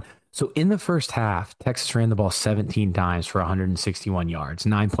the run. So in the first half, Texas ran the ball 17 times for 161 yards,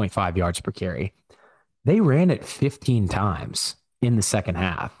 9.5 yards per carry. They ran it 15 times in the second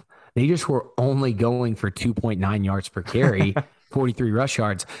half. They just were only going for 2.9 yards per carry, 43 rush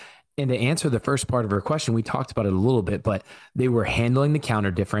yards. And to answer the first part of her question, we talked about it a little bit, but they were handling the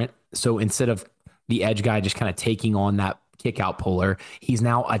counter different. So instead of the edge guy just kind of taking on that kick out puller, he's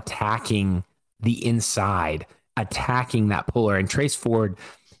now attacking the inside, attacking that puller. And Trace Ford,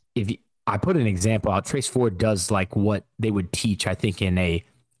 I put an example out, Trace Ford does like what they would teach, I think, in a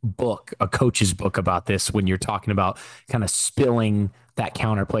book, a coach's book about this, when you're talking about kind of spilling that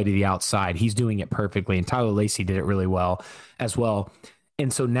counterplay to the outside. He's doing it perfectly. And Tyler Lacey did it really well as well.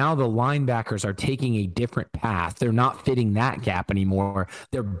 And so now the linebackers are taking a different path. They're not fitting that gap anymore.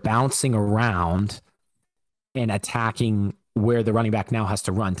 They're bouncing around and attacking where the running back now has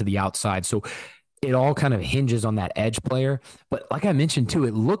to run to the outside. So it all kind of hinges on that edge player. But like I mentioned too,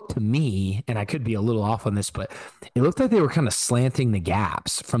 it looked to me, and I could be a little off on this, but it looked like they were kind of slanting the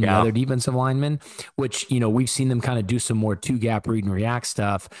gaps from the other defensive linemen, which, we've seen them kind of do some more 2-gap read and react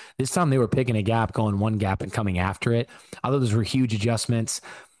stuff. This time they were picking a gap, going 1 gap and coming after it. I thought those were huge adjustments.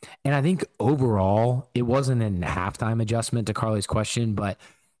 And I think overall, it wasn't a halftime adjustment to Carly's question, but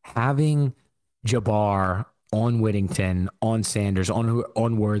having Jabbar on Whittington, on Sanders,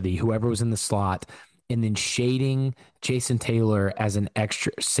 on Worthy, whoever was in the slot, and then shading Jason Taylor as an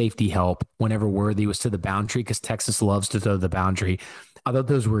extra safety help whenever Worthy was to the boundary, because Texas loves to throw the boundary. I thought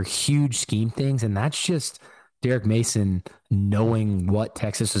those were huge scheme things, and that's just Derek Mason knowing what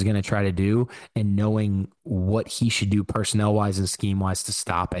Texas is going to try to do and knowing what he should do personnel-wise and scheme-wise to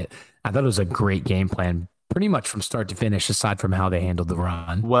stop it. I thought it was a great game plan, pretty much from start to finish, aside from how they handled the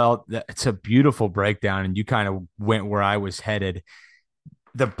run. Well, it's a beautiful breakdown, and you kind of went where I was headed.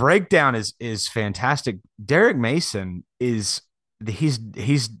 The breakdown is fantastic. Derek Mason he's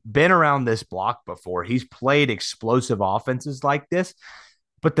been around this block before. He's played explosive offenses like this.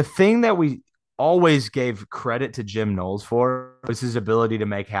 But the thing that we always gave credit to Jim Knowles for was his ability to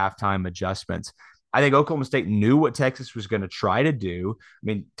make halftime adjustments. I think Oklahoma State knew what Texas was going to try to do. I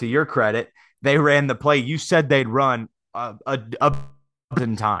mean, to your credit, they ran the play you said they'd run a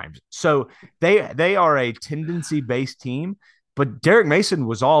dozen times. So they are a tendency-based team, but Derek Mason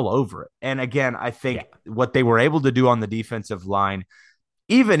was all over it. And again, I think what they were able to do on the defensive line,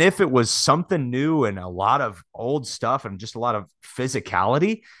 even if it was something new and a lot of old stuff and just a lot of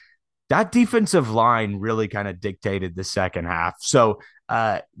physicality, that defensive line really kind of dictated the second half. So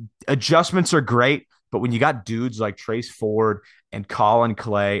adjustments are great, but when you got dudes like Trace Ford and Colin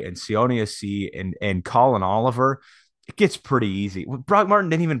Clay and Sionia C and Colin Oliver, it gets pretty easy. Brock Martin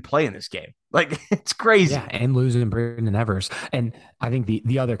didn't even play in this game. Like, it's crazy. Yeah, and losing Brandon Evers. And I think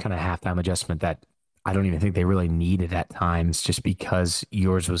the other kind of halftime adjustment that I don't even think they really needed at times, just because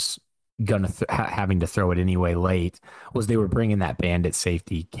yours was having to throw it anyway late, was they were bringing that bandit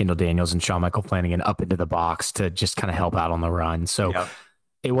safety, Kendall Daniels and Sean Michael Flanagan, up into the box to just kind of help out on the run. So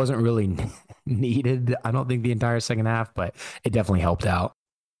it wasn't really needed, I don't think, the entire second half, but it definitely helped out.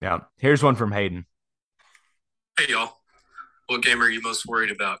 Yeah. Here's one from Hayden. Hey, y'all. What game are you most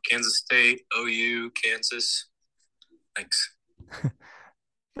worried about? Kansas State, OU, Kansas? Thanks.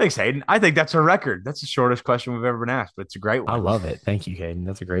 Thanks, Hayden. I think that's a record. That's the shortest question we've ever been asked, but it's a great one. I love it. Thank you, Hayden.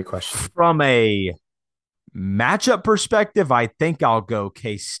 That's a great question. From a matchup perspective, I think I'll go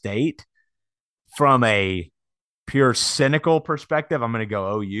K-State. From a pure cynical perspective, I'm going to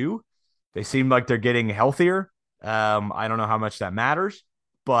go OU. They seem like they're getting healthier. I don't know how much that matters,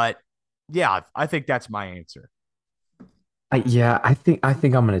 but yeah, I think that's my answer. I think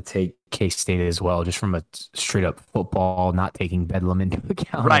I'm going to take K-State as well, just from a straight up football, not taking Bedlam into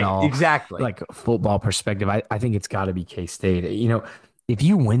account at all. Exactly. Like football perspective, I think it's got to be K-State. If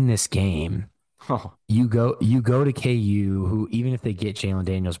you win this game, you go to KU, who, even if they get Jalen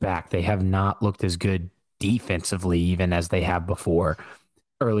Daniels back, they have not looked as good defensively even as they have before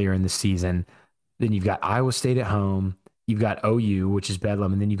earlier in the season. Then you've got Iowa State at home. You've got OU, which is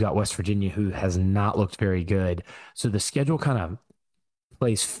Bedlam, and then you've got West Virginia, who has not looked very good. So the schedule kind of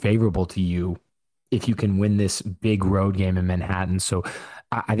plays favorable to you if you can win this big road game in Manhattan. So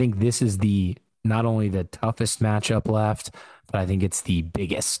I think this is the not only the toughest matchup left, but I think it's the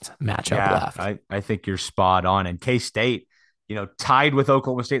biggest matchup Yeah, left. I think you're spot on. And K State, tied with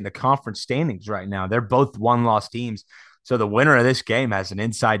Oklahoma State in the conference standings right now. They're both one-loss teams. So the winner of this game has an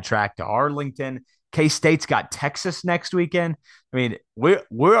inside track to Arlington. K State's got Texas next weekend. I mean, we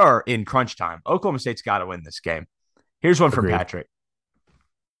are in crunch time. Oklahoma State's got to win this game. Here's one from Agreed. Patrick.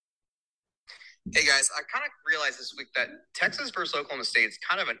 Hey guys, I kind of realized this week that Texas versus Oklahoma State is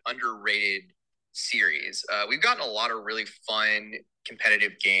kind of an underrated series. We've gotten a lot of really fun,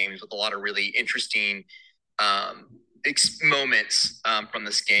 competitive games with a lot of really interesting moments from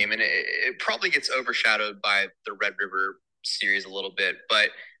this game, and it probably gets overshadowed by the Red River series a little bit. But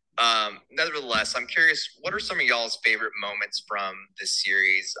nevertheless, I'm curious, what are some of y'all's favorite moments from this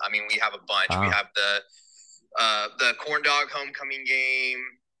series? I mean, we have a bunch. We have the corn dog homecoming game.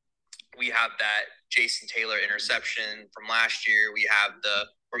 We have that Jason Taylor interception from last year. We have the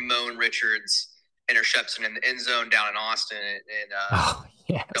Ramon Richards interception in the end zone down in Austin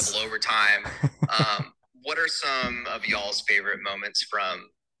in double overtime. What are some of y'all's favorite moments from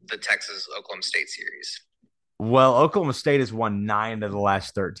the Texas-Oklahoma State series? Well, Oklahoma State has won 9 of the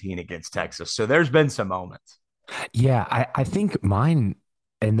last 13 against Texas. So there's been some moments. Yeah, I think mine,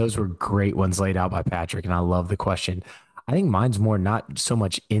 and those were great ones laid out by Patrick, and I love the question. I think mine's more not so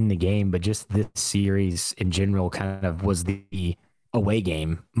much in the game, but just this series in general kind of was the away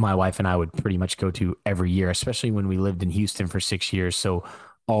game my wife and I would pretty much go to every year, especially when we lived in Houston for 6 years. So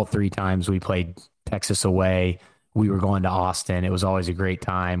all 3 times we played Texas away, we were going to Austin. It was always a great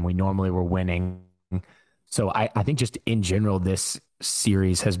time. We normally were winning. So I think just in general, this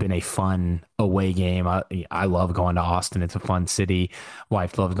series has been a fun away game. I love going to Austin. It's a fun city.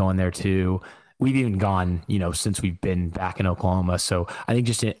 Wife loves going there too. We've even gone, since we've been back in Oklahoma. So I think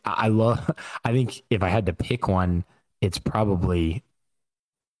I think if I had to pick one, it's probably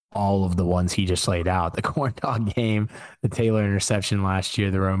all of the ones he just laid out. The corn dog game, the Taylor interception last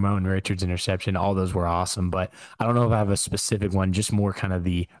year, the Ramon Richards interception, all those were awesome. But I don't know if I have a specific one, just more kind of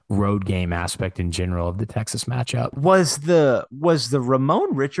the road game aspect in general of the Texas matchup. Was the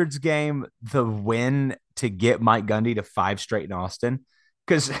Ramon Richards game the win to get Mike Gundy to 5 straight in Austin?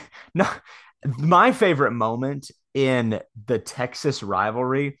 Because no, my favorite moment in the Texas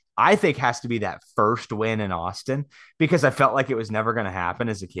rivalry, I think, has to be that first win in Austin because I felt like it was never going to happen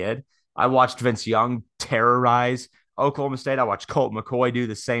as a kid. I watched Vince Young terrorize Oklahoma State. I watched Colt McCoy do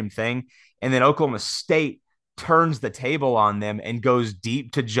the same thing. And then Oklahoma State turns the table on them and goes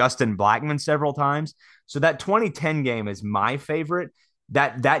deep to Justin Blackman several times. So that 2010 game is my favorite.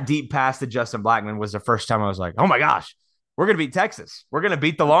 That deep pass to Justin Blackman was the first time I was like, oh my gosh, we're going to beat Texas. We're going to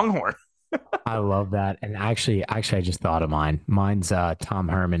beat the Longhorn. I love that. And actually, I just thought of mine. Mine's Tom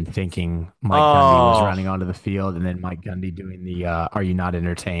Herman thinking Mike Gundy was running onto the field, and then Mike Gundy doing the "Are you not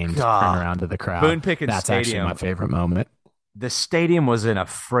entertained?" turn around to the crowd. Boone Pickens That's Stadium. actually my favorite moment. The stadium was in a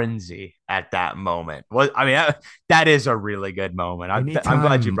frenzy at that moment. That is a really good moment. I'm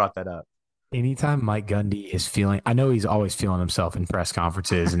glad you brought that up. Anytime Mike Gundy is feeling, I know he's always feeling himself in press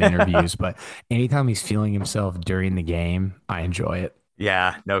conferences and interviews, but anytime he's feeling himself during the game, I enjoy it.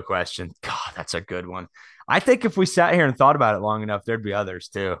 Yeah, no question. God, that's a good one. I think if we sat here and thought about it long enough, there'd be others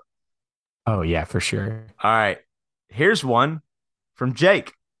too. Oh, yeah, for sure. All right. Here's one from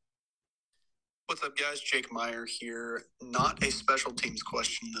Jake. What's up, guys? Jake Meyer here. Not a special teams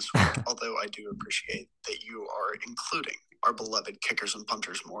question this week, although I do appreciate that you are including our beloved kickers and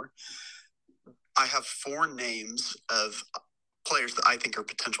punters more. I have 4 names of players that I think are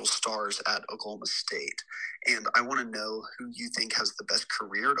potential stars at Oklahoma State. And I want to know who you think has the best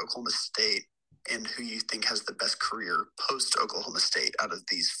career at Oklahoma State and who you think has the best career post-Oklahoma State out of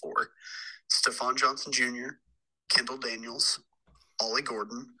these 4. Stephon Johnson Jr., Kendall Daniels, Ollie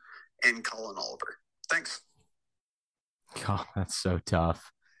Gordon, and Colin Oliver. Thanks. God, that's so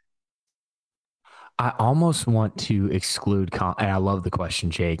tough. I almost want to exclude and I love the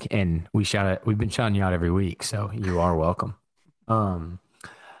question, Jake. And we've been shouting you out every week, so you are welcome.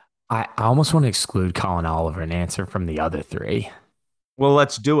 I almost want to exclude Colin Oliver and answer from the other 3. Well,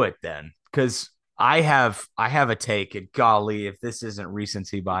 let's do it then, because I have a take. And golly, if this isn't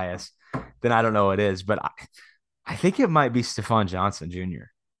recency bias, then I don't know what is. But I think it might be Stephon Johnson Jr.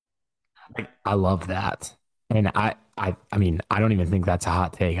 I love that, and I mean, I don't even think that's a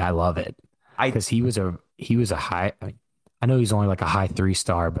hot take. I love it because he was a high. I know he's only like a high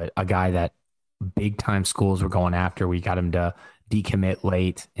 3-star, but a guy that big time schools were going after. We got him to decommit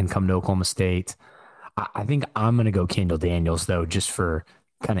late and come to Oklahoma State. I think I'm going to go Kendall Daniels, though, just for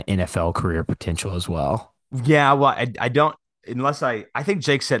kind of NFL career potential as well. Yeah, well, I don't unless I think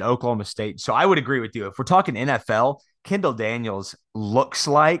Jake said Oklahoma State, so I would agree with you. If we're talking NFL, Kendall Daniels looks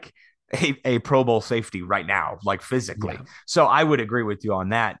like a Pro Bowl safety right now, like physically. Yeah. So I would agree with you on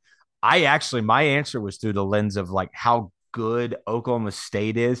that. I actually my answer was through the lens of like how good Oklahoma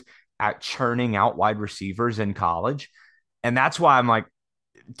State is at churning out wide receivers in college. And that's why I'm like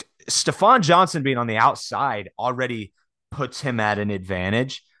Stephon Johnson being on the outside already puts him at an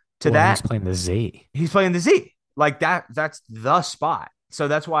advantage to Well, and that. he's playing the Z. He's playing the Z. Like that's the spot. So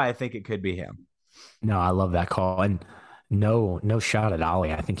that's why I think it could be him. No, I love that call. And no shot at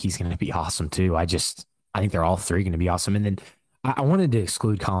Ollie. I think he's going to be awesome too. I think they're all three going to be awesome. And then I wanted to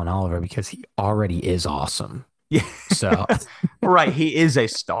exclude Colin Oliver because he already is awesome. Yeah. So, Right. He is a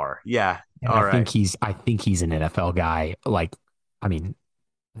star. Yeah. and All right. I think he's an NFL guy. Like, I mean,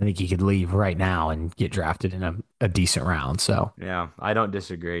 I think he could leave right now and get drafted in a decent round. So, Yeah. I don't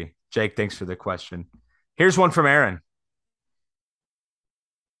disagree. Jake, thanks for the question. Here's one from Aaron.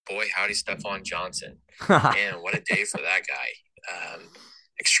 Boy, howdy, Stephon Johnson. Man, what a day for that guy.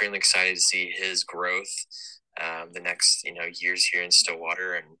 Extremely excited to see his growth the next years here in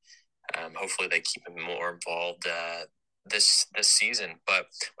Stillwater, and hopefully they keep him more involved this season. But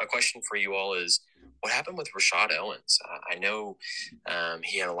my question for you all is, what happened with Rashad Owens? I know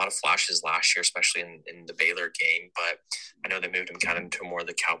he had a lot of flashes last year, especially in the Baylor game, but I know they moved him kind of into more of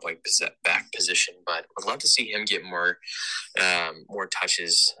the cowboy back position. But I'd love to see him get more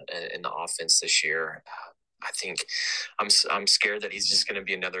touches in the offense this year. I think I'm scared that he's just going to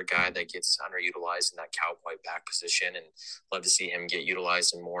be another guy that gets underutilized in that cowboy back position, and love to see him get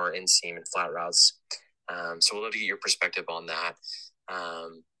utilized in more inseam and flat routes. So we'll love to get your perspective on that.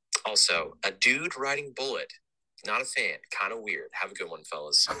 Also, a dude riding Bullet, not a fan, kind of weird. Have a good one,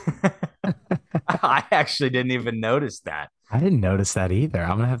 fellas. I actually didn't even notice that. I didn't notice that either.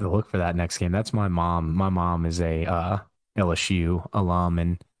 I'm gonna have to look for that next game. That's my mom. My mom is a LSU alum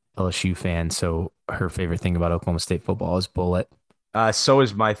and LSU fan, so her favorite thing about Oklahoma State football is Bullet. So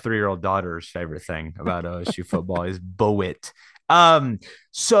is my 3-year-old daughter's favorite thing about OSU football is Bowitt.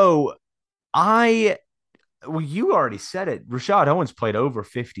 So I well, you already said it. Rashad Owens played over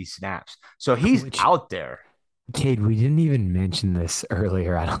 50 snaps. So he's out there. Cade, we didn't even mention this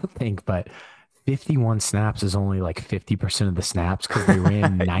earlier, I don't think, but 51 snaps is only like 50% of the snaps because they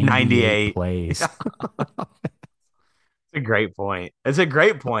ran 98 plays. It's a great point. It's a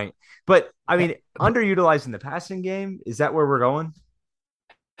great point. But I mean, underutilizing the passing game, is that where we're going?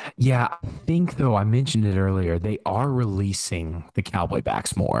 Yeah, I think though, I mentioned it earlier, they are releasing the Cowboy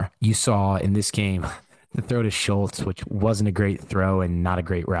backs more. You saw in this game the throw to Schultz, which wasn't a great throw and not a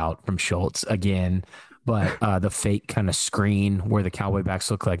great route from Schultz again. But the fake kind of screen where the Cowboy backs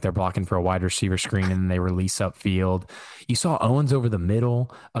look like they're blocking for a wide receiver screen and then they release upfield. You saw Owens over the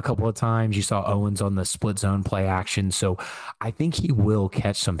middle a couple of times. You saw Owens on the split zone play action. So I think he will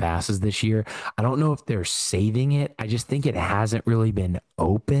catch some passes this year. I don't know if they're saving it. I just think it hasn't really been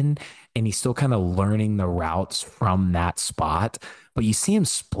open and he's still kind of learning the routes from that spot. But you see him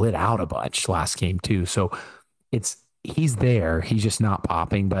split out a bunch last game too. So he's there. He's just not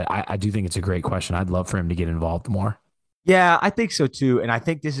popping. But I do think it's a great question. I'd love for him to get involved more. Yeah, I think so too. And I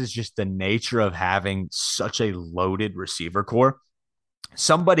think this is just the nature of having such a loaded receiver core.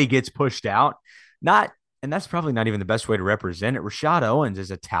 Somebody gets pushed out, and that's probably not even the best way to represent it. Rashad Owens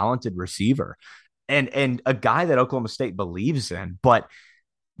is a talented receiver and a guy that Oklahoma State believes in, but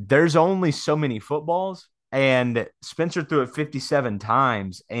there's only so many footballs, and Spencer threw it 57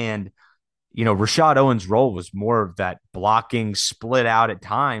 times, and Rashad Owens' role was more of that blocking, split out at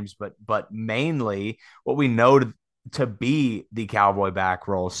times, but mainly what we know to be the cowboy back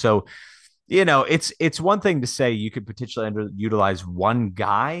role. So, it's one thing to say you could potentially underutilize one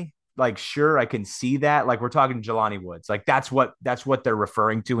guy. Like, sure, I can see that. Like, we're talking Jelani Woods. Like, that's what they're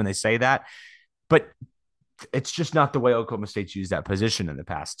referring to when they say that. But it's just not the way Oklahoma State's used that position in the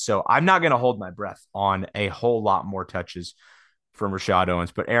past. So I'm not going to hold my breath on a whole lot more touches from Rashad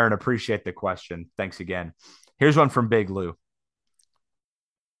Owens. But Aaron, appreciate the question. Thanks again. Here's one from Big Lou.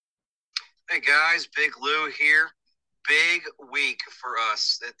 Hey guys, Big Lou here. Big week for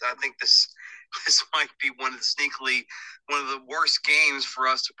us. I think this might be one of the worst games for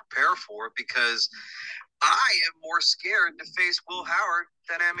us to prepare for because I am more scared to face Will Howard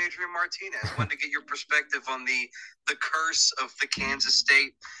than I am Adrian Martinez. Wanted to get your perspective on the curse of the Kansas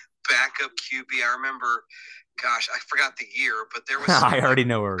State backup QB. I remember, gosh, I forgot the year, but there was I already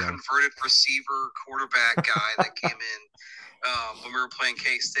know where converted receiver quarterback guy that came in when we were playing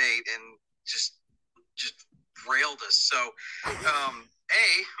K-State and just railed us. So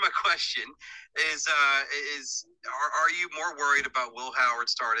My question is are you more worried about Will Howard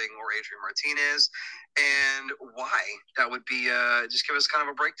starting or Adrian Martinez, and why? That would be just give us kind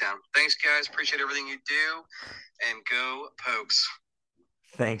of a breakdown. Thanks, guys. Appreciate everything you do, and go Pokes.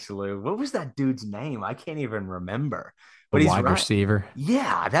 Thanks, Lou. What was that dude's name? I can't even remember. The But he's wide right. receiver.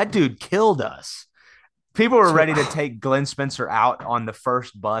 Yeah, that dude killed us. People were ready to take Glenn Spencer out on the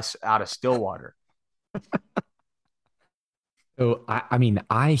first bus out of Stillwater. So I mean,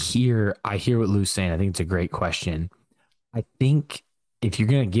 I hear what Lou's saying. I think it's a great question. I think if you're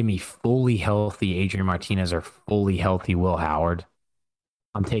gonna give me fully healthy Adrian Martinez or fully healthy Will Howard,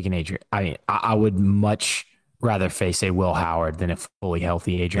 I'm taking Adrian. I mean, I would much rather face a Will Howard than a fully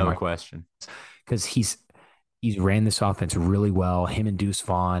healthy Adrian No Martinez, question. because he's ran this offense really well. Him and Deuce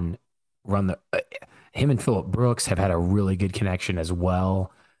Vaughn run the. Him and Phillip Brooks have had a really good connection as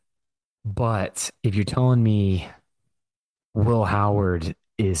well. But if you're telling me Will Howard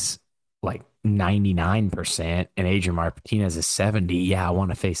is like 99% and Adrian Martinez is 70, yeah, I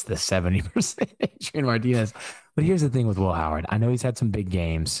want to face the 70% Adrian Martinez. But here's the thing with Will Howard. I know he's had some big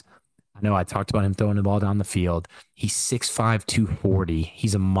games. I know I talked about him throwing the ball down the field. He's 6'5", 240.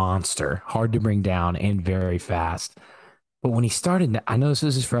 He's a monster, hard to bring down and very fast. But when he started, I know this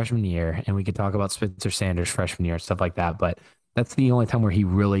was his freshman year, and we could talk about Spencer Sanders' freshman year and stuff like that, but that's the only time where he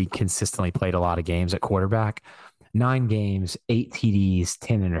really consistently played a lot of games at quarterback. 9 games, 8 TDs,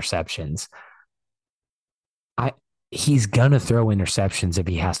 10 interceptions. He's gonna throw interceptions if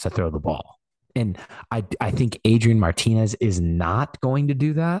he has to throw the ball. And I think Adrian Martinez is not going to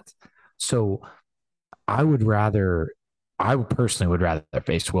do that. So I personally would rather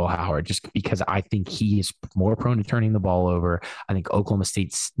face Will Howard, just because I think he is more prone to turning the ball over. I think Oklahoma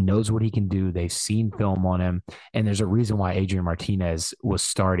State knows what he can do. They've seen film on him. And there's a reason why Adrian Martinez was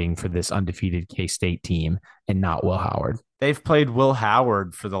starting for this undefeated K-State team and not Will Howard. They've played Will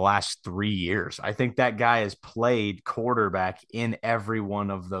Howard for the last 3 years. I think that guy has played quarterback in every one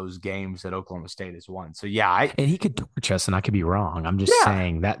of those games that Oklahoma State has won. So, yeah. And he could torch us, and I could be wrong. I'm just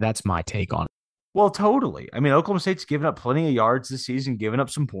saying that's my take on it. Well, totally. I mean, Oklahoma State's given up plenty of yards this season, given up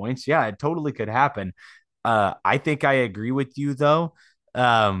some points. Yeah, it totally could happen. I think I agree with you, though.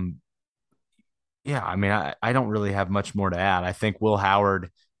 Yeah, I mean, I don't really have much more to add. I think Will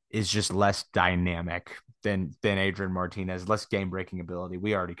Howard is just less dynamic than Adrian Martinez, less game-breaking ability.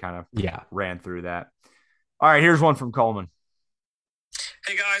 We already kind of ran through that. All right, here's one from Coleman.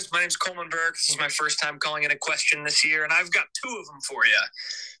 Hey guys, my name's Coleman Burke. This is my first time calling in a question this year, and I've got 2 of them for you.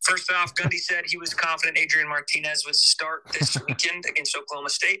 First off, Gundy said he was confident Adrian Martinez would start this weekend against Oklahoma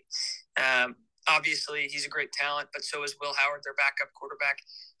State. Obviously, he's a great talent, but so is Will Howard, their backup quarterback.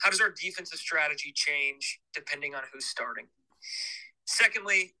 How does our defensive strategy change depending on who's starting?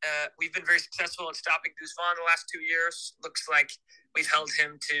 Secondly, we've been very successful at stopping Deuce Vaughn the last 2 years. Looks like we've held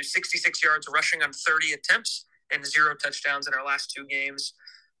him to 66 yards rushing on 30 attempts and 0 touchdowns in our last 2 games.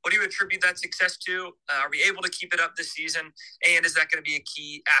 What do you attribute that success to? Are we able to keep it up this season? And is that going to be a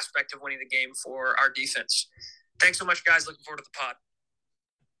key aspect of winning the game for our defense? Thanks so much, guys. Looking forward to the pod.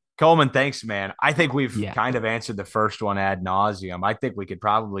 Coleman, thanks, man. I think we've kind of answered the first one ad nauseum. I think we could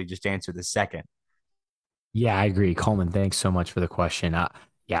probably just answer the second. Yeah, I agree. Coleman, thanks so much for the question.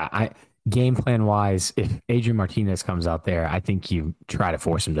 Game plan wise, if Adrian Martinez comes out there, I think you try to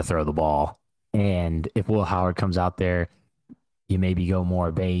force him to throw the ball. And if Will Howard comes out there, you maybe go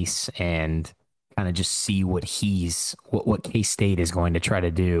more base and kind of just see what K-State is going to try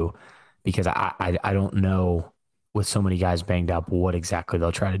to do, because I don't know, with so many guys banged up, what exactly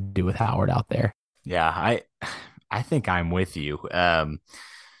they'll try to do with Howard out there. Yeah, I think I'm with you. To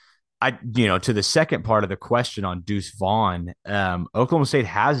the second part of the question on Deuce Vaughn, Oklahoma State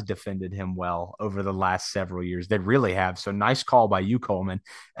has defended him well over the last several years. They really have. So nice call by you, Coleman.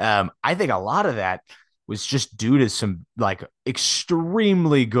 I think a lot of that was just due to some like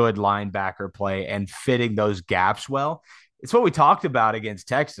extremely good linebacker play and fitting those gaps well. It's what we talked about against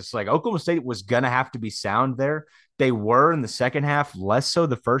Texas. Like, Oklahoma State was going to have to be sound there. They were in the second half, less so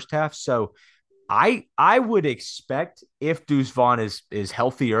the first half. So I would expect, if Deuce Vaughn is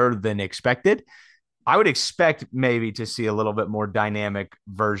healthier than expected, I would expect maybe to see a little bit more dynamic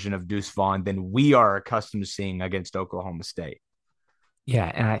version of Deuce Vaughn than we are accustomed to seeing against Oklahoma State.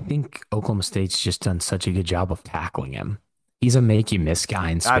 Yeah, and I think Oklahoma State's just done such a good job of tackling him. He's a make you miss guy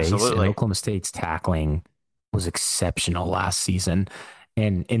in space. Absolutely. And Oklahoma State's tackling was exceptional last season.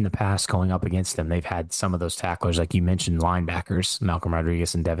 And in the past, going up against them, they've had some of those tacklers, like you mentioned, linebackers, Malcolm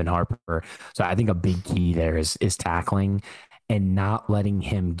Rodriguez and Devin Harper. So I think a big key there is tackling and not letting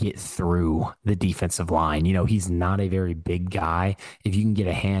him get through the defensive line. You know, he's not a very big guy. If you can get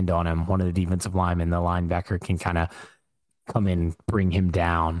a hand on him, one of the defensive linemen, the linebacker, can kind of come in, bring him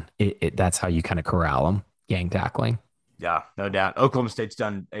down. That's how you kind of corral him, gang tackling. Yeah, no doubt. Oklahoma State's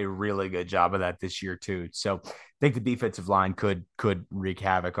done a really good job of that this year too. So I think the defensive line could wreak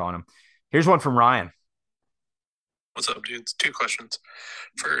havoc on him. Here's one from Ryan. What's up, dudes? 2 questions.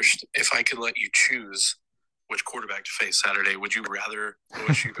 First, if I could let you choose which quarterback to face Saturday, would you rather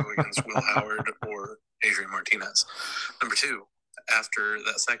OSU go against Will Howard or Adrian Martinez? Number 2, after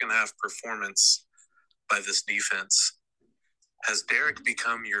that second half performance by this defense, has Derek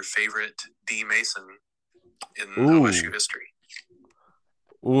become your favorite D Mason in OSU history?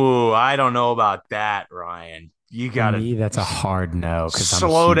 Ooh, I don't know about that, Ryan. You got to me. That's a hard no because I'm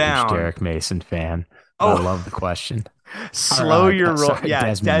slow a huge down. Derek Mason fan. I love the question. Slow your roll. Sorry, Yeah,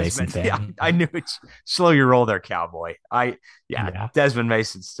 Desmond Mason fan. Yeah, I knew it. Slow your roll there, cowboy. Desmond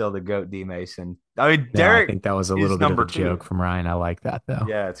Mason's still the GOAT D Mason. I mean, Derek. I think that was a little bit of a joke from Ryan. I like that though.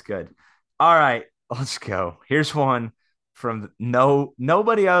 Yeah, it's good. All right, let's go. Here's one from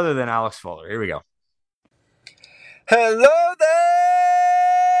nobody other than Alex Fuller. Here we go. Hello there,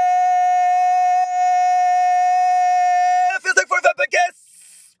 feels like 45 podcast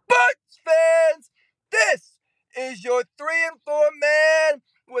sports fans. This is your 3 and 4 man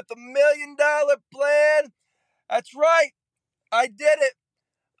with $1 million plan. That's right, I did it.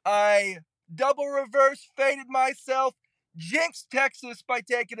 I double reverse faded myself, jinxed Texas by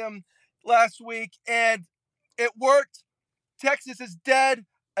taking them last week, and it worked. Texas is dead,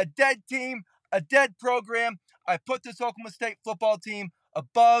 a dead team, a dead program. I put this Oklahoma State football team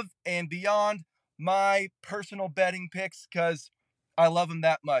above and beyond my personal betting picks because I love them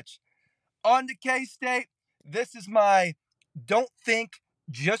that much. On to K-State. This is my don't think,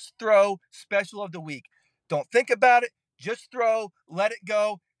 just throw special of the week. Don't think about it. Just throw. Let it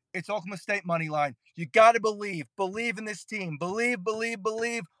go. It's Oklahoma State money line. You got to believe. Believe in this team. Believe.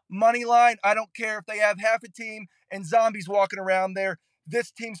 Money line. I don't care if they have half a team and zombies walking around there. This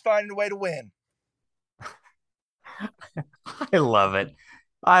team's finding a way to win. I love it.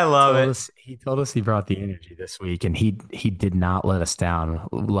 I love it. He told us he brought the energy this week, and he did not let us down.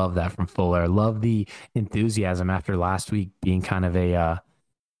 Love that from Fuller. Love the enthusiasm after last week being kind of a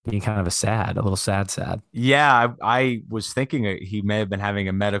little sad. Yeah, I was thinking he may have been having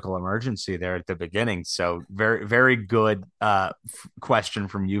a medical emergency there at the beginning. So very, very good question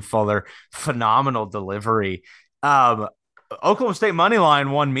from you, Fuller. Phenomenal delivery. Oklahoma State money line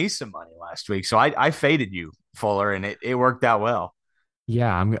won me some money last week, so I faded you, Fuller, and it worked out well.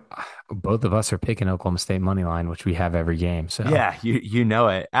 Yeah, both of us are picking Oklahoma State money line, which we have every game. So yeah, you know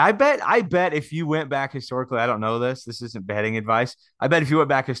it. I bet if you went back historically, I don't know this. This isn't betting advice. I bet if you went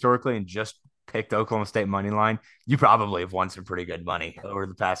back historically and just picked Oklahoma State money line, you probably have won some pretty good money over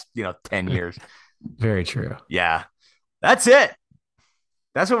the past 10 years. Very true. Yeah, that's it.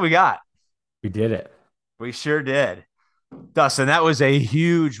 That's what we got. We did it. We sure did. Dustin, that was a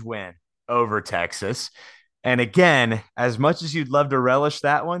huge win over Texas. And again, as much as you'd love to relish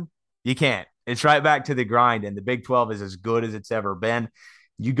that one, you can't. It's right back to the grind, and the Big 12 is as good as it's ever been.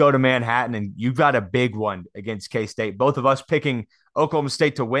 You go to Manhattan, and you've got a big one against K-State. Both of us picking Oklahoma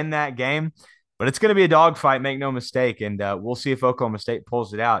State to win that game, but it's going to be a dogfight, make no mistake, and we'll see if Oklahoma State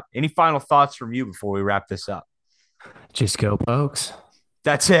pulls it out. Any final thoughts from you before we wrap this up? Just go, Pokes.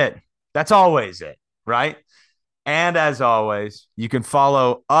 That's it. That's always it, right? And as always, you can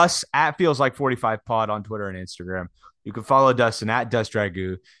follow us at Feels Like 45 Pod on Twitter and Instagram. You can follow Dustin at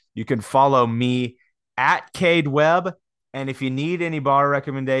DustRagu. You can follow me at Cade Webb. And if you need any bar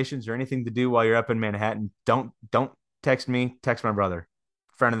recommendations or anything to do while you're up in Manhattan, don't text me. Text my brother,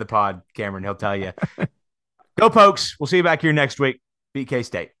 friend of the pod, Cameron. He'll tell you. Go Pokes. We'll see you back here next week. Beat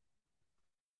K-State.